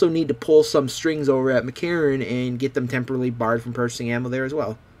 We'll also need to pull some strings over at McCarran and get them temporarily barred from purchasing ammo there as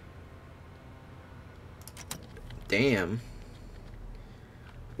well. Damn.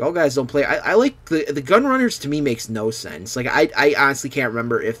 Y'all guys don't play. I like the gun runners. To me, makes no sense. Like I honestly can't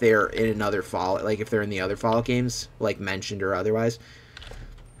remember if they're in another Fallout, like if they're in the other Fallout games, like mentioned or otherwise.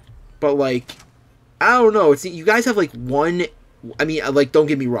 But like, I don't know. It's you guys have like one. I mean, like, don't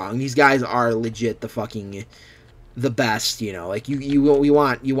get me wrong. These guys are legit the best. You know, like you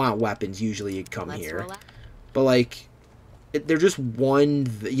want weapons. Usually, you come here, but like. They're just one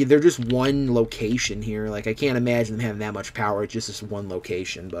location here. Like, I can't imagine them having that much power. It's just this one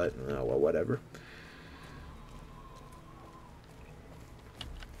location, but, oh, well, whatever.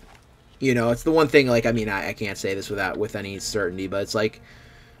 You know, it's the one thing, like, I mean, I can't say this with any certainty, but it's like,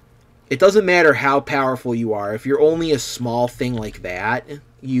 it doesn't matter how powerful you are. If you're only a small thing like that,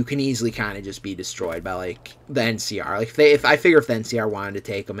 you can easily kind of just be destroyed by, like, the NCR. Like, I figure if the NCR wanted to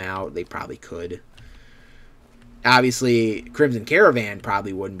take them out, they probably could. Obviously, Crimson Caravan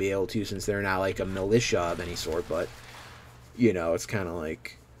probably wouldn't be able to since they're not like a militia of any sort, but, you know, it's kind of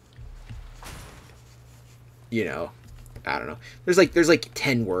like, you know, I don't know. There's like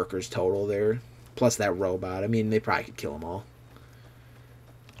 10 workers total there, plus that robot. I mean, they probably could kill them all.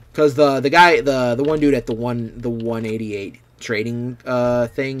 Because the guy, the one dude at the 188 trading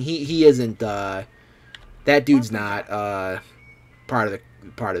thing, he isn't, that dude's not part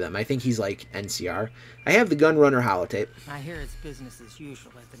of them. I think he's like NCR. I have the Gunrunner holotape. I hear it's business as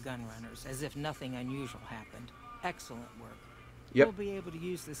usual at the Gunrunners, as if nothing unusual happened. Excellent work. Yep. We'll be able to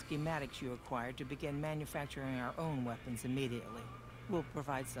use the schematics you acquired to begin manufacturing our own weapons immediately. We'll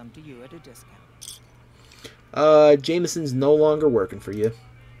provide some to you at a discount. Jameson's no longer working for you.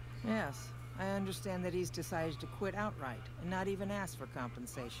 Yes, I understand that he's decided to quit outright and not even ask for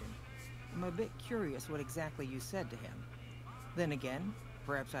compensation. I'm a bit curious what exactly you said to him. Then again,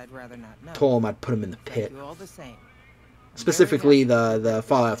 perhaps I'd rather not know. Told him I'd put him in the pit. Thank you all the same. Specifically, the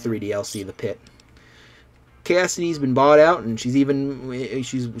Fallout 3 DLC, the pit. Cassidy's been bought out, and she's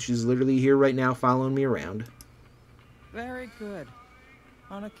literally here right now, following me around. Very good.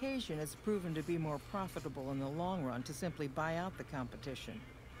 On occasion, it's proven to be more profitable in the long run to simply buy out the competition,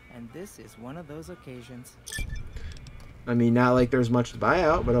 and this is one of those occasions. I mean, not like there's much to buy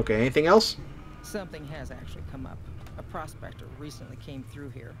out, but okay. Anything else? Something has actually come up. A prospector recently came through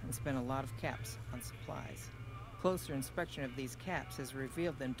here and spent a lot of caps on supplies. Closer inspection of these caps has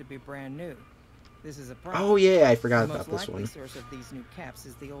revealed them to be brand new. This is a problem. Oh yeah, I forgot about this one. The most likely source of these new caps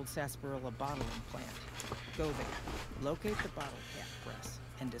is the old sarsaparilla bottling plant. Go there, locate the bottle cap press,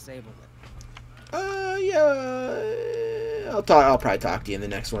 and disable it. Yeah. I'll probably talk to you in the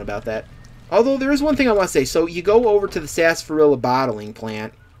next one about that. Although there is one thing I want to say. So you go over to the sarsaparilla bottling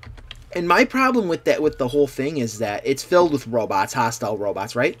plant. And my problem with the whole thing is that it's filled with robots, hostile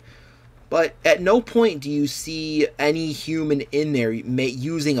robots, right? But at no point do you see any human in there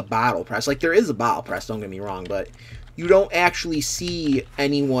using a bottle press. Like, there is a bottle press, don't get me wrong, but you don't actually see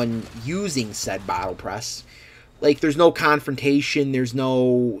anyone using said bottle press. Like, there's no confrontation, there's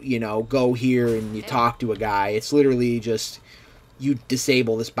no, you know, go here and you talk to a guy. It's literally just, you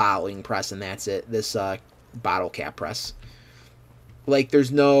disable this bottling press and that's it, this bottle cap press. Like,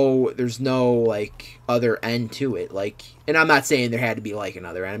 there's no, like, other end to it. Like, and I'm not saying there had to be, like,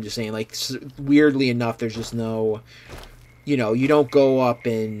 another end. I'm just saying, like, weirdly enough, there's just no, you know, you don't go up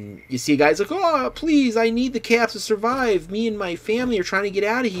and you see guys like, oh, please, I need the caps to survive. Me and my family are trying to get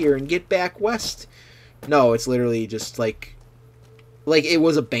out of here and get back west. No, it's literally just, like it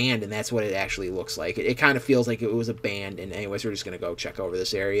was abandoned. That's what it actually looks like. It kind of feels like it was abandoned. Anyways, we're just going to go check over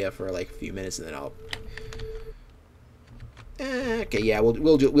this area for, like, a few minutes, and then I'll... Okay, yeah,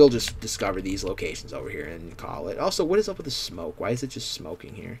 we'll just discover these locations over here and call it. Also, what is up with the smoke? Why is it just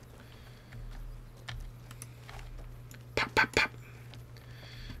smoking here? Pop, pop, pop.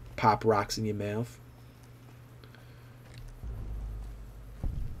 Pop rocks in your mouth.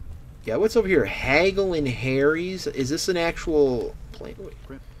 Yeah, what's over here? Haggle and Harry's? Is this an actual plane?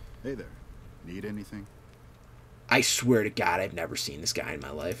 Hey there. Need anything? I swear to God, I've never seen this guy in my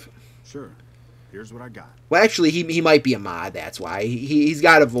life. Sure. Here's what I got. Well, actually, he might be a mod, that's why. He's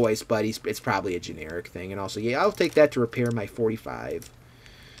got a voice, but it's probably a generic thing. And also, yeah, I'll take that to repair my 45.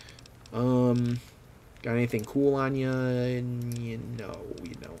 Got anything cool on you? You know.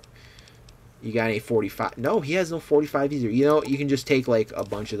 You got any 45? No, he has no 45 either. You know, you can just take, like, a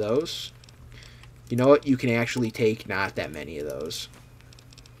bunch of those. You know what? You can actually take not that many of those.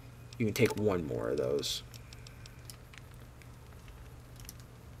 You can take one more of those.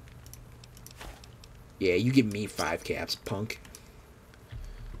 Yeah, you give me 5 caps, punk.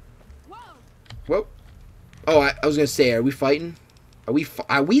 Whoa. Oh, I was gonna say, are we fighting? Are we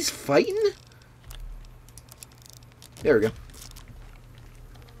fighting? There we go.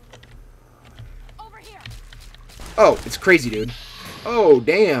 Over here. Oh, it's crazy, dude. Oh,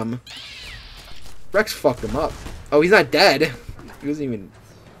 damn. Rex fucked him up. Oh, he's not dead. He wasn't even...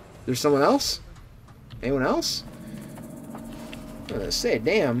 There's someone else? Anyone else? I was gonna say,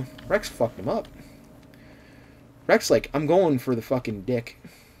 damn. Rex fucked him up. Rex, like, I'm going for the fucking dick.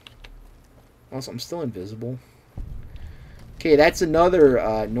 Also, I'm still invisible. Okay, that's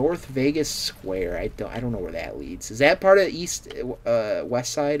another North Vegas Square. I don't know where that leads. Is that part of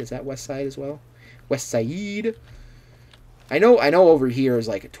West Side? Is that West Side as well? West Side. I know over here is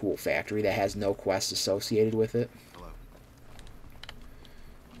like a tool factory that has no quests associated with it. Hello.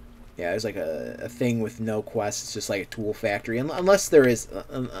 Yeah, there's like a thing with no quests. It's just like a tool factory, unless there is.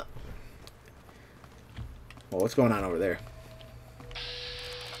 Well, what's going on over there?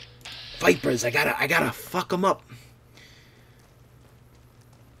 Vipers! I gotta fuck them up.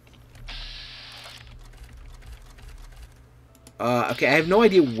 Okay, I have no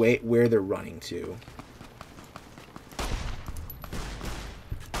idea where they're running to.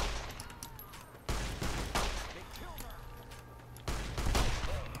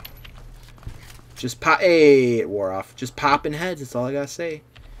 Just pop. Hey, it wore off. Just popping heads. That's all I gotta say.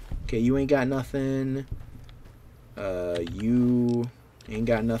 Okay, you ain't got nothing. You ain't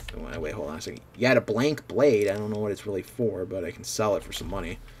got nothing. Wait, hold on a second. You got a blank blade. I don't know what it's really for, but I can sell it for some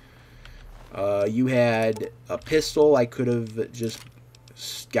money. You had a pistol. I could have just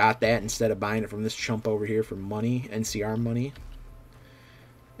got that instead of buying it from this chump over here for money, NCR money.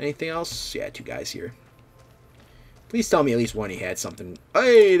 Anything else? Yeah, 2 guys here. Please tell me at least one he had something.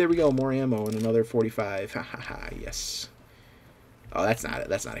 Hey, there we go. More ammo and another 45. Ha ha ha. Yes. Oh, that's not it.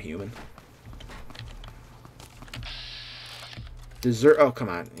 That's not a human. Dessert. Oh, come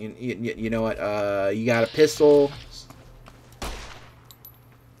on. You know what? You got a pistol.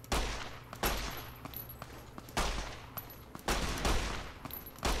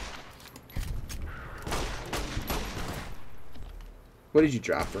 What did you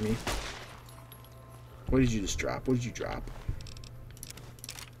drop for me? What did you just drop? What did you drop?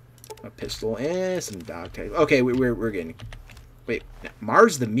 A pistol and some dog tags. Okay, we're getting. Wait,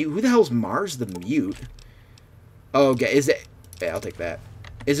 Mars the Mute. Who the hell's Mars the Mute? Oh, okay, is it? Yeah, I'll take that.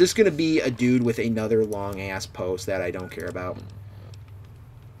 Is this gonna be a dude with another long ass post that I don't care about?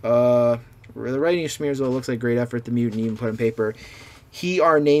 The writing smears. Though, looks like great effort. The Mute and even put on paper.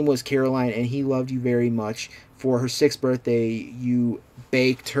 Our name was Caroline, and he loved you very much. For her 6th birthday, you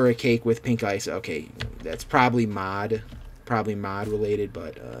baked her a cake with pink ice. Okay, that's probably mod related,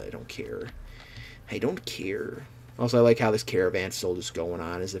 but I don't care. I don't care. Also, I like how this caravan's still just going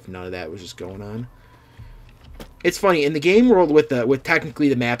on, as if none of that was just going on. It's funny in the game world with technically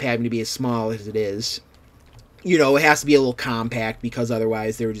the map having to be as small as it is. You know, it has to be a little compact because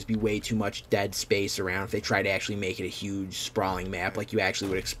otherwise there would just be way too much dead space around if they try to actually make it a huge sprawling map like you actually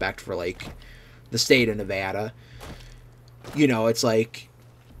would expect for like the state of Nevada. You know, it's like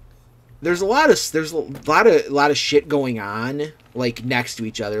there's a lot of shit going on like next to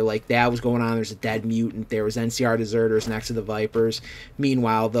each other. Like that was going on. There's a dead mutant. There was NCR deserters next to the Vipers.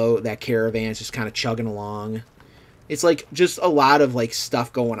 Meanwhile, though, that caravan's just kind of chugging along. It's like just a lot of like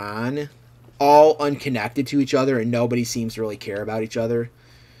stuff going on, all unconnected to each other, and nobody seems to really care about each other.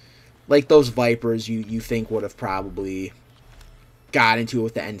 Like those Vipers, you think would have probably got into it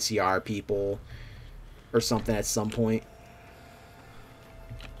with the NCR people or something at some point.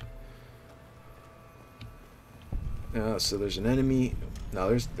 So there's an enemy.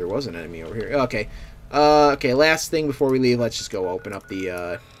 No, there was an enemy over here. Okay. Okay, last thing before we leave, let's just go open up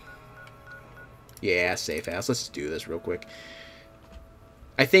the yeah, safe house. Let's just do this real quick.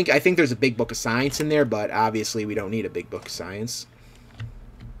 I think there's a big book of science in there, but obviously we don't need a big book of science.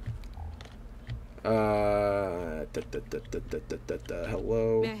 Hello.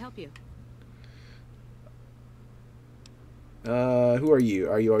 May I help you? Who are you?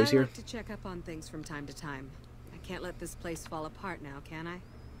 Are you always here? I like to check up on things from time to time. I can't let this place fall apart now, can I?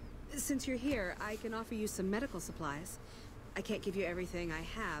 Since you're here, I can offer you some medical supplies. I can't give you everything I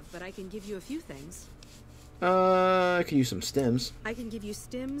have, but I can give you a few things. I can use some stims. I can give you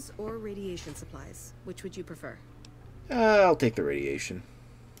stims or radiation supplies. Which would you prefer? I'll take the radiation.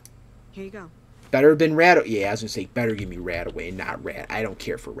 Here you go. Better have been Rad. Yeah, I was gonna say better give me Radaway, not Rad. I don't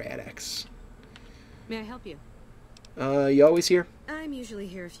care for Rad-X. May I help you? You always here? I'm usually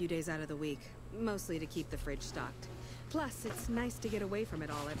here a few days out of the week, mostly to keep the fridge stocked. Plus, it's nice to get away from it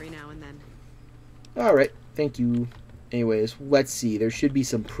all every now and then. All right, thank you. Anyways, let's see. There should be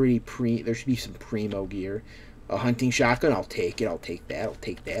some there should be some primo gear. A hunting shotgun. I'll take it. I'll take that. I'll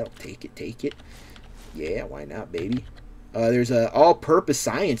take that. I'll take it. Take it. Yeah, why not, baby? There's a all-purpose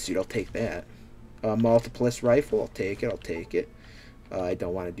science suit. I'll take that. A multiplis rifle. I'll take it. I'll take it. I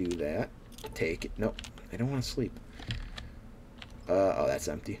don't want to do that. Take it. Nope. I don't want to sleep. Oh, that's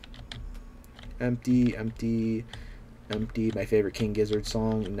empty. Empty, empty, empty. My favorite King Gizzard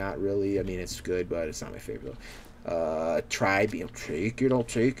song? Not really. I mean, it's good, but it's not my favorite, though. Tribe. I'll take it. I'll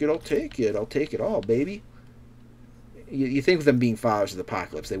take it. I'll take it. I'll take it all, baby. You think of them being followers of the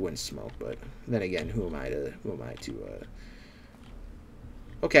apocalypse, they wouldn't smoke, but then again, who am I to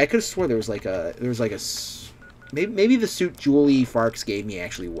Okay, I could have swore there was like a maybe the suit Julie Farks gave me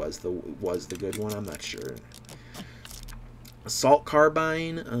actually was the good one. I'm not sure. Assault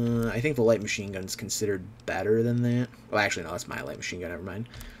carbine. I think the light machine gun's considered better than that. Well, actually, no, that's my light machine gun. Never mind.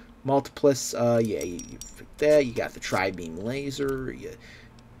 Multiplus. Yeah, you that. You got the tri-beam laser.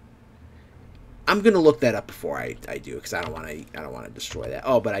 I'm gonna look that up before I do, because I don't want to destroy that.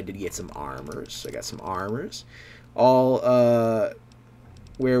 Oh, but I did get some armors. I got some armors. All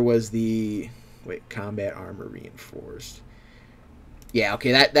where was the combat armor reinforced? Yeah,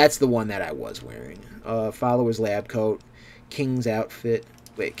 okay, that's the one that I was wearing. Follower's lab coat, King's outfit.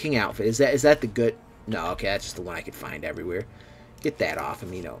 Wait, King outfit, is that the good? No, okay, that's just the one I could find everywhere. Get that off of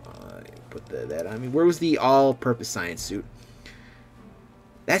me. No, put that on me. Where was the all-purpose science suit?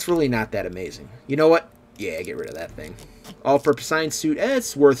 That's really not that amazing. You know what? Yeah, get rid of that thing. All-purpose science suit.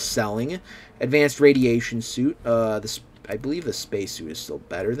 It's worth selling. Advanced radiation suit. I believe the space suit is still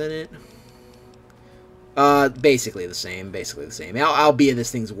better than it. Basically the same. Basically the same. Albeit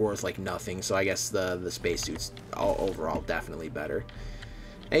this thing's worth like nothing, so I guess the space suit's overall definitely better.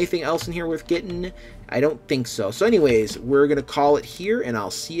 Anything else in here worth getting? I don't think so. So anyways, we're gonna call it here, and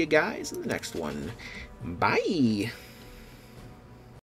I'll see you guys in the next one. Bye!